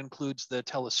move that includes the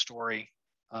tell a story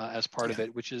as part of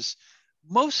it, which is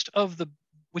most of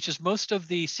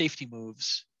the safety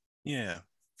moves. Yeah.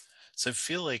 So I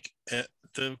feel like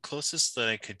the closest that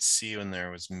I could see when there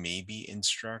was maybe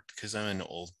instruct, because I'm an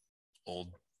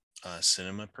old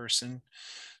cinema person.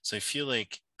 So I feel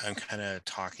like I'm kind of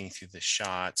talking through the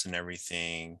shots and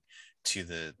everything to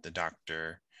the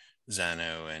Dr.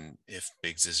 Zano, and if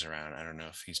Biggs is around, I don't know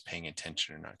if he's paying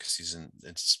attention or not because he's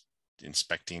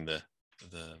inspecting the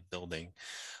building,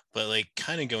 but like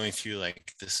kind of going through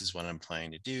like, this is what I'm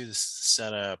planning to do. This is the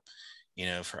setup,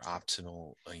 for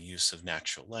optimal use of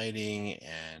natural lighting,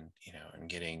 and and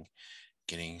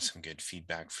getting some good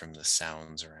feedback from the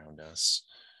sounds around us.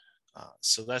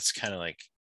 So that's kind of like,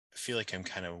 I feel like I'm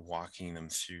kind of walking them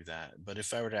through that. But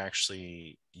if I were to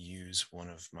actually use one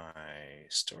of my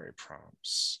story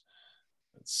prompts,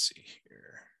 let's see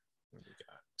here. What do we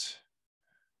got?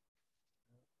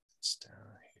 It's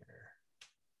down here.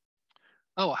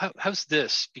 Oh, how's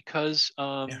this? Because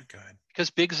Yeah, go ahead.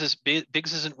 Because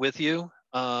Biggs isn't with you.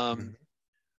 How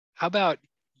about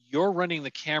you're running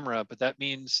the camera, but that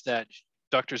means that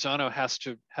Dr. Zano has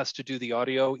to do the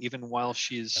audio even while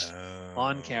she's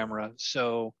on camera.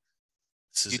 So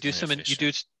you do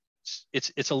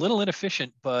it's a little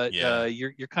inefficient, but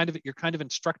you're kind of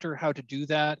instructor how to do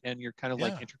that, and you're kind of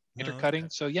like intercutting. Okay.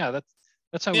 So yeah,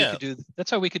 that's how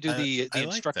we could do the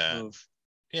instruct move.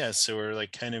 Yeah, so we're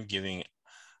like kind of giving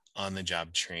on the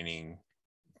job training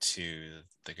to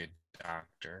the good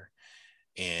doctor,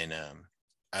 and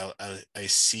I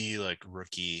see like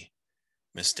rookie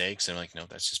mistakes. I'm like, no,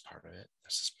 that's just part of it.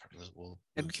 That's just part of it.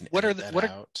 We can edit that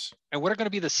out. And what are going to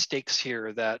be the stakes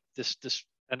here that this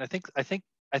and I think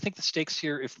the stakes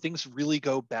here, if things really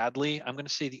go badly, I'm going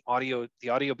to say the audio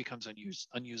becomes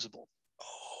unusable.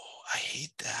 Oh, I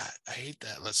hate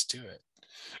that. Let's do it.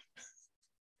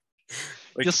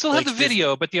 You'll still have the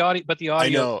video, but the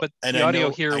audio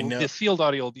here, the field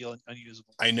audio will be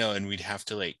unusable. I know, and we'd have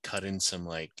to like cut in some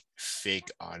like fake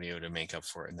audio to make up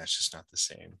for it, and that's just not the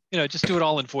same. Just do it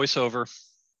all in voiceover.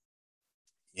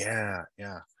 Yeah.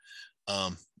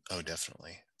 Oh,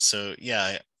 definitely. So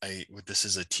yeah, I this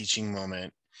is a teaching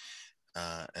moment,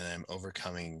 and I'm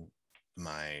overcoming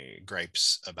my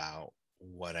gripes about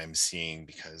what I'm seeing,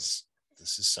 because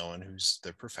this is someone whose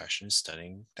their profession is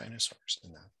studying dinosaurs,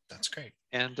 and that's great.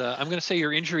 And I'm going to say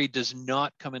your injury does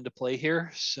not come into play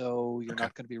here, so you're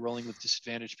not going to be rolling with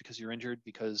disadvantage because you're injured,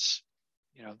 because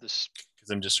this. Because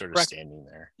I'm just sort of standing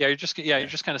there. Yeah, you're just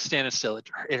kind of standing still.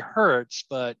 It hurts,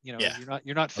 but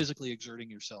you're not physically exerting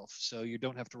yourself, so you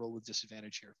don't have to roll with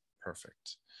disadvantage here.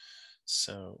 Perfect.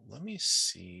 So let me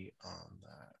see on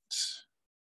that.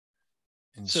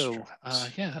 So go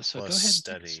ahead.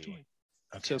 Study.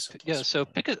 Okay, so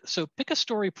pick a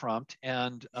story prompt,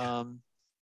 and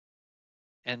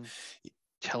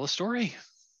Tell a story.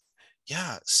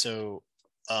 Yeah. So,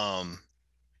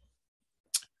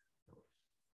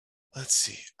 let's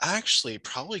see. I actually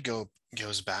probably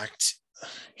goes back to,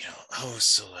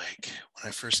 so like when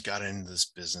I first got into this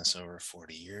business over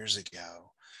 40 years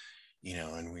ago,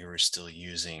 and we were still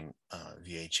using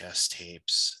VHS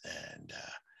tapes, and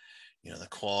the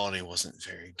quality wasn't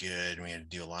very good. We had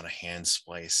to do a lot of hand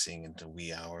splicing into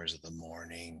wee hours of the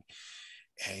morning.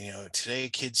 And today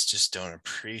kids just don't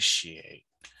appreciate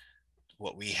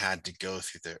what we had to go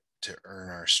through to earn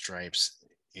our stripes,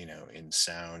 in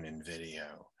sound and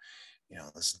video.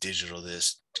 This digital,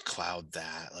 this cloud,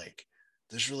 that, like,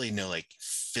 there's really no like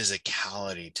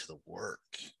physicality to the work.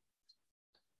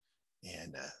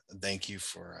 And thank you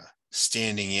for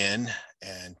standing in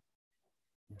and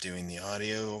doing the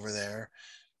audio over there.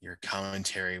 Your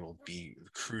commentary will be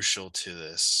crucial to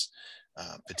this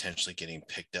potentially getting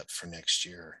picked up for next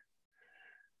year.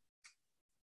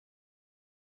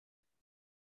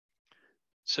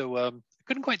 So I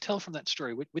couldn't quite tell from that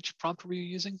story. Which prompt were you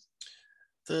using?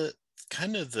 The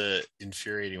kind of the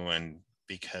infuriating one,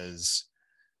 because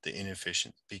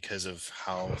because of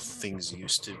how things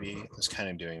used to be. I was kind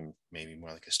of doing maybe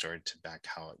more like a story to back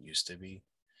how it used to be.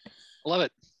 I love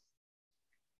it.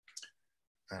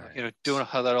 Right. Doing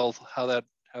how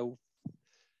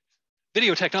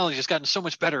video technology has gotten so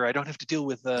much better. I don't have to deal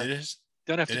with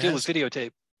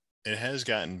videotape. It has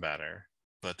gotten better,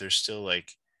 but there's still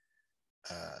like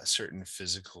a certain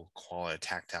physical quality,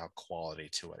 tactile quality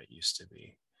to what it used to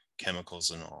be,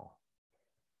 chemicals and all.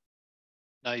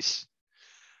 Nice.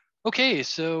 Okay,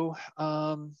 so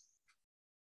what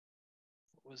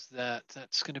was that?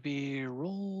 That's going to be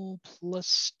roll plus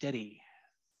steady.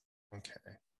 Okay,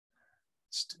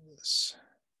 let's do this.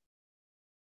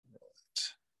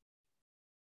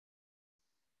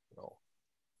 Roll.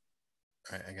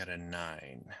 All right, I got a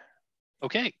 9.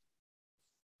 Okay.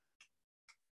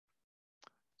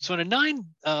 So in a 9,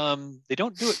 they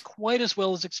don't do it quite as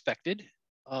well as expected.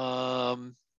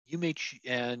 You may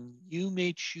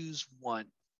choose one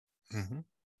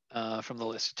from the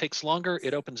list. It takes longer.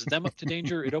 It opens them up to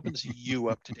danger. It opens you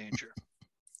up to danger.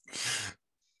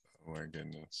 Oh my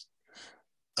goodness.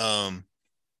 I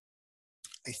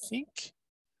think.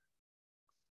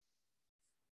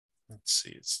 Let's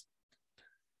see.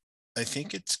 I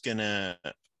think it's gonna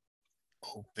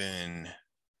open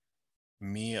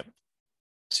me up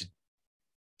to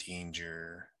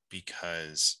danger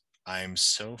because I'm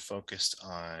so focused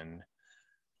on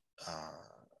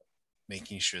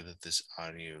making sure that this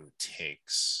audio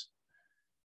takes,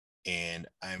 and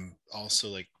I'm also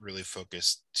like really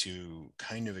focused to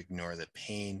kind of ignore the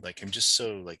pain. Like I'm just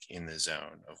so like in the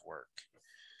zone of work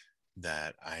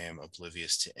that I am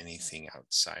oblivious to anything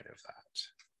outside of that.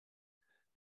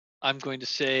 I'm going to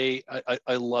say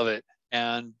I love it.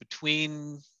 And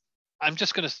I'm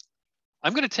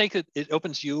going to take it. It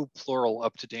opens you plural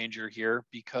up to danger here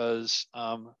because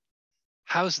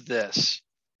how's this?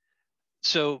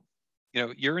 So,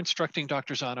 you're instructing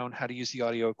Dr. Zano on how to use the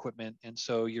audio equipment. And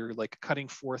so you're like cutting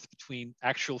forth between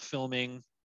actual filming,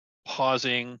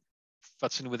 pausing,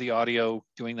 futzing with the audio,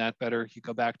 doing that better. You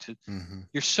go back to,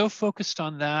 you're so focused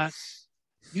on that.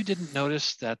 You didn't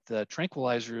notice that the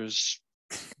tranquilizer is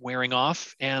wearing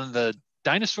off and the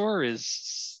dinosaur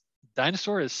is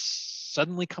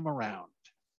suddenly come around.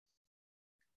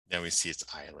 Now we see its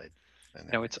eyelid.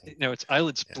 Its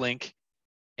eyelids blink,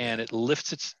 and it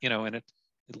lifts its, and it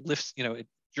lifts, it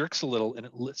jerks a little, and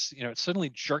it lifts, it suddenly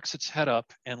jerks its head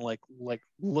up and like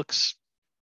looks,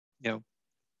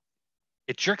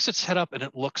 it jerks its head up and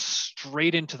it looks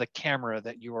straight into the camera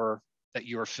that you're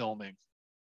filming.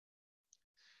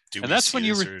 Do and we that's see when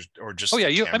you this or just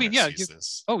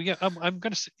this? Oh yeah, I'm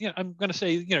gonna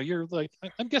say you're like,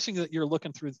 I'm guessing that you're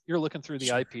looking through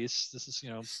the eyepiece. This is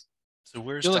So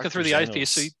where's you're Dr. looking through the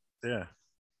eyepiece. So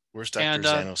where's Dr.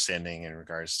 Zano standing in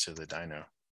regards to the dino?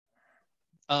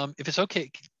 If it's okay,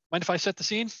 mind if I set the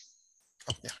scene?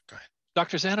 Oh yeah, go ahead.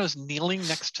 Dr. Zano's kneeling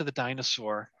next to the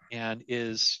dinosaur and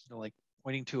is like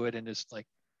pointing to it and is like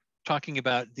talking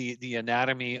about the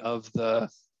anatomy of the.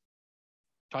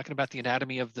 Talking about the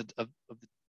anatomy of the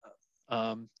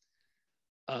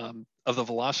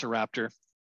velociraptor,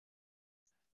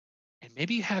 and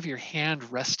maybe you have your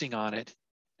hand resting on it,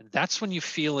 and that's when you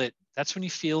feel it. That's when you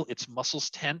feel its muscles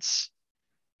tense,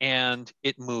 and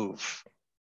it move.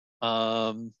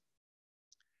 Dr.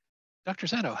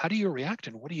 Zano, how do you react,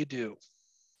 and what do you do?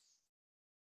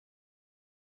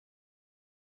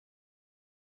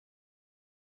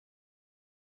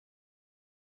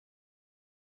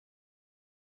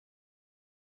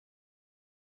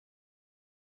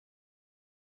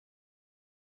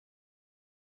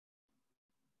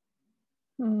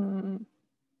 Hmm.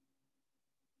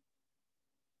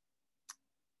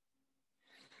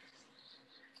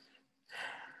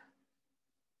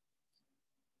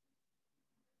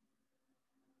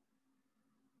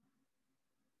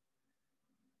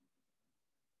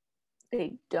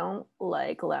 They don't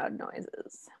like loud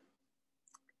noises.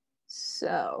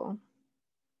 So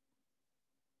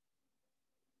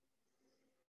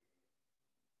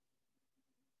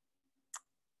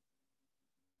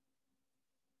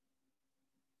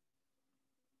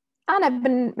and I've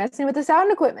been messing with the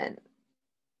sound equipment.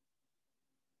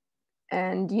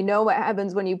 And you know what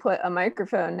happens when you put a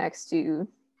microphone next to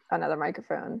another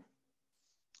microphone?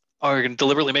 Oh, you're going to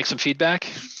deliberately make some feedback?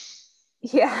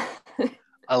 Yeah.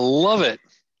 I love it.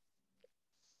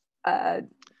 Doing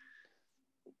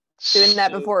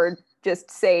that before just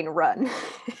saying run.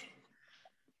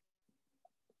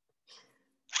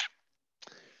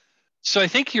 So I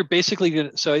think you're basically going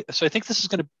to, so I think this is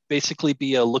going to basically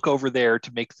be a look over there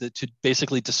to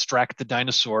basically distract the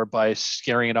dinosaur by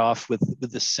scaring it off with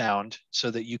this sound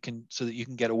so that you can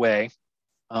get away.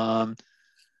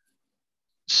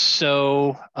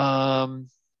 So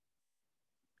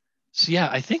yeah,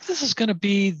 I think this is going to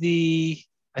be the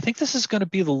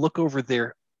look over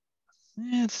there.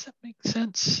 Does that make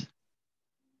sense?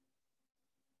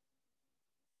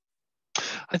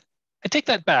 I take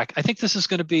that back. I think this is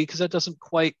going to be, because that doesn't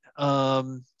quite.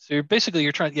 So you're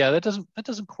trying. Yeah, that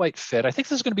doesn't quite fit. I think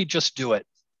this is going to be just do it.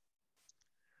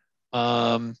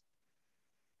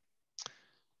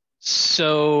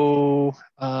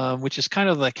 Which is kind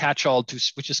of the catch-all.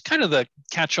 Which is kind of the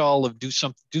catch-all of do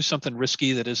something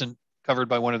risky that isn't covered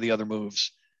by one of the other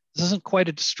moves. This isn't quite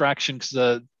a distraction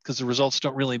because the results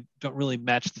don't really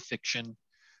match the fiction.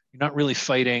 You're not really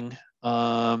fighting.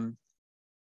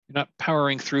 You're not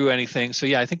powering through anything. So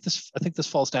yeah, I think this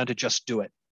falls down to just do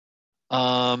it.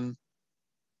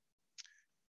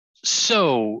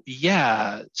 So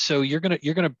yeah, so you're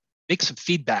gonna make some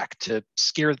feedback to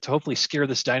hopefully scare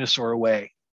this dinosaur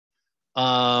away.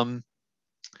 What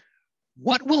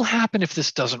will happen if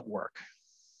this doesn't work?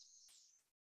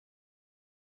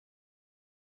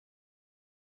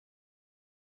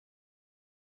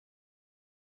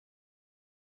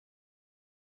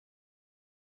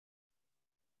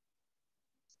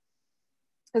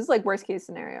 This is like worst case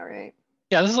scenario, right?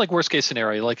 Yeah, this is like worst case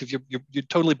scenario. Like if you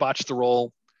totally botched the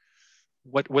roll,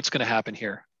 what's going to happen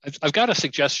here? I've got a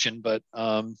suggestion, but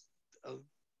I've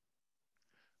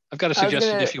got a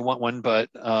suggestion if you want one, but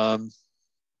I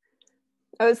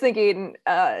was thinking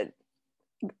it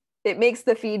makes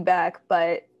the feedback,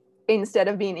 but instead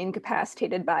of being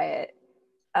incapacitated by it,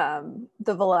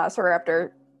 the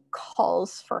Velociraptor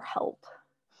calls for help.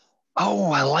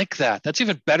 Oh, I like that. That's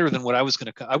even better than what I was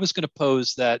going to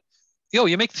pose that,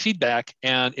 you make the feedback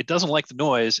and it doesn't like the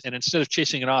noise, and instead of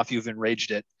chasing it off, you've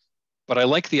enraged it. But I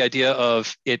like the idea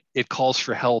of it calls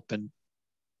for help and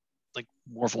like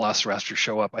more velociraptors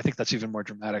show up. I think that's even more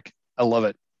dramatic. I love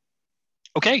it.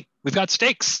 Okay, we've got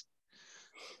stakes.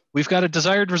 We've got a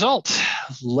desired result.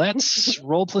 Let's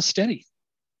roll plus steady.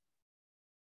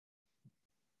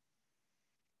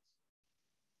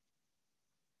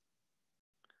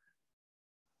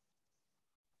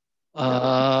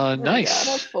 Nice.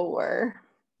 I got a 4.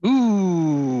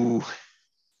 Ooh.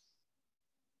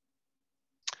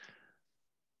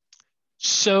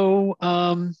 So,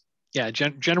 yeah,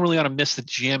 generally on a miss, the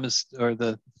GM or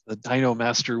the Dino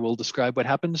Master will describe what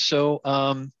happens. So,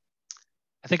 I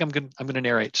think I'm gonna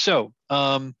narrate. So,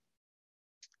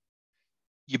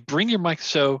 you bring your mic.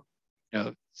 So,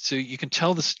 so you can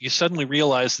tell this. You suddenly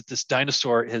realize that this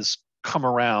dinosaur has come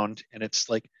around, and it's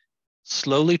like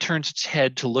slowly turns its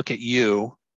head to look at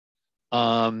you.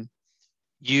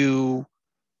 You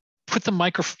put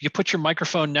your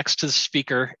microphone next to the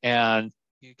speaker, and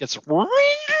it gets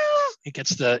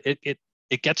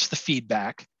the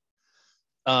feedback.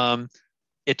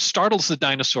 It startles the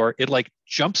dinosaur. It like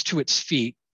jumps to its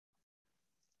feet,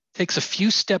 takes a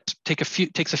few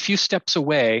steps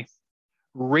away,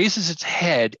 raises its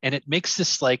head, and it makes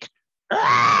this like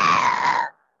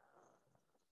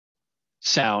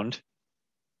sound.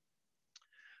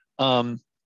 Like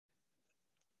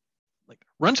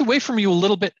runs away from you a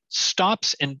little bit,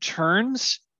 stops and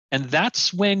turns, and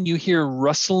that's when you hear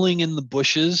rustling in the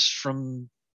bushes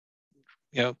from,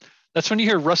 that's when you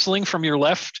hear rustling from your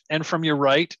left and from your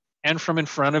right and from in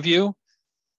front of you.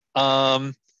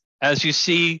 As you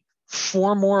see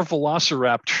 4 more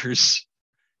velociraptors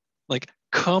like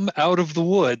come out of the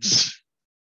woods.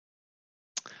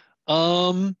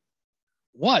 What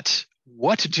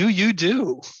do you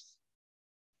do?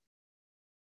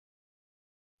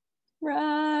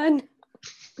 Run.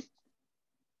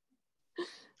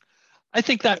 I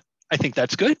think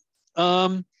that's good.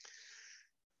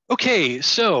 Okay,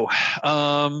 so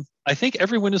I think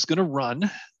everyone is going to run.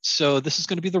 So this is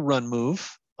going to be the run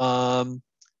move.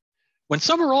 When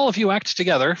some or all of you act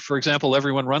together, for example,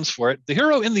 everyone runs for it, the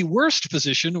hero in the worst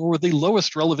position or the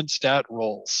lowest relevant stat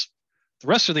rolls. The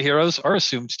rest of the heroes are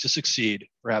assumed to succeed,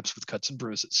 perhaps with cuts and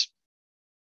bruises.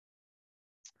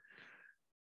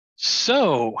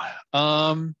 So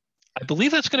I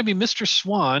believe that's going to be Mr.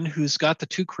 Swan, who's got the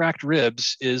 2 cracked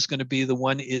ribs, is going to be the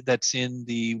one that's in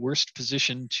the worst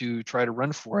position to try to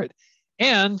run for it.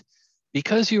 And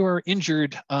because you are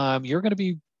injured,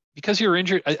 because you're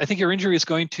injured, I think your injury is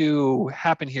going to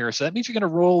happen here. So that means you're going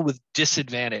to roll with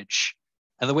disadvantage.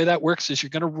 And the way that works is you're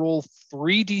going to roll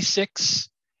 3d6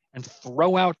 and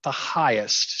throw out the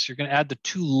highest. So you're going to add the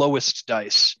 2 lowest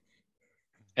dice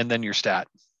and then your stat.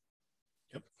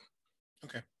 Yep.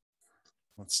 Okay.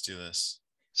 Let's do this.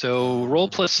 So roll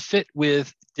plus fit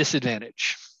with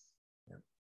disadvantage. Yep.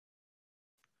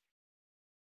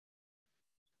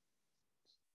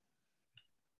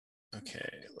 Okay,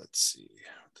 let's see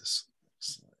what this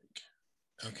looks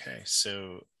like. Okay,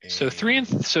 so three and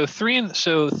three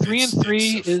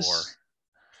is 4.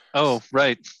 Oh,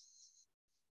 right.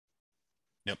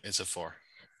 Yep, it's a 4.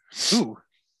 Ooh.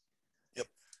 Yep.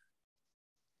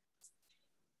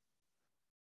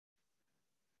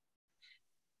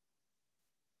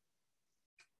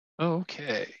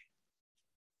 Okay.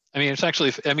 I mean, it's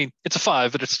actually, it's a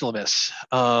 5, but it's still a miss.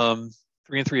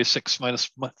 3 and 3 is 6 minus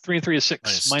 3 and 3 is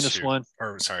 6 minus 2. 1.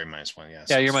 Or sorry, minus 1. Yeah.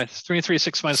 Yeah, you're minus 3 and 3 is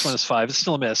 6 minus 1 is 5. It's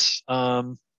still a miss.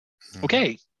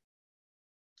 Okay.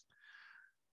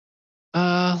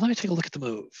 Let me take a look at the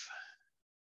move.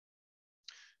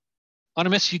 On a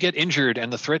miss, you get injured,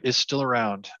 and the threat is still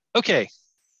around. Okay.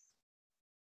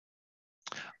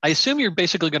 I assume you're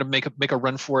basically going to make a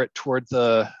run for it toward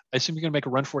the. I assume you're going to make a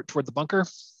run for it toward the bunker.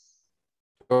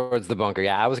 Towards the bunker.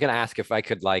 Yeah, I was gonna ask if I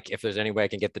could, like, if there's any way I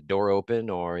can get the door open,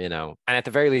 or and at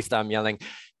the very least, I'm yelling,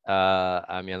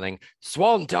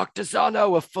 Swan, Dr.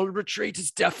 Zano, a full retreat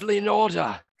is definitely in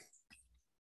order.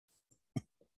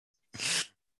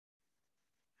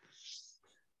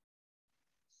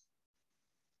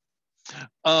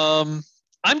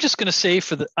 I'm just going to say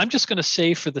for the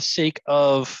sake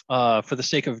of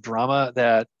drama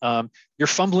that you're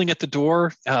fumbling at the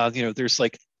door. There's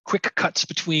like quick cuts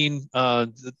between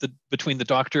between the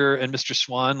doctor and Mr.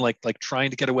 Swan, like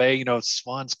trying to get away.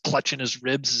 Swan's clutching his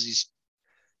ribs as he's,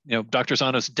 Dr.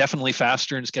 Zano's definitely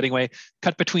faster and is getting away.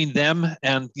 Cut between them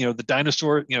and the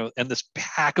dinosaur, and this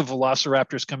pack of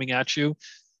velociraptors coming at you.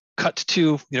 Cut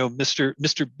to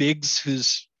Mr. Biggs,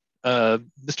 who's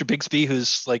Mr. Bigsby,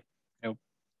 who's like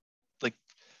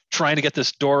trying to get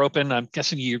this door open. I'm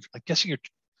guessing you're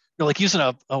like using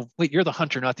wait, you're the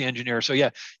hunter, not the engineer. So yeah,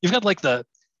 you've got like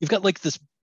this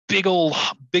big old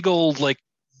like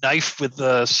knife with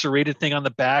the serrated thing on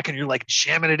the back, and you're like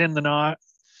jamming it in the knot.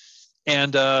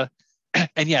 And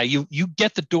yeah, you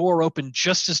get the door open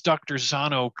just as Dr.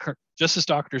 Zano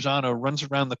runs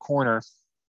around the corner.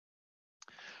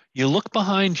 You look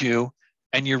behind you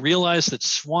and you realize that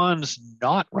Swan's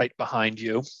not right behind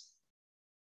you.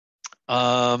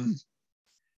 Camera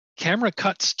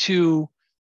cuts to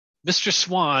Mr.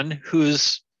 Swan,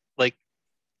 who's like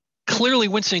clearly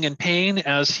wincing in pain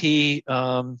as he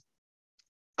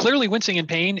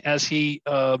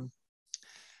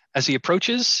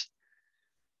approaches.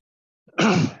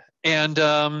 And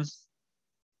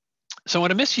so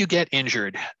on a miss, you get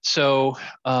injured. So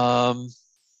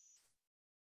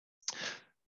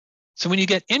when you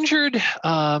get injured,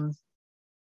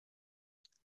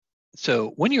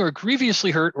 so when you are grievously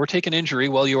hurt or take an injury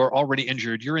while you are already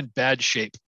injured, you're in bad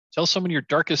shape. Tell someone your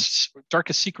darkest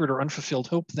secret or unfulfilled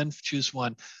hope, then choose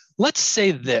one. Let's say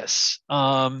this.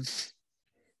 So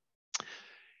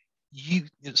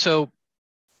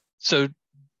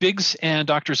Biggs and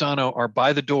Dr. Zano are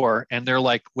by the door, and they're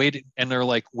like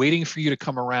waiting for you to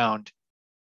come around.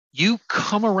 You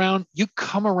come around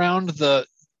the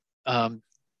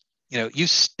you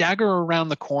stagger around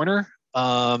the corner,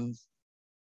 and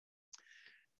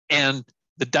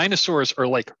the dinosaurs are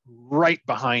like right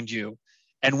behind you,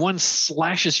 and one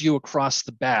slashes you across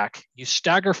the back. You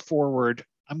stagger forward.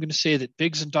 I'm going to say that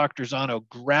Biggs and Dr. Zano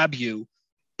grab you,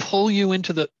 pull you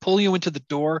into the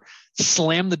door,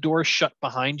 slam the door shut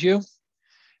behind you,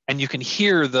 and you can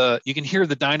hear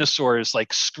the dinosaurs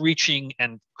like screeching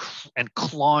and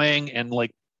clawing and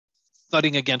like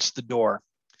thudding against the door.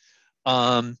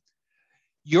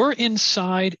 You're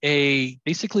inside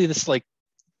basically this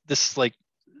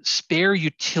spare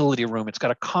utility room. It's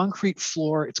got a concrete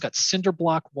floor. It's got cinder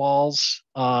block walls.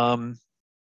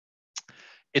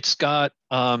 It's got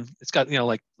like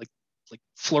like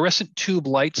fluorescent tube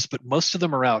lights, but most of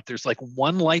them are out. There's like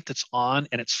one light that's on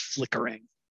and it's flickering.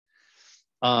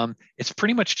 It's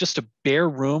pretty much just a bare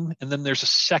room, and then there's a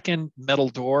second metal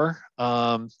door.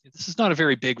 This is not a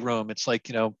very big room. It's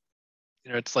like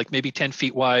it's like maybe 10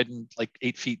 feet wide and like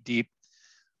 8 feet deep.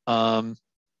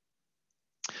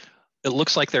 It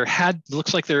looks like there's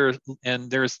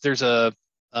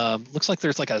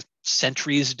like a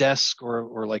sentry's desk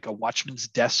or like a watchman's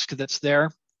desk that's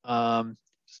there.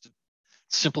 Just a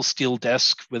simple steel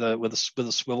desk with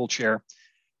a swivel chair.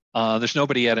 There's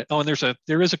nobody at it. Oh, and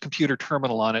there is a computer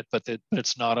terminal on it, but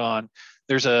it's not on.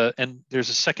 There's a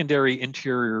secondary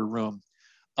interior room.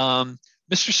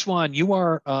 Mr. Swan,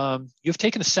 you've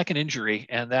taken a second injury,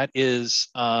 and that is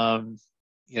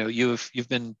you've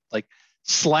been like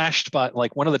slashed by,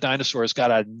 like, one of the dinosaurs got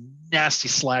a nasty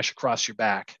slash across your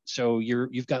back. So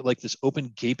you've got like this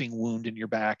open gaping wound in your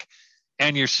back,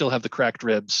 and you still have the cracked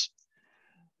ribs.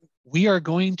 We are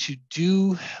going to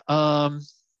do the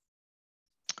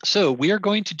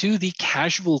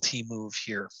casualty move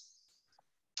here.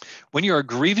 When you are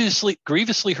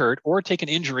grievously hurt or take an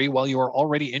injury while you are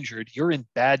already injured, you're in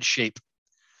bad shape.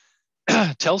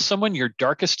 Tell someone your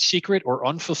darkest secret or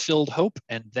unfulfilled hope,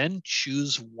 and then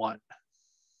choose one.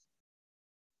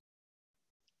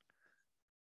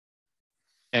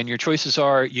 And your choices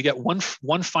are: you get one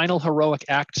final heroic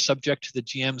act subject to the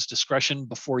GM's discretion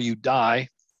before you die,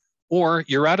 or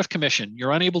you're out of commission.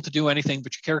 You're unable to do anything,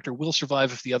 but your character will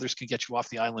survive if the others can get you off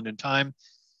the island in time.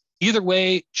 Either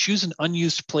way, choose an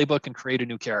unused playbook and create a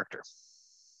new character.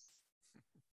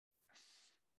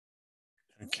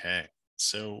 Okay,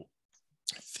 so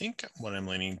I think what I'm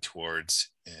leaning towards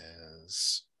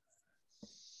is,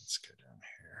 let's go down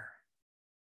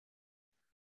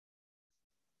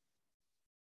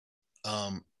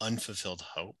here. Unfulfilled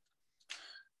hope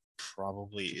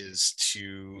probably is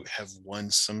to have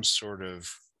won some sort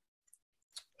of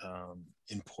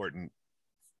important,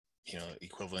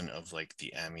 equivalent of like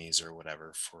the Emmys or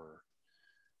whatever for,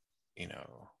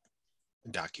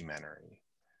 documentary.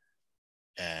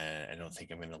 And I don't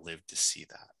think I'm going to live to see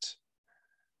that.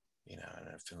 And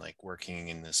I've been like working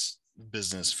in this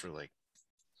business for like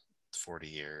 40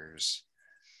 years,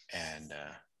 and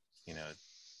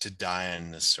to die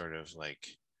on this sort of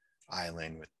like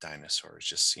island with dinosaurs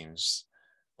just seems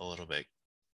a little bit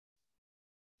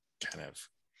kind of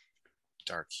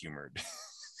dark humored.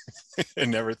 I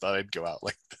never thought I'd go out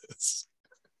like this.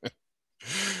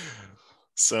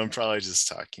 So I'm probably just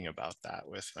talking about that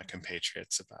with my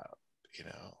compatriots about,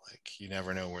 like, you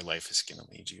never know where life is going to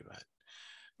lead you, but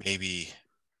maybe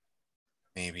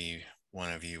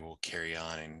one of you will carry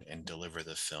on and deliver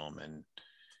the film and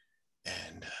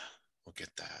we'll get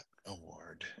that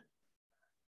award.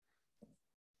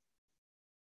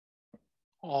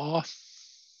 Aw.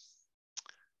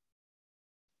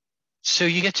 So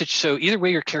either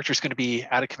way, your character is going to be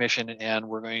out of commission, and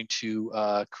we're going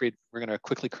to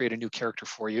quickly create a new character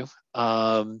for you.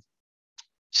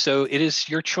 So it is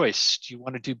your choice. Do you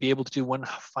want to be able to do one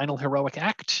final heroic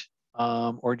act?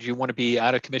 Or do you want to be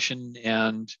out of commission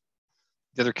and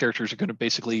the other characters are going to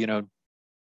basically,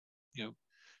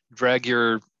 drag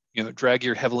your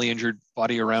heavily injured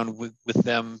body around with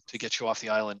them to get you off the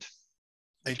island?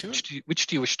 Which do you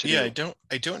wish to do? Yeah,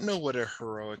 I don't know what a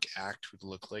heroic act would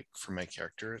look like for my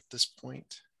character at this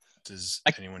point. Does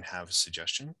anyone have a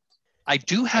suggestion? I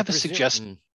do have a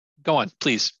suggestion. Go on,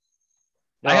 please.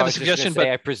 No, I have a suggestion, but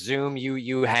I presume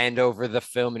you hand over the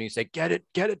film and you say, get it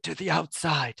to the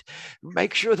outside.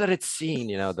 Make sure that it's seen,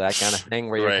 that kind of thing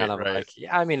where you're kind of like,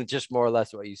 yeah, I mean, just more or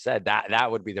less what you said. That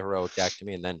would be the heroic act to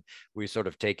me. And then we sort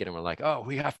of take it and we're like, oh,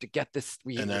 we have to get this.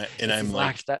 I'm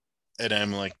like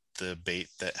the bait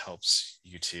that helps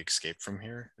you to escape from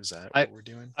here. Is that what we're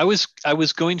doing? I was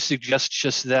going to suggest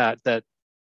just that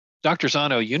Dr.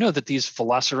 Zano, that these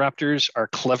velociraptors are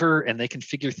clever and they can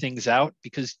figure things out,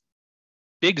 because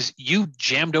Biggs, you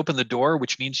jammed open the door,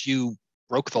 which means you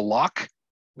broke the lock,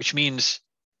 which means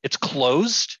it's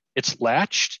closed, it's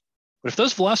latched. But if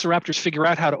those velociraptors figure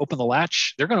out how to open the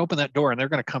latch, they're going to open that door and they're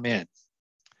going to come in.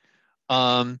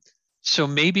 So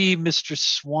maybe, Mr.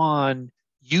 Swan,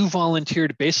 you volunteer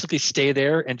to basically stay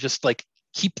there and just like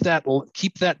keep that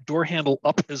door handle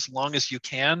up as long as you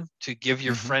can to give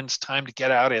your friends time to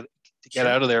get out of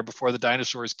there before the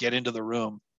dinosaurs get into the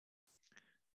room.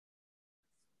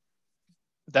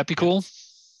 Would that be cool?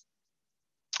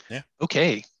 Yeah.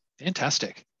 Okay.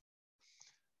 Fantastic.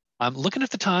 I'm looking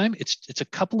at the time. It's a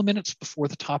couple of minutes before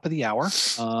the top of the hour.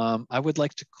 I would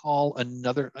like to call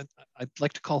let's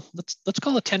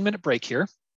call a 10-minute break here.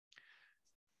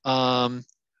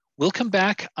 We'll come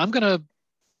back. I'm gonna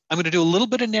I'm going to do a little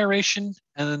bit of narration,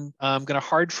 and I'm going to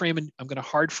hard frame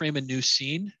a new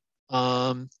scene.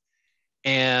 And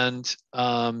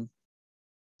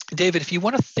David, if you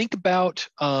want to think about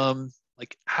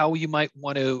like how you might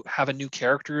want to have a new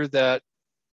character that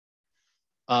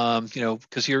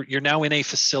because you're now in a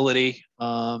facility.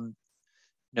 I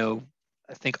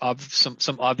think an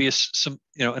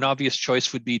obvious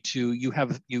choice would be to you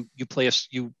play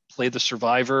the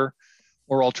survivor,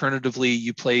 or alternatively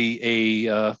you play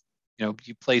you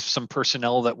play some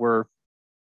personnel that were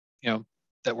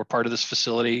part of this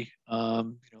facility.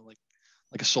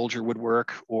 Like a soldier would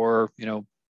work, or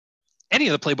any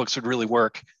of the playbooks would really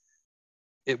work.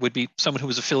 It would be someone who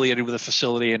was affiliated with a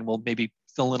facility, and we'll maybe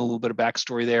fill in a little bit of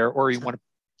backstory there. Or you want to,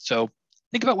 so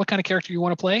think about what kind of character you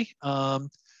want to play.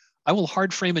 I will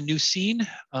hard frame a new scene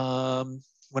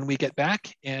when we get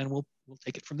back, and we'll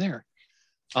take it from there.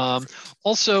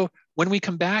 Also, when we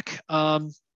come back,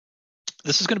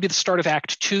 this is going to be the start of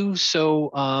Act 2.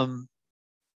 So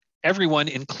everyone,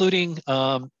 including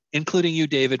you,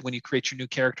 David, when you create your new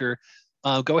character,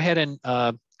 go ahead and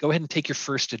take your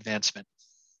first advancement.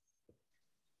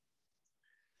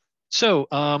 So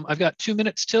I've got 2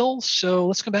 minutes till, so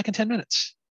let's come back in 10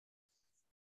 minutes.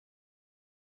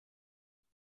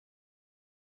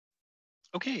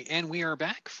 Okay, and we are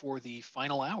back for the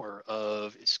final hour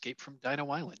of Escape from Dino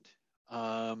Island.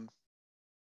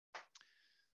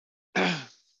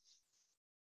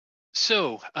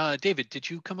 So, David, did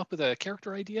you come up with a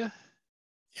character idea?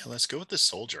 Yeah, let's go with the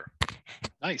soldier.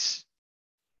 Nice.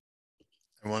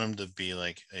 I want him to be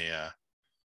like a,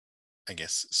 I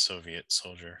guess, Soviet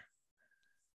soldier.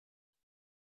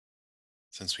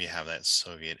 Since we have that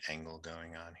Soviet angle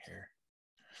going on here.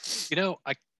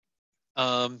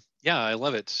 Yeah, I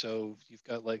love it. So you've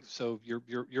got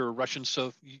you're a Russian,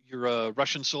 so you're a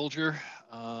Russian soldier.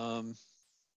 I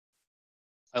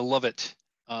love it.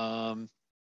 And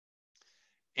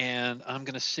I'm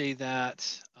going to say that.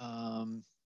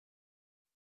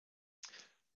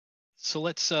 So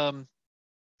let's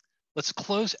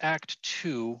close Act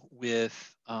 2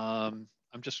 with. I'm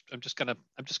just gonna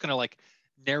like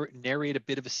narrate a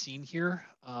bit of a scene here.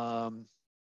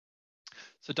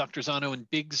 So Dr. Zano and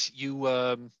Biggs, you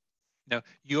open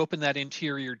that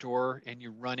interior door and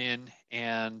you run in,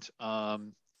 and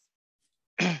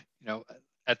you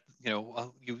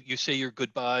say your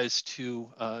goodbyes to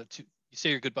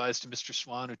Mr.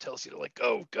 Swan, who tells you to like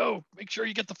go, make sure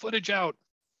you get the footage out.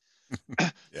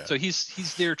 Yeah. So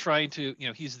he's there trying to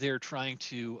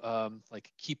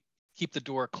like keep the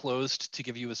door closed to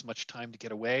give you as much time to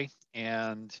get away,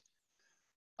 and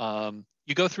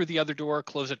you go through the other door,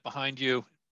 close it behind you.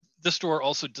 This door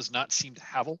also does not seem to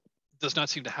have a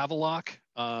lock.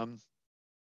 And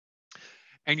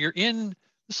you're in,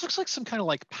 this looks like some kind of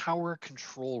like power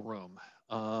control room.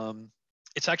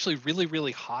 It's actually really,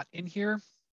 really hot in here.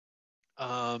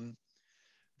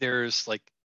 There's like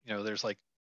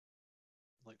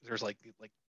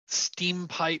steam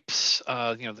pipes,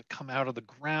 that come out of the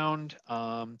ground.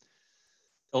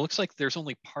 It looks like there's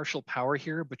only partial power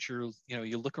here, but you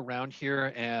look around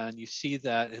here and you see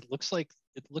that it looks like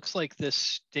this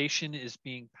station is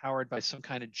being powered by some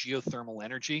kind of geothermal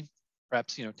energy,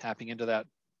 perhaps tapping into that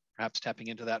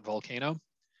volcano.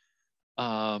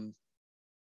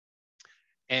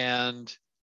 And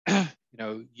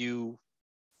you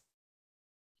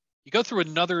go through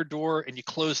another door and you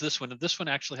close this one, and this one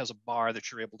actually has a bar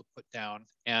that you're able to put down.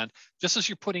 And just as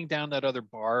you're putting down that other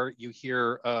bar, you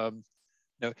hear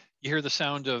you hear the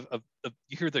sound of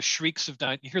you hear the shrieks of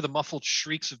you hear the muffled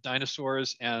shrieks of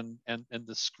dinosaurs and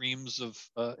the screams of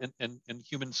and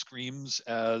human screams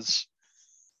as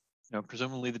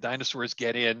presumably the dinosaurs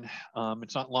get in.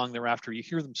 It's not long thereafter you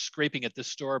hear them scraping at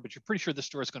this door, but you're pretty sure this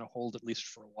door is going to hold at least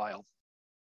for a while.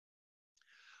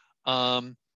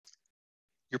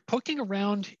 You're poking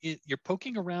around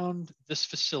this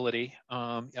facility.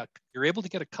 You're able to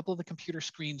get a couple of the computer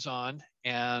screens on,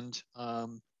 and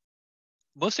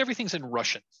most everything's in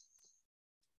Russian.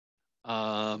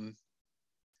 I'm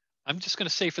just going to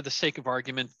say, for the sake of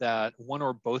argument, that one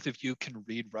or both of you can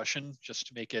read Russian, just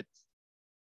to make it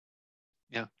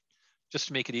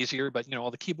easier. But all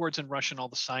the keyboards in Russian, all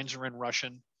the signs are in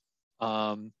Russian.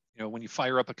 When you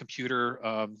fire up a computer,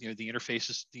 the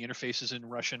interface is in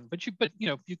Russian. But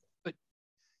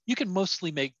you can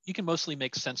mostly make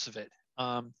sense of it.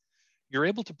 You're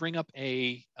able to bring up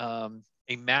a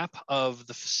map of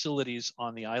the facilities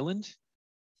on the island.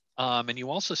 And you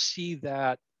also see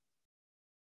that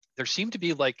there seem to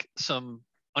be like some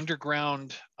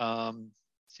underground, underground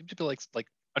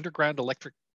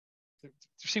electric.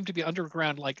 There seem to be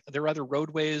underground, like there are other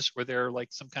roadways, or they're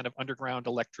like some kind of underground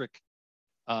electric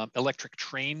electric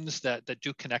trains that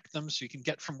do connect them, so you can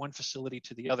get from one facility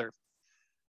to the other.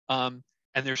 And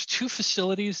there's two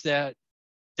facilities that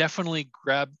definitely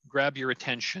grab your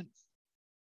attention.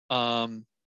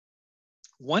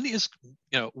 One is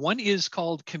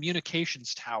called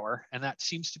Communications Tower, and that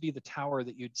seems to be the tower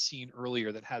that you'd seen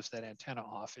earlier that has that antenna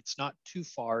off. It's not too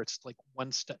far. It's like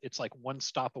one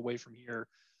stop away from here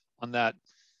on that,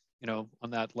 on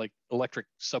that like electric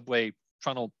subway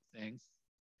tunnel thing.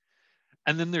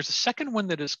 And then there's a second one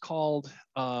that is called,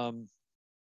 and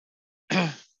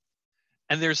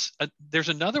there's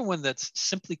another one that's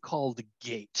simply called the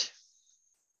Gate.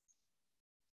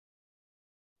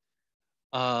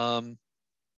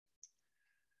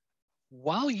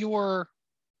 While you are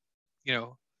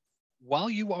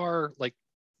like,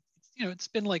 it's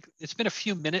been a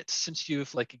few minutes since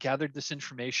you've like gathered this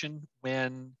information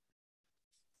when,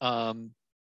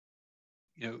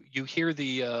 you hear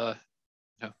the,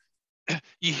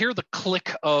 you hear the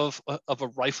click of a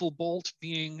rifle bolt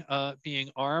being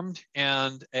armed,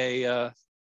 and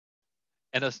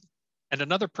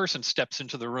another person steps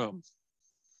into the room.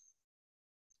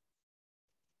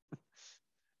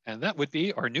 And that would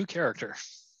be our new character.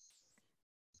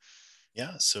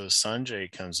 Yeah, so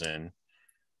Sanjay comes in.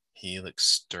 He looks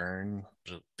stern,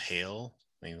 pale,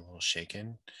 maybe a little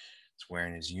shaken. He's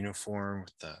wearing his uniform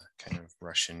with the kind of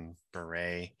Russian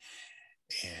beret.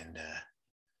 And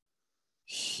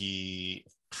he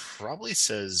probably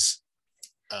says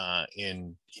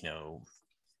in,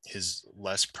 his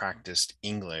less practiced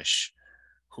English,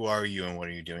 "Who are you and what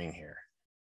are you doing here?"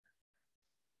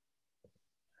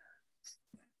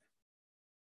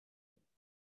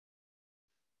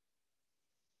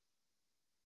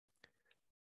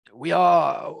 We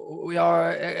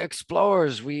are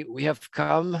explorers. We have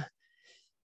come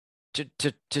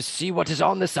to see what is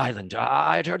on this island.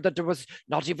 I had heard that there was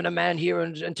not even a man here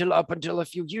until a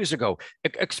few years ago.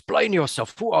 Explain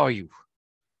yourself. Who are you?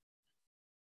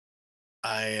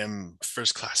 I am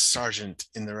first class sergeant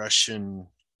in the Russian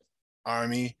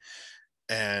army,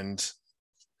 and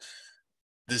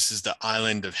this is the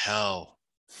island of hell.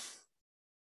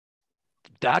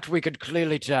 That we could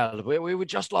clearly tell. We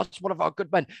just lost one of our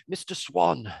good men, Mr.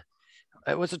 Swan.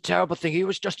 It was a terrible thing. He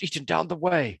was just eaten down the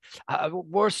way.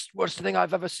 Worst thing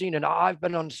I've ever seen. And I've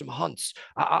been on some hunts.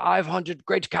 I've hunted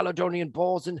great Caledonian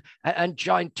boars and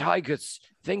giant tigers,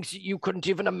 things you couldn't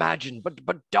even imagine.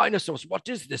 But dinosaurs, what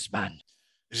is this, man?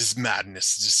 It is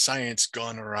madness. It is science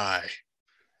gone awry.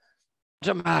 What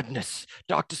a madness.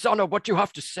 Dr. Sano, what do you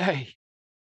have to say?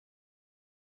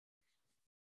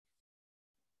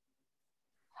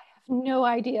 No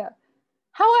idea.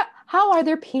 How are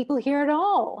there people here at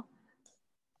all?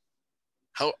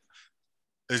 How?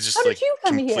 It's just How like did you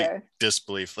come complete here?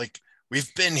 disbelief. Like,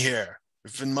 we've been here.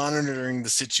 We've been monitoring the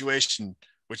situation,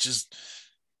 which is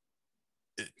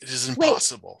it is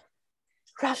impossible.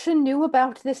 Wait, Russia knew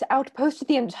about this outpost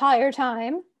the entire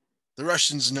time? The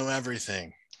Russians know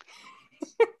everything.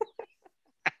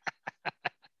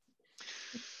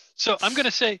 So I'm going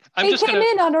to say, they came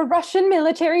in on a Russian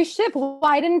military ship.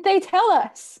 Why didn't they tell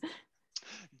us?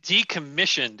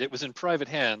 Decommissioned. It was in private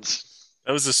hands.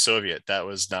 That was the Soviet. That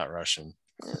was not Russian.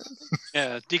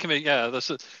 Yeah,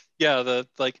 decommissioned. Yeah,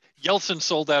 Yeltsin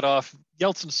sold that off.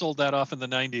 Yeltsin sold that off in the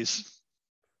 90s.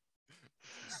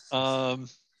 Not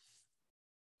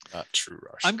true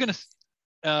Russian.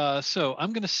 I'm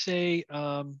gonna say,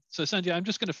 so Sanjay, I'm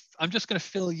just gonna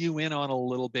fill you in on a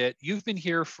little bit. You've been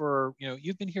here for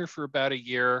about a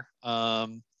year.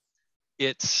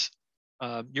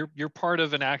 You're part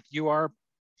of an act. You are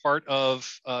part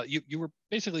of you're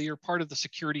part of the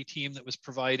security team that was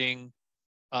providing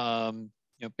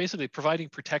providing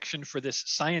protection for this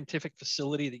scientific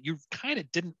facility that you kind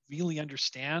of didn't really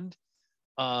understand.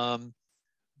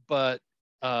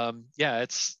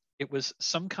 It was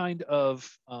some kind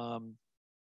of like,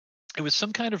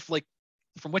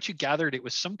 from what you gathered, it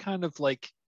was some kind of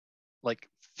like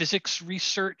physics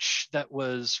research that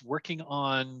was working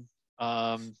on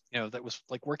that was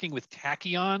like working with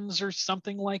tachyons or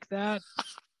something like that.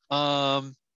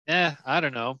 I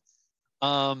don't know.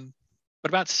 But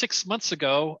about 6 months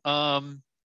ago,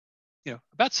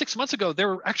 there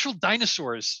were actual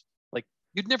dinosaurs. Like,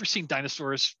 you'd never seen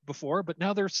dinosaurs before, but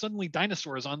now there's suddenly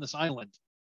dinosaurs on this island.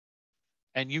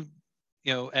 And you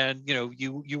and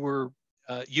your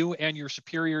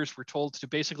superiors were told to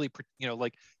basically,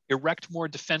 erect more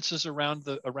defenses around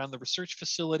the research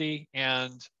facility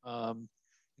and,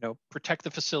 protect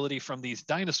the facility from these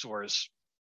dinosaurs,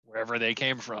 wherever they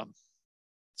came from.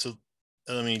 So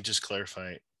let me just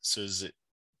clarify. So is it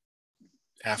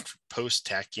after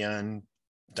post-tachyon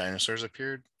dinosaurs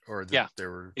appeared, or Yeah. there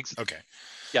were Ex- okay.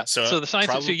 Yeah. So the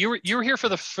scientists. So probably, you were here for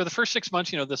the first 6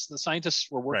 months. You know, the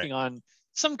scientists were working on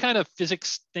some kind of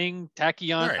physics thing,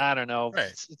 tachyon. Right. I don't know.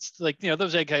 Right. It's like, you know,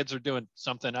 those eggheads are doing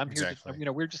something. I'm here Exactly. to, you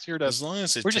know, we're just here to. As long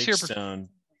as it we're just takes here for, down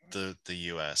the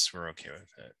US, we're okay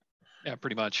with it. Yeah,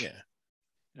 pretty much. Yeah.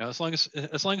 You know, as long as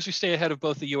we stay ahead of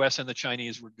both the U.S. and the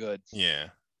Chinese, we're good. Yeah.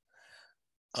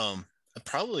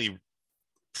 Probably,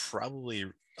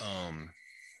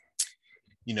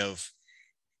 you know,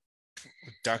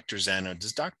 Dr. Zano,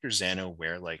 does Dr. Zano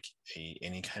wear like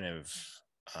any kind of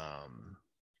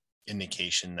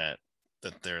indication that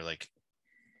they're like,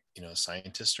 you know,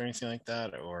 scientists or anything like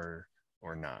that, or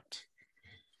not?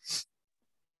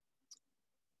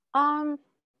 I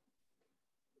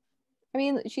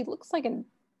mean, she looks like a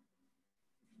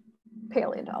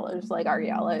paleontologist, like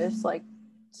archaeologist, like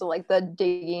so like the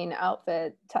digging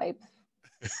outfit type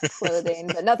clothing,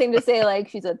 but nothing to say like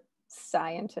she's a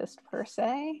scientist per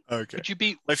se. Okay. Would you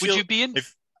be in?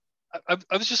 If, I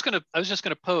was just gonna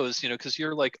pose, you know, because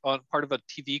you're like on part of a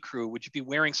TV crew. Would you be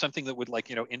wearing something that would, like,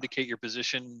 you know, indicate your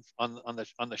position on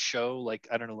the show? Like,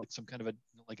 I don't know, like some kind of a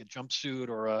jumpsuit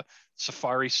or a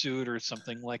safari suit or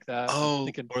something like that. oh,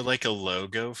 or like a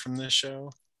logo from the show.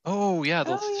 Oh yeah,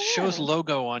 the show's yeah.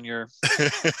 logo on your.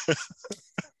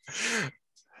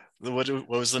 What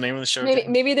was the name of the show?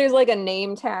 Maybe there's like a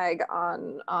name tag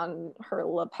on her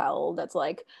lapel that's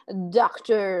like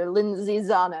Dr. Lindsay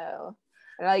Zano.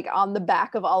 And like on the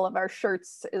back of all of our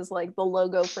shirts is like the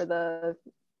logo for the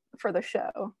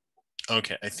show.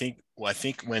 Okay, I think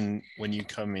when you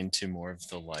come into more of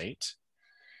the light,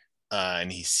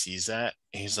 and he sees that,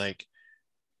 he's like,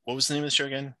 what was the name of the show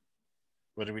again?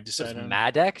 What did we decide on?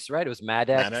 Maddox, right? It was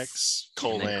Maddox. Maddox,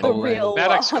 The real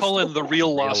Maddox, Lost the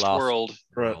real Lost World.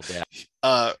 Yeah.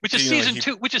 Which is season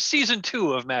 2. Which is season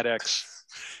 2 of Maddox.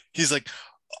 He's like,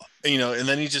 you know, and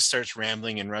then he just starts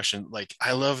rambling in Russian, like,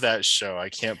 I love that show. I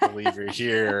can't believe you're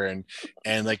here,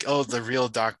 and like, oh, the real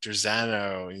Dr.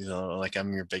 Zano, you know, like,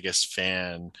 I'm your biggest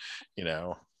fan, you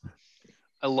know.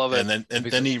 I love it. And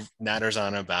then he natters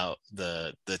on about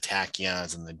the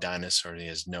tachyons and the dinosaur. He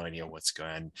has no idea what's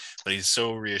going on, but he's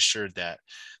so reassured that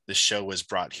the show was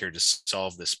brought here to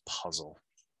solve this puzzle.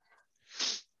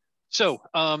 So,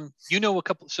 you know a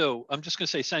couple. So I'm just going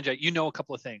to say, Sanjay, you know a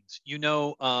couple of things. You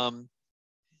know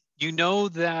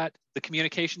that the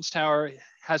communications tower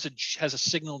has a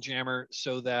signal jammer,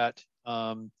 so that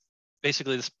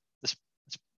basically this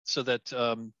so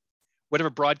that whatever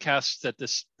broadcasts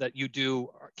that you do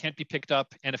can't be picked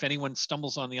up, and if anyone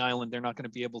stumbles on the island, they're not going to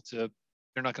be able to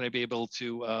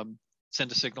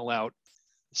send a signal out.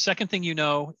 The second thing you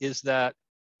know is that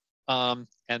in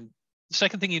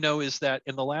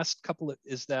the last couple of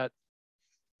is that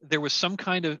there was some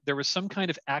kind of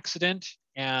accident,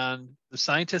 and the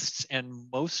scientists and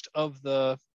most of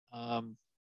the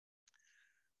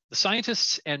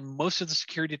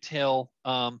security detail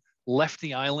left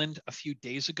the island a few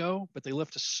days ago, but they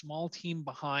left a small team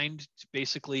behind to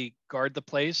basically guard the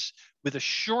place with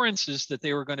assurances that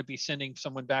they were going to be sending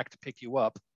someone back to pick you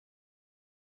up.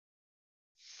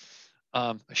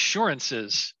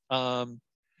 Assurances.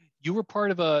 You were part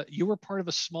of a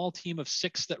small team of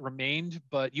 6 that remained,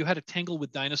 but you had to tangle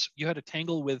with You had to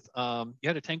tangle with a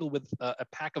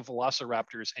pack of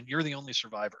velociraptors, and you're the only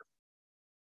survivor.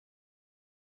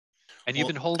 And you've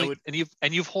been holding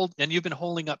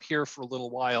up here for a little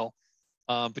while,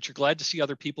 but you're glad to see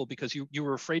other people because you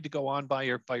were afraid to go on by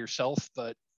yourself.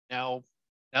 But now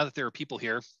that there are people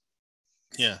here,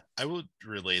 yeah, I would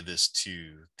relay this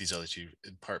to these other two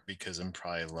in part because I'm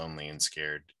probably lonely and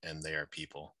scared, and they are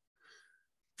people.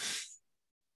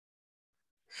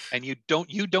 And you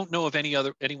don't know of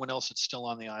anyone else that's still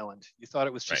on the island. You thought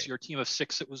it was just your team of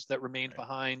 6 that remained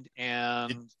behind,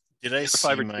 and did I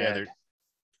see my other?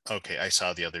 Okay, I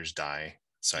saw the others die.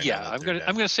 So I'm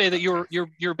gonna say that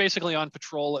you're basically on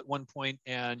patrol at one point,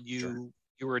 and you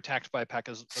were attacked by a pack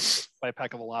of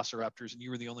velociraptors, and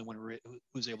you were the only one who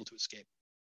was able to escape.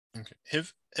 Okay.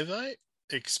 Have I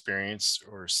experienced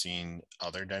or seen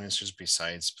other dinosaurs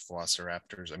besides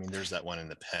velociraptors? I mean, there's that one in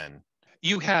the pen.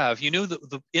 You have,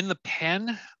 the in the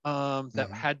pen that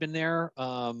had been there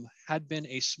had been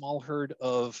a small herd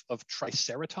of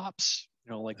triceratops,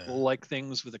 like bull-like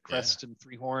things with a crest and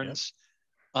 3 horns.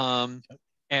 Yep.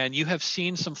 And you have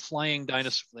seen some flying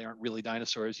dinosaurs. They aren't really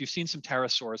dinosaurs. You've seen some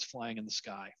pterosaurs flying in the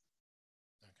sky.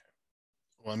 Okay.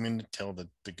 Well, I'm going to tell the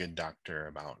good doctor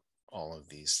about all of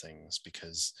these things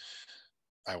because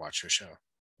I watch your show.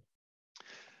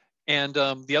 And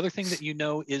the other thing that you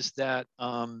know is that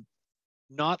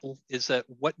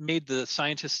what made the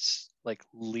scientists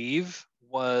leave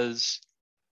was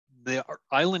the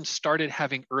island started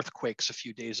having earthquakes a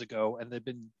few days ago, and they've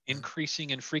been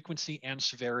increasing in frequency and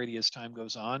severity as time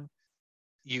goes on.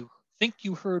 You think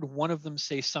you heard one of them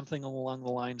say something along the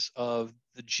lines of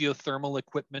the geothermal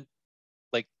equipment,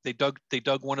 like they dug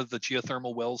one of the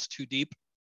geothermal wells too deep,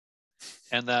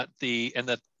 and that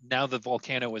now the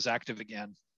volcano is active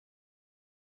again.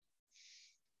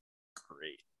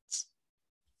 Great.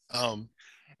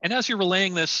 And as you're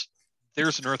relaying this,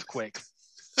 there's an earthquake.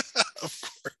 Of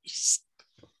course.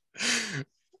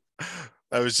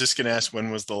 I was just going to ask,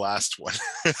 when was the last one?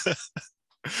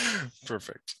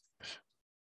 Perfect.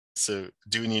 So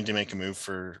do we need to make a move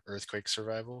for earthquake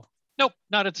survival? Nope,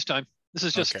 not at this time. This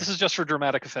is just for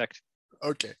dramatic effect.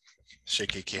 Okay.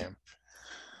 Shaky cam.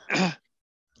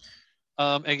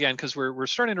 Again, because we're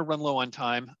starting to run low on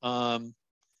time.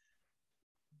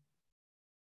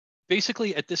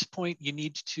 Basically, at this point, you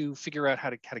need to figure out how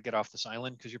to get off this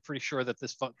island, because you're pretty sure that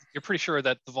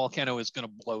the volcano is going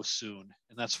to blow soon,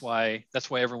 and that's why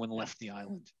everyone left the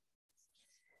island.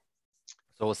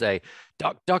 So we'll say,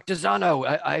 Dr. Zano,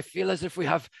 I feel as if we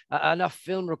have enough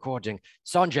film recording.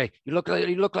 Sanjay, you look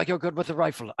like you're good with the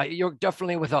rifle. You're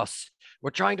definitely with us. We're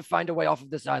trying to find a way off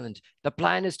of this island. The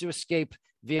plan is to escape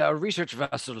via a research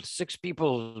vessel. 6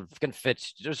 people can fit.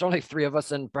 There's only 3 of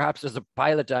us, and perhaps there's a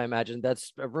pilot, I imagine.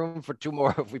 That's a room for 2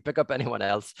 more if we pick up anyone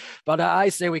else. But I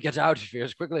say we get out of here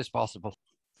as quickly as possible.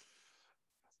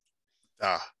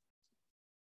 Now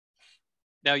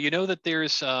you know that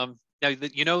there's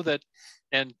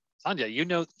and Sanjay,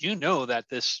 you know that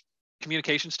this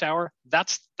communications tower,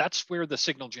 that's where the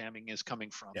signal jamming is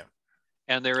coming from. Yeah.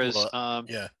 And there is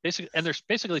there's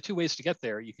basically 2 ways to get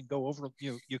there. You can go over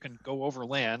you can go over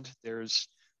land. There's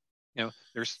a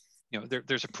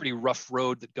pretty rough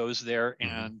road that goes there,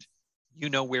 and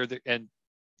where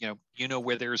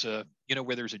there's a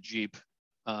Jeep.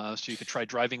 So you could try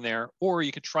driving there, or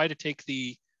you could try to take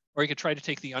the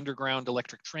underground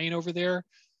electric train over there.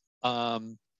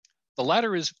 The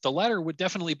latter would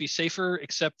definitely be safer,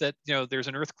 except that there's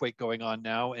an earthquake going on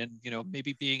now, and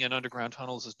maybe being in underground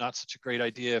tunnels is not such a great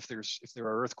idea if there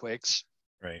are earthquakes.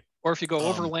 Right. Or if you go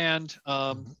overland,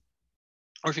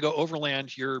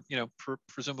 you're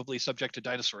presumably subject to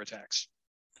dinosaur attacks.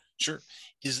 Sure.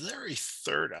 Is there a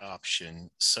third option,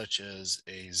 such as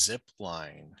a zip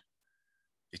line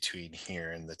between here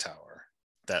and the tower,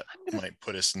 that might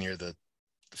put us near the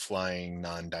flying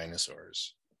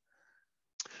non-dinosaurs?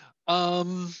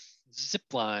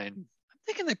 Zip line. I'm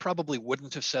thinking they probably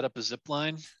wouldn't have set up a zip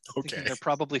line. Okay. It's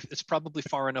probably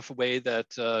far enough away that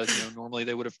normally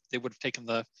they would have taken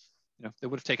their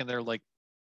like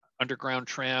underground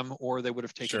tram, or they would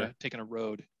have taken a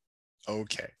road.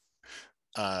 Okay.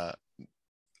 I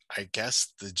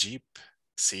guess the Jeep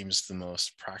seems the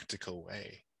most practical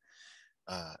way.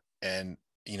 And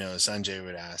Sanjay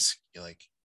would ask,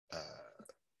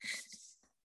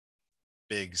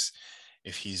 Biggs,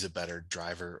 if he's a better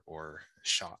driver or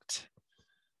shot.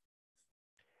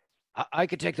 I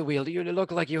could take the wheel. You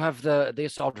look like you have the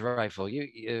assault rifle.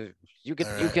 You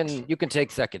can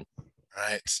take second. All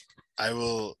right. I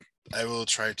will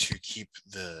try to keep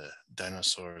the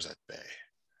dinosaurs at bay.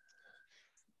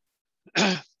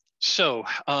 So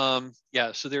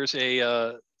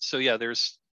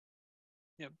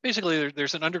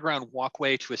there's an underground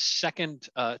walkway to a second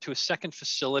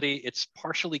facility. It's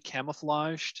partially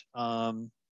camouflaged, and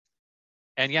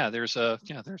there's a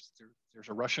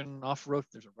Russian off-road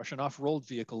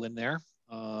vehicle in there.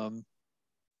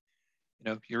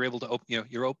 You're able to open you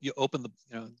open the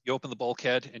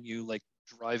bulkhead, and you like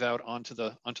drive out onto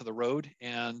the road,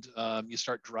 and you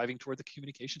start driving toward the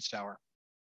communications tower.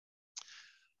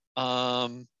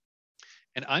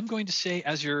 And I'm going to say,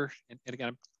 as you're, and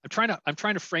again, I'm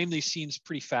trying to frame these scenes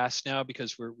pretty fast now,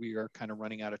 because we are kind of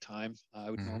running out of time. I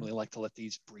would normally like to let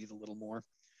these breathe a little more.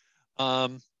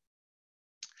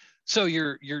 So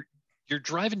you're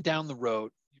driving down the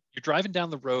road. You're driving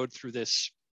down the road through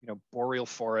this boreal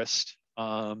forest,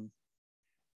 and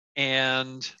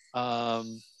I'm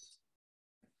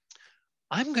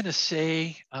going to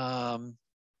say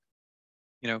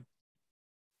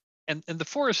and the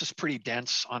forest is pretty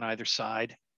dense on either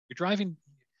side. You're driving,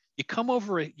 you come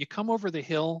over the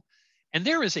hill, and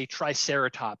there is a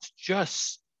triceratops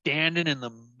just standing in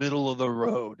the middle of the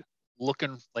road,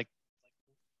 looking like,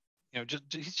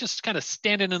 he's just kind of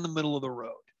standing in the middle of the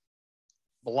road,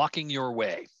 blocking your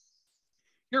way.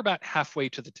 You're about halfway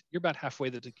to the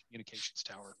communications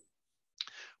tower.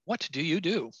 What do you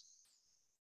do?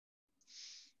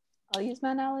 I'll use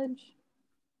my knowledge.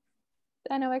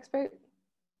 Dino expert.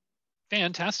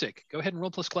 Fantastic. Go ahead and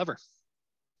roll plus clever.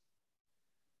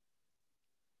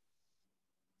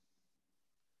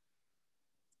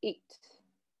 8.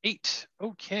 8.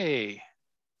 Okay.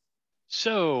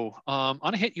 So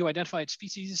on a hit, you identify its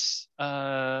species.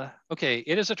 Okay,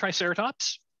 it is a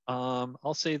Triceratops.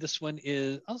 I'll say this one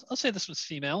is. I'll say this one's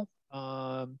female.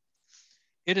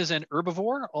 It is an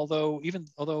herbivore, although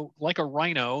like a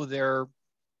rhino, they're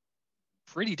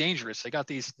pretty dangerous. They got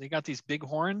these big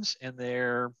horns, and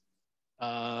they're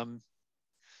you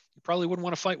probably wouldn't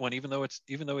want to fight one, even though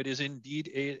it is indeed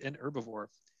an herbivore.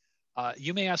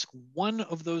 You may ask one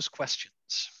of those questions.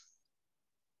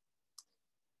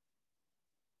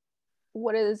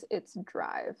 What is its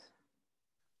drive?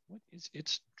 What is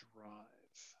its drive?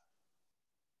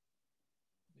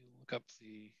 Let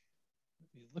me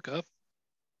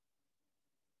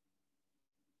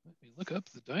look up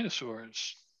the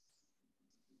dinosaurs.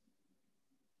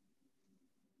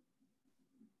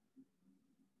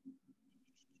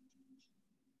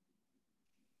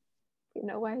 If we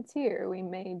know why it's here, we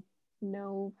may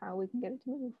know how we can get it to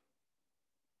move.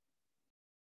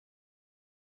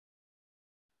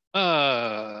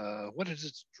 What is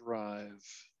its drive?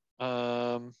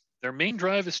 Their main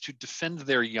drive is to defend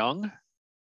their young.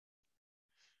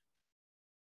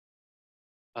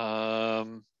 Their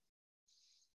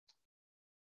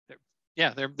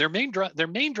main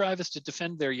drive is to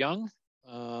defend their young.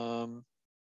 And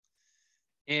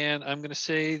I'm going to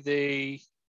say they.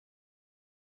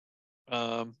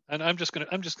 And I'm just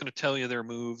gonna tell you their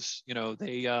moves. You know,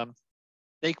 they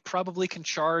probably can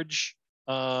charge.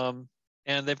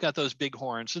 And they've got those big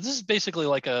horns. So this is basically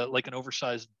like an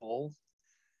oversized bull.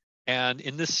 And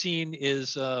in this scene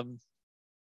is I'm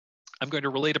going to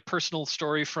relate a personal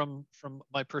story from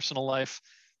my personal life.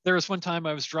 There was one time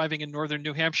I was driving in northern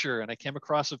New Hampshire, and I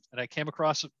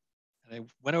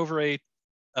went over a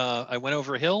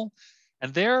hill,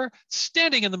 and there,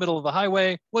 standing in the middle of the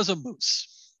highway, was a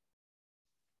moose.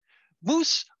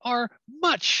 Moose are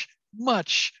much,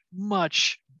 much,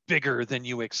 much bigger than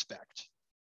you expect.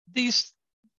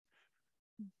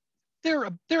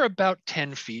 They're about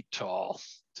 10 feet tall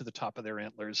to the top of their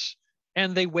antlers,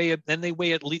 and they weigh at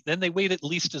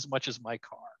least as much as my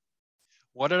car.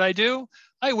 What did I do?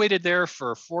 I waited there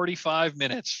for 45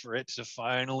 minutes for it to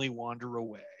finally wander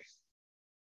away.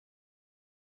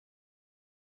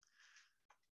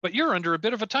 But you're under a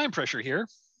bit of a time pressure here,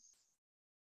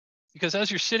 because as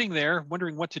you're sitting there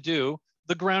wondering what to do,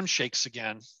 the ground shakes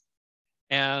again.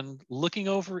 And looking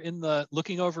over in the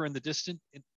distance,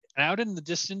 out in the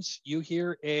distance, you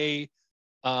hear the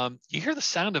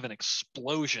sound of an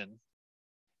explosion,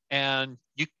 and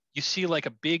you see like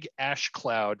a big ash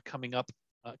cloud coming up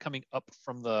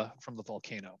from the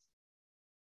volcano.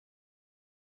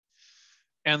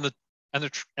 And the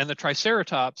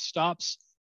Triceratops stops.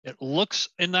 It looks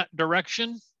in that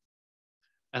direction,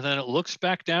 and then it looks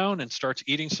back down and starts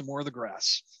eating some more of the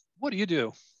grass. What do you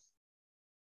do?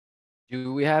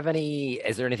 Do we have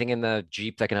is there anything in the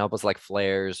Jeep that can help us, like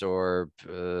flares or,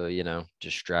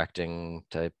 distracting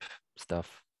type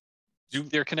stuff?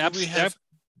 There can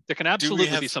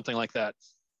absolutely be something like that.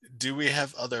 Do we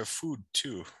have other food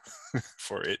too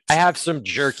for it? I have some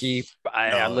jerky.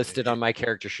 I listed on my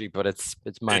character sheet, but it's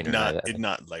minor. It's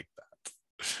not like that.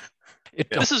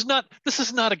 This is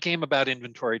not a game about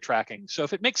inventory tracking. So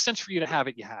if it makes sense for you to have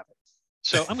it, you have it.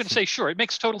 So I'm going to say, sure, it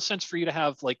makes total sense for you to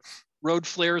have like road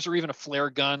flares or even a flare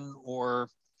gun, or,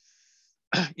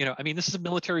 this is a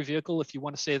military vehicle. If you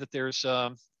want to say that there's,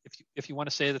 if you want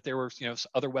to say that there were,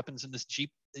 other weapons in this Jeep,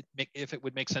 if it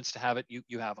would make sense to have it,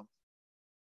 you have them.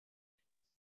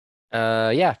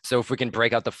 Yeah. So if we can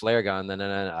break out the flare gun, then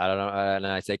I don't know. And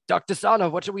I say, Dr. Sana,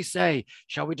 what should we say?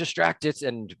 Shall we distract it?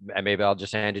 And maybe I'll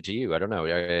just hand it to you. I don't know.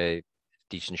 A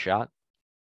decent shot.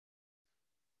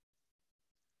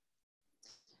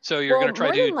 So you're going to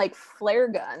try more than like flare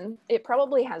gun, it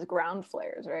probably has ground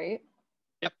flares, right?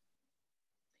 Yep.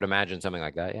 I'd imagine something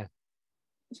like that, yeah.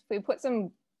 If we put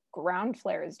some ground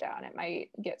flares down, it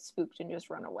might get spooked and just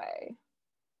run away.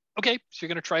 Okay, so you're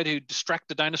going to try to distract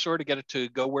the dinosaur to get it to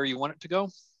go where you want it to go?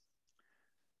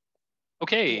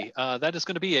 Okay, yeah. That is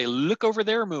going to be a look over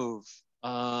there move.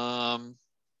 Let's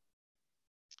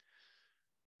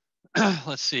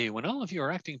see, when all of you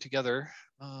are acting together,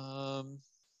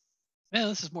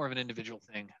 this is more of an individual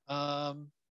thing.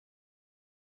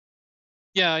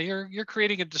 You're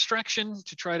creating a distraction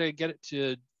to try to get it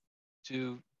to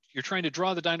you're trying to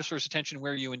draw the dinosaur's attention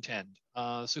where you intend.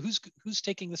 So who's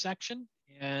taking this action,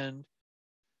 and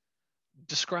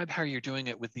describe how you're doing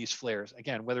it with these flares.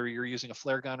 Again, whether you're using a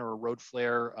flare gun or a road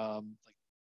flare,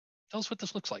 tell us what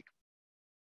this looks like.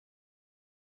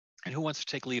 And who wants to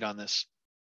take lead on this?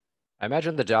 I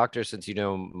imagine the doctor, since you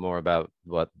know more about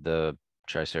what the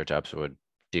Triceratops would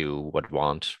do,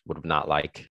 would not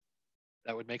like.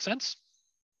 That would make sense.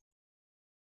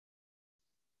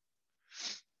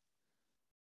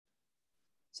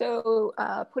 So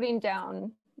putting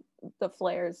down the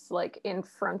flares like in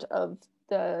front of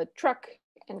the truck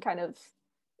and kind of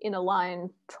in a line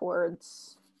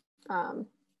towards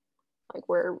like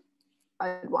where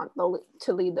I'd want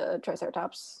to lead the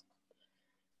Triceratops.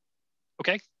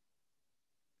 Okay.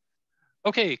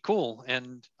 Okay, cool.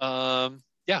 And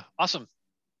yeah, awesome.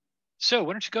 So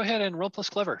why don't you go ahead and roll plus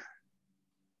clever.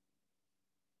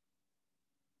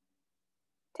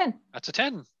 10. That's a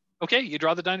 10. Okay, you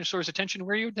draw the dinosaur's attention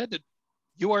where you're headed.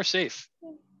 You are safe.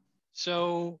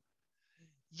 So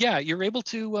yeah, you're able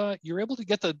to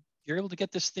get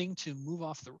this thing to move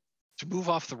off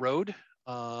the road.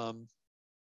 Why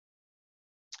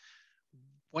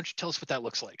don't you tell us what that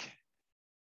looks like?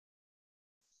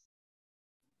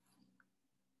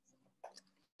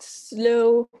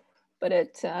 Slow, but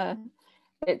it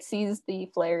sees the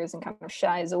flares and kind of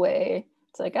shies away.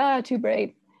 It's like, too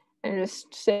bright, and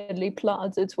just steadily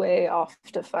plods its way off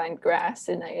to find grass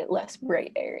in a less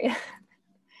bright area.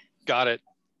 Got it.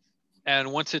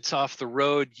 And once it's off the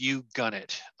road, you gun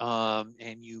it,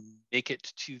 and you make it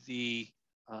to the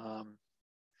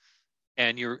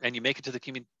and you make it to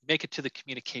the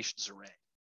communications array.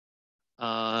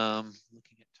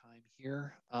 Looking at time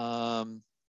here.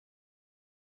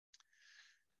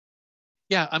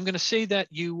 Yeah, I'm going to say that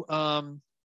you.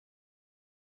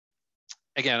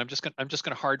 Again, I'm just going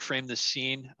to hard frame this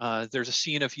scene. There's a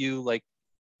scene of you like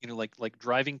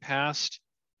driving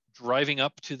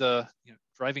up to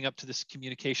this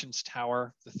communications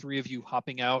tower. The three of you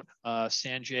hopping out.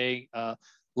 Sanjay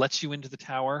lets you into the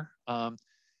tower, and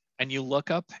you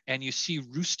look up and you see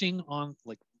roosting on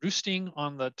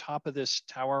the top of this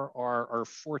tower are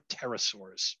 4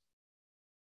 pterosaurs.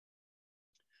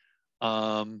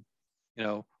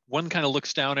 One kind of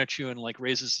looks down at you and like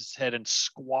raises its head and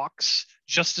squawks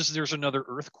just as there's another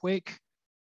earthquake.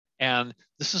 And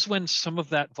this is when some of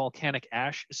that volcanic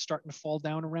ash is starting to fall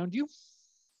down around you.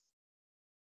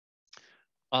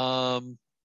 And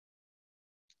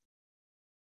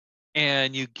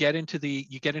you get into the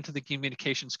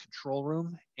communications control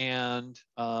room. And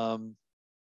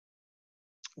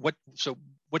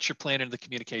what's your plan in the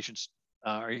communications?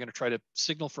 Are you going to try to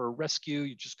signal for a rescue?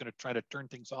 You're just going to try to turn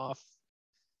things off?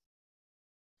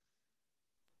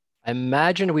 I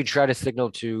imagine we try to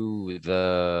signal to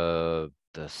the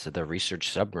research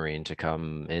submarine to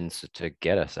come in to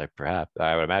get us. I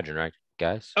would imagine, right,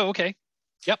 guys? Oh, okay.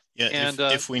 Yep. Yeah, and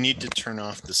if we need to turn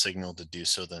off the signal to do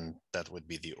so, then that would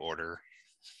be the order.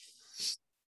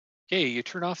 Okay, you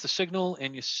turn off the signal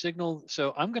and you signal.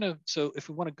 So if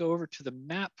we want to go over to the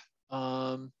map,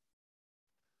 I'm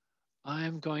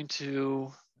going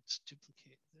to, let's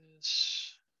duplicate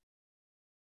this.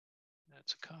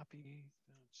 That's a copy.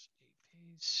 That's a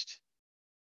paste.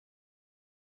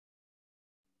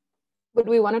 Would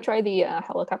we want to try the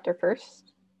helicopter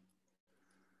first?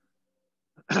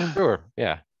 Sure,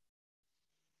 yeah.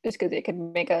 Just because it could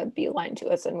make a beeline to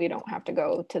us and we don't have to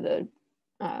go to the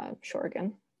shore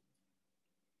again.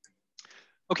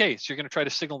 Okay, so you're going to try to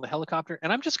signal the helicopter,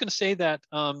 and I'm just going to say that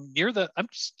I'm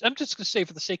just going to say,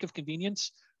 for the sake of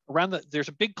convenience, there's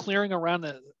a big clearing around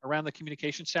the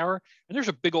communications tower, and there's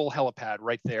a big old helipad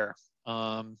right there.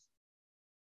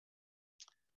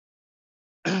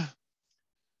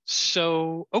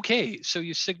 So okay, so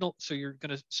you signal. So you're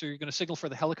gonna signal for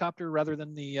the helicopter rather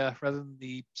than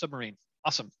the submarine.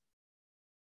 Awesome.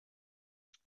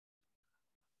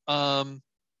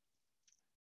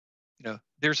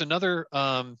 There's another.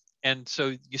 And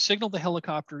so you signal the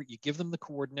helicopter. You give them the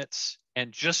coordinates,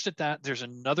 and just at that, there's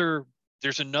another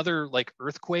like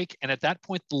earthquake, and at that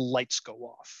point, the lights go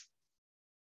off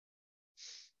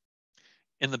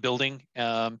in the building.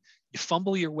 You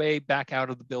fumble your way back out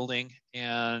of the building,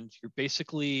 and you're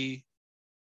basically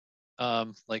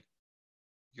you're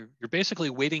basically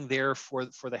waiting there for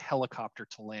the helicopter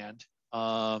to land.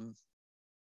 And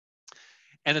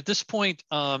at this point,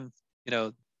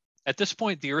 at this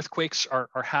point, the earthquakes are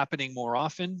happening more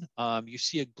often. You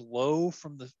see a glow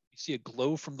from the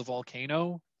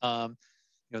volcano.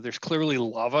 There's clearly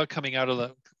lava coming out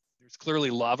of there's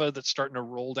clearly lava that's starting to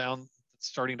roll down.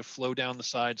 Starting to flow down the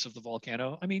sides of the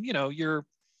volcano. I mean, you're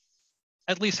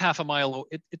at least half a mile.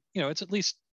 It's at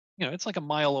least, it's like a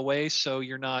mile away, so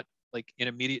you're not like in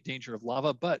immediate danger of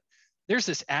lava. But there's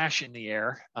this ash in the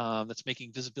air that's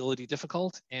making visibility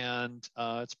difficult, and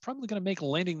it's probably going to make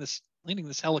landing this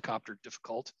helicopter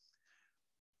difficult.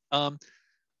 But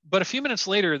a few minutes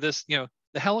later, the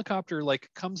helicopter like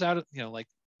comes out. Like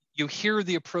you hear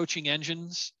the approaching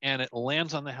engines, and it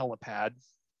lands on the helipad.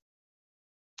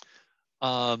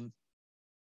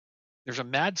 there's a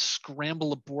mad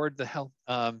scramble aboard the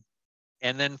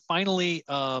and then finally,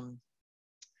 but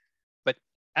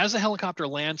as the helicopter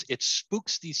lands, it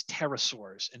spooks these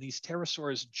pterosaurs, and these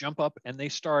pterosaurs jump up and they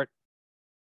start,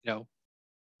 and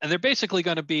they're basically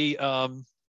going to be,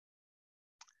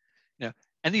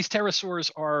 and these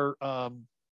pterosaurs are,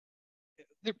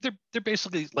 they're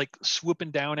basically like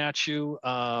swooping down at you,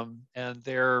 and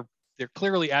they're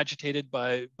clearly agitated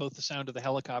by both the sound of the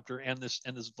helicopter and this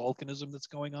volcanism that's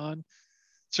going on.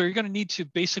 So you're going to need to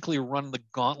basically run the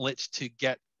gauntlet to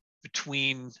get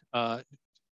between, to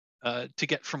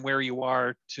get from where you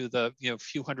are to the,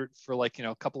 few hundred, for like,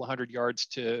 a couple of 100 yards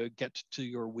to get to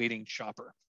your waiting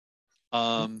chopper.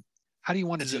 How do you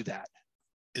want to do that?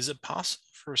 Is it possible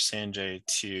for Sanjay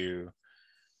to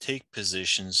take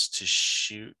positions to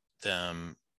shoot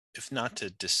them, if not to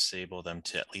disable them,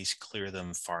 to at least clear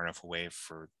them far enough away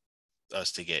for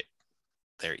us to get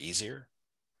there easier?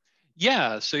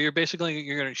 Yeah, so you're going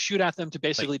to shoot at them to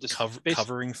basically like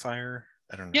covering fire.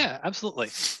 I don't know. Yeah, absolutely.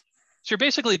 So you're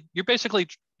basically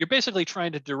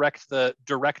trying to direct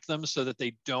them so that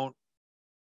they don't.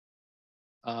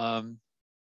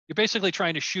 You're basically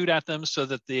trying to shoot at them so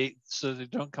that they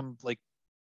don't come, like,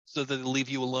 so that they leave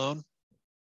you alone.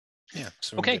 Yeah.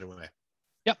 So we can get away.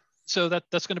 Yep. So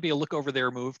that's going to be a look over there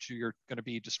move. You're going to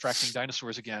be distracting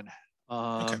dinosaurs again.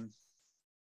 Okay.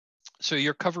 So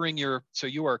you are covering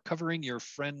your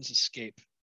friend's escape,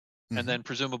 and then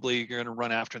presumably you're going to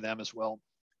run after them as well.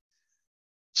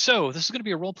 So this is going to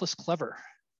be a roll plus clever.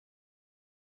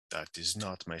 That is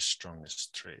not my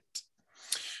strongest trait.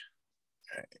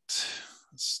 All right,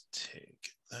 let's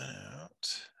take that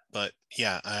out. But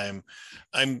yeah,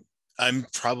 I'm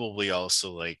probably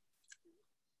also like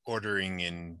ordering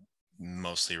in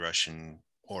mostly Russian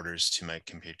orders to my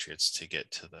compatriots to get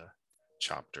to the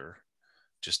chopper,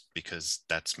 just because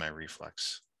that's my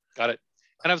reflex. Got it.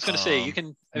 And I was going to say, you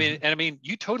can, I mean,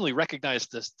 you totally recognize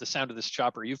the sound of this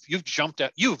chopper. You've jumped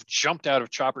out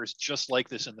of choppers just like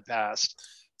this in the past.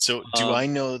 So do I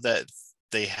know that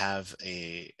they have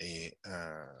a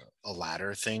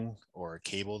ladder thing or a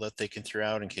cable that they can throw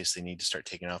out in case they need to start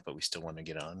taking off, but we still want to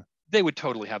get on? They would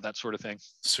totally have that sort of thing.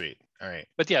 Sweet. All right.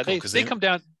 But yeah, cool, they come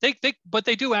down. But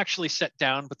they do actually set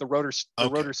down. But the rotor's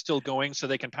still going, so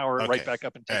they can power it right back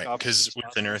up and take off. Because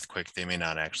with an earthquake, they may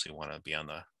not actually want to be on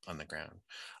the ground.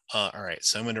 All right.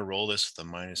 So I'm going to roll this with a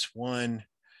 -1.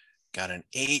 Got an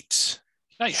 8.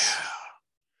 Nice.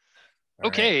 Yeah.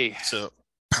 Okay. Right. So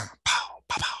pow, pow,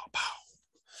 pow, pow, pow.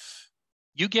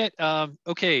 You get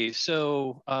okay.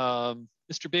 So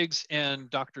Mr. Biggs and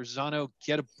Dr. Zano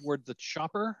get aboard the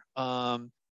chopper.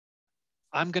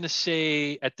 I'm going to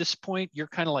say at this point, you're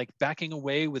kind of like backing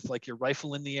away with like your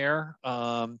rifle in the air.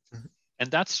 And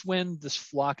that's when this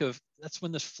flock of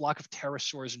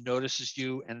pterosaurs notices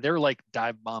you, and they're like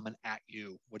dive bombing at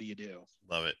you. What do you do?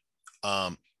 Love it.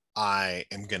 I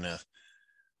am going to,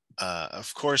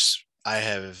 of course, I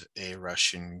have a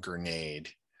Russian grenade,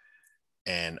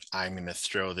 and I'm going to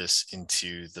throw this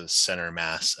into the center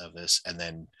mass of this and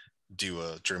then do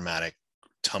a dramatic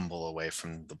tumble away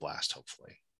from the blast,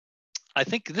 hopefully. I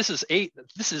think this is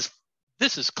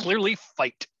clearly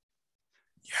fight.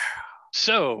 Yeah.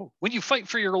 So when you fight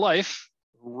for your life,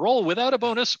 roll without a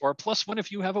bonus or +1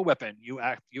 if you have a weapon. You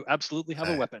absolutely have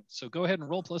a weapon. So go ahead and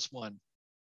roll +1.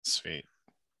 Sweet.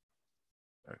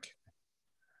 Okay.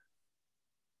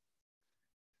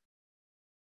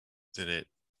 Did it?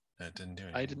 That didn't do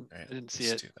anything. I didn't see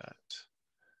it. Do that.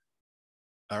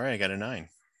 All right, I got a 9.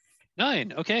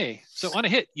 9. Okay. So on a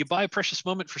hit, you buy a precious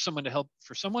moment for someone to help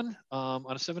for someone.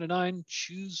 On a 7 to 9,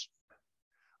 choose.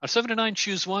 On a 7 to 9,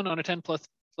 choose one. On a 10 plus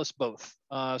both.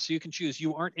 So you can choose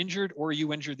you aren't injured or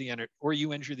you injure the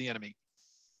enemy.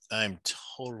 I'm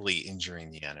totally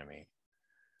injuring the enemy.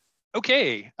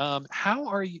 Okay. How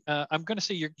are you? I'm going to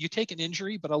say you take an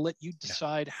injury, but I'll let you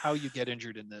decide how you get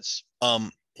injured in this.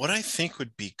 What I think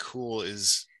would be cool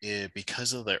is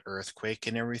because of the earthquake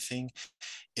and everything,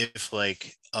 if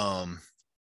like I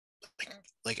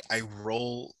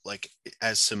roll like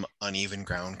as some uneven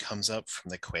ground comes up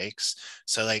from the quakes,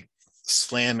 so like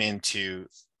slam into,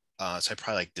 so I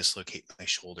probably like dislocate my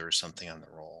shoulder or something on the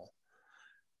roll,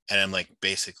 and I'm like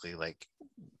basically like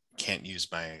can't use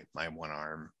my one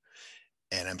arm,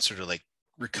 and I'm sort of like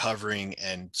recovering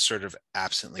and sort of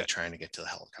absently trying to get to the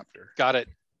helicopter. Got it.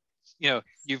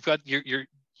 You've got your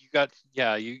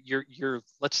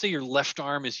let's say your left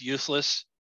arm is useless.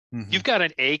 Mm-hmm. You've got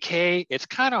an AK. It's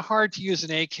kind of hard to use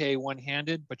an AK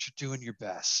one-handed, but you're doing your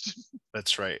best.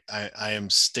 That's right. I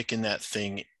am sticking that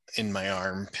thing in my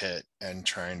armpit and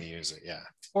trying to use it. Yeah.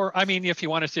 Or I mean, if you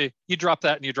wanted to, you drop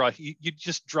that and you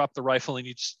just drop the rifle and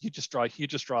you just draw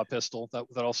a pistol.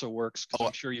 That also works, because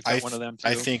I'm sure you've got one of them too.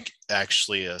 I think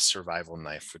actually a survival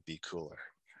knife would be cooler.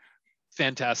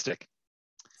 Fantastic.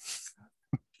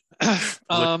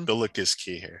 The look is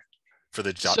key here for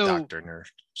the doctor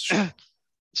nurse. Sure.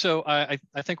 So I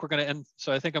think we're going to end.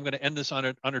 So I think I'm going to end this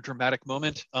on a dramatic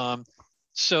moment.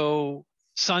 So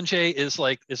Sanjay is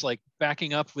like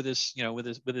backing up with his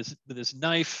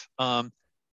knife.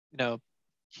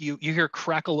 You hear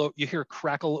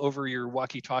crackle over your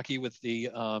walkie-talkie with the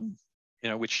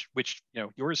which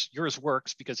yours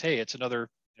works, because hey, it's another,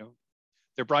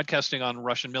 they're broadcasting on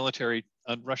Russian military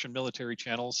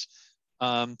channels.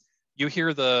 You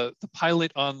hear the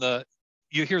pilot of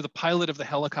the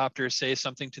helicopter say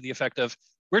something to the effect of,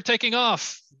 we're taking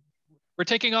off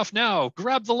now,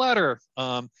 grab the ladder.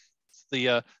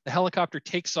 The helicopter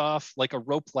takes off, like a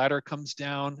rope ladder comes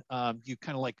down. You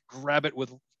kind of grab it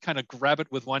with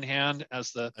one hand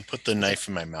as I put the knife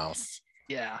in my mouth.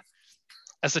 Yeah.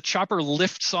 As the chopper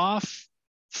lifts off,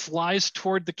 flies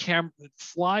toward the camera,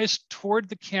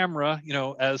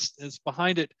 as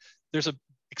behind it, there's a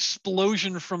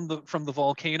explosion from the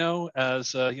volcano,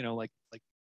 as like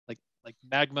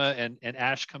magma and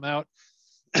ash come out.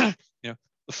 The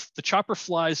chopper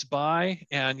flies by,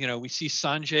 and we see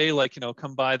Sanjay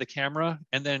come by the camera,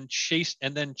 and then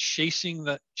chasing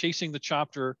the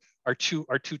chopper are two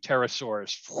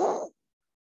pterosaurs.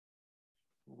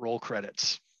 Roll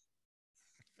credits.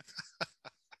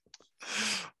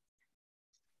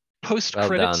 Post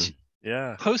credits.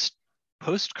 Yeah. Post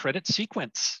credit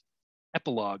sequence.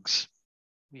 Epilogues.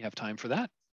 We have time for that.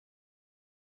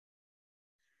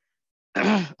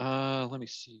 Let me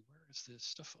see. Where is this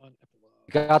stuff on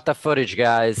epilogue? Got the footage,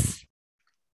 guys.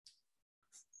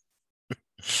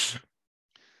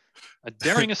 A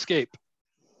daring escape.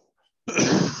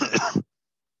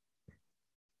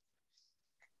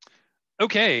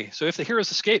 Okay, so if the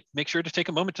heroes escape, make sure to take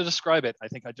a moment to describe it. I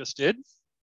think I just did.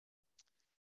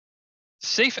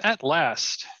 Safe at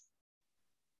last.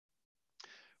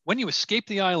 When you escape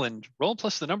the island, roll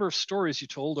plus the number of stories you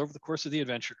told over the course of the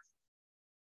adventure.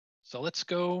 So let's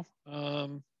go.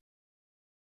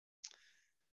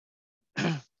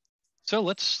 So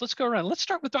let's go around. Let's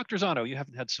start with Dr. Zano. You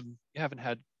haven't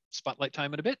had spotlight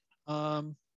time in a bit.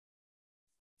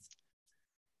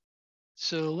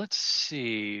 So let's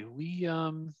see.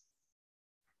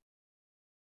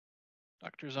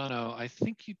 Dr. Zano, I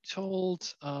think you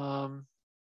told.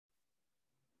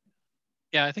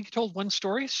 Yeah, I think you told one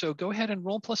story. So go ahead and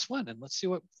roll +1, and let's see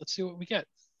what we get.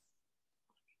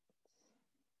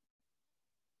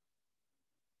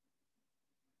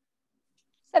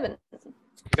 Seven. You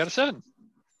got a 7.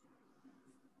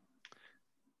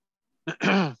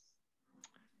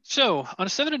 So on a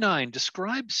 7 to 9,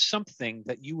 describe something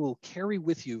that you will carry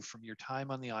with you from your time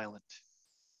on the island.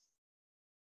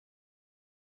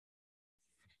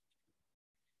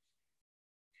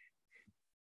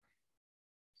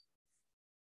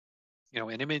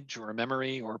 An image or a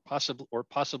memory, or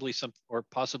possibly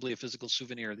a physical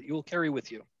souvenir that you will carry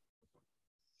with you.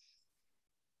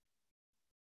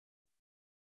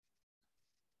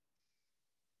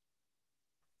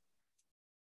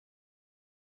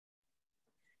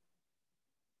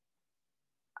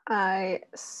 I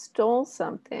stole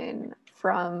something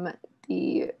from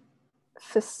the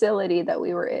facility that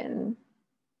we were in.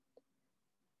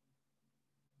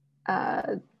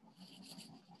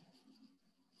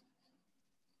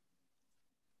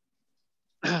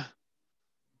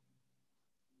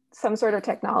 Some sort of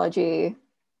technology,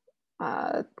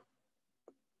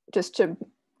 just to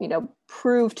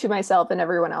prove to myself and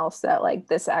everyone else that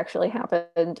this actually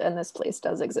happened and this place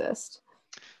does exist.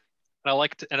 And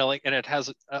it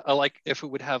has, I like if it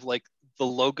would have the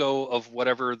logo of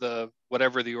whatever the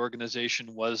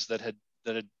organization was that had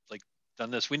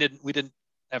done this. We didn't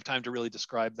have time to really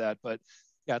describe that, but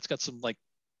yeah, it's got some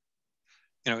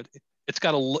it's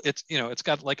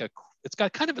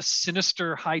got kind of a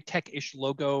sinister, high-tech-ish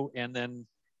logo, and then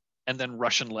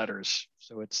Russian letters.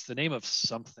 So it's the name of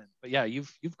something. But yeah, you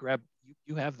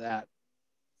have that.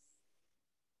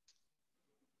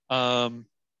 And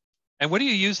what do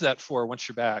you use that for once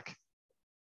you're back?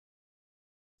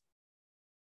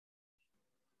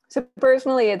 So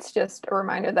personally, it's just a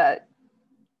reminder that,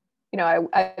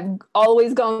 I've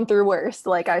always gone through worse.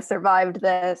 I survived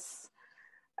this.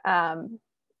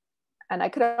 And I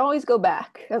could always go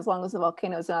back as long as the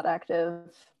volcano is not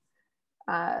active.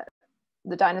 The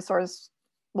dinosaurs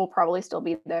will probably still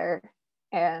be there.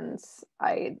 And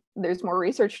there's more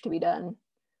research to be done.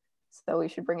 So we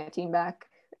should bring a team back,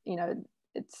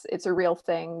 it's a real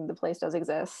thing. The place does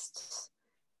exist.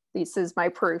 This is my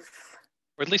proof.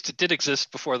 Or at least it did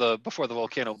exist before the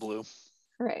volcano blew.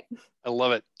 Right. I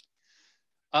love it.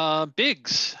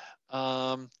 Biggs,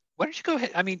 why don't you go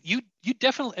ahead? I mean, you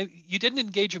definitely, you didn't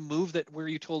engage a move where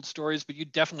you told stories, but you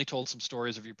definitely told some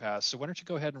stories of your past. So why don't you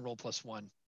go ahead and roll +1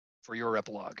 for your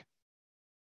epilogue?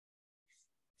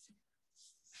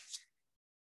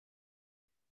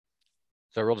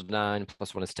 So I rolled a 9,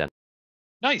 +1 is 10.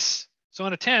 Nice. So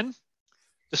on a 10,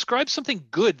 describe something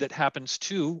good that happens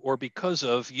to or because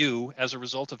of you as a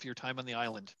result of your time on the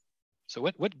island. So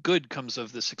what good comes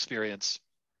of this experience?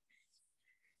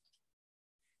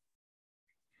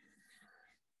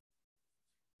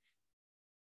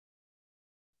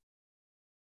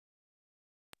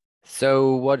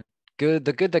 So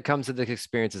the good that comes of this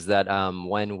experience is that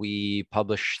when we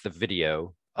publish the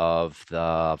video of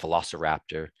the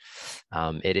Velociraptor,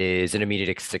 it is an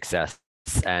immediate success,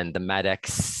 and the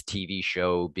MadX TV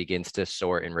show begins to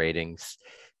soar in ratings.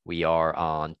 We are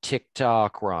on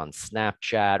TikTok, we're on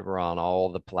Snapchat, we're on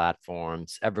all the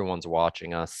platforms. Everyone's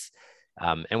watching us,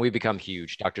 and we become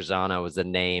huge. Dr. Zano is a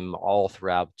name all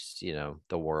throughout,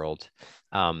 the world.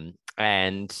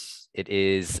 And it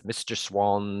is Mr.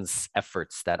 Swan's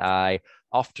efforts that I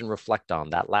often reflect on.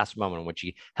 That last moment in which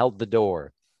he held the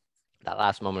door, that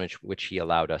last moment in which he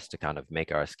allowed us to kind of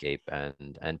make our escape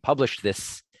and publish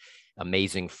this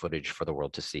amazing footage for the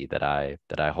world to see that I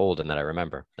hold and that I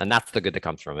remember. And that's the good that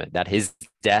comes from it, that his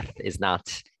death is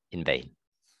not in vain.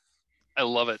 I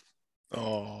love it.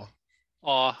 Oh,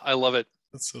 I love it.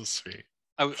 that's so sweet.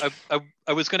 I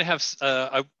was gonna have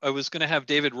I was gonna have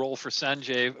David roll for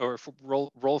Sanjay or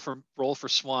roll for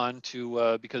Swan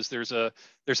to because there's an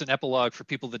epilogue for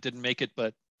people that didn't make it,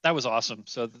 but that was awesome.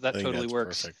 So that totally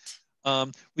works. Perfect.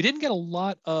 We didn't get a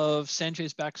lot of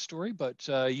Sanjay's backstory, but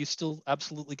you still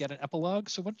absolutely get an epilogue.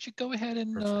 So why don't you go ahead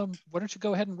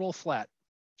and roll flat?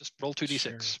 Just roll 2d6.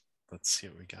 Sure. Let's see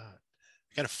what we got.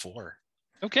 I got a 4.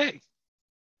 Okay.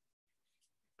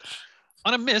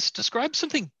 On a miss, describe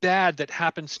something bad that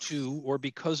happens to or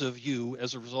because of you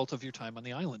as a result of your time on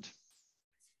the island.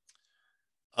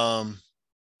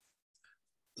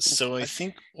 So I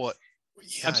think what.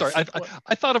 Yeah, I'm sorry.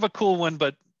 I thought of a cool one,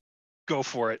 but go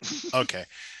for it. Okay.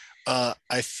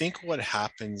 I think what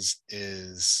happens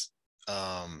is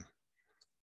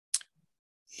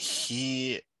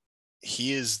he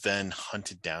is then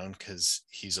hunted down because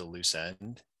he's a loose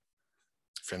end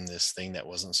from this thing that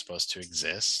wasn't supposed to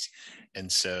exist.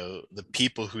 And so the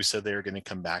people who said they were going to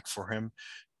come back for him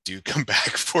do come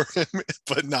back for him,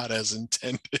 but not as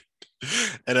intended.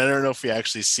 And I don't know if we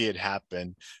actually see it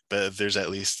happen, but there's at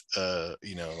least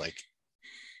like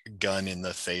gun in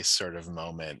the face sort of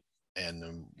moment,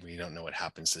 and we don't know what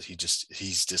happens. That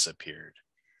he's disappeared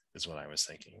is what I was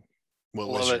thinking. What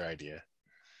was your idea?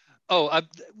 Oh,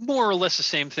 more or less the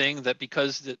same thing. That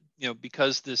because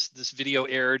this video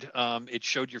aired, it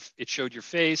showed your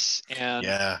face, and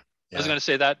yeah. I was going to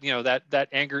say that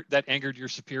that angered your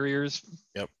superiors.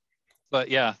 Yep. But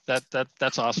yeah,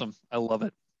 that's awesome. I love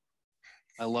it.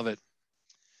 I love it.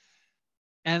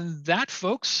 And that,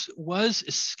 folks, was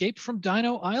Escape from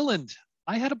Dino Island.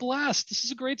 I had a blast. This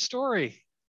is a great story.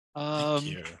 Thank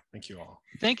you. Thank you all.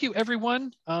 Thank you,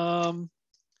 everyone. I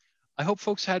hope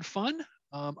folks had fun.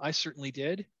 I certainly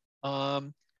did. We've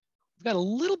got a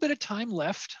little bit of time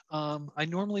left. I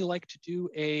normally like to do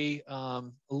a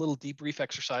little debrief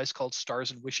exercise called Stars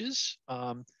and Wishes.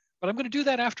 But I'm going to do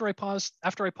that after I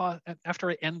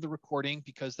end the recording,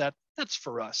 because that's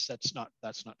for us. That's not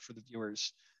for the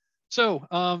viewers. So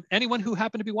anyone who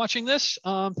happened to be watching this,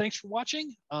 thanks for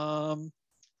watching. And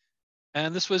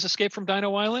this was Escape from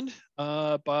Dino Island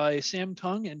by Sam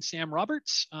Tung and Sam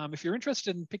Roberts. If you're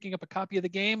interested in picking up a copy of the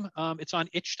game, it's on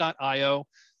itch.io.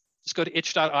 Just go to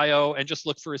itch.io and just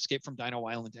look for Escape from Dino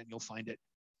Island and you'll find it.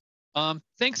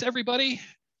 Thanks, everybody.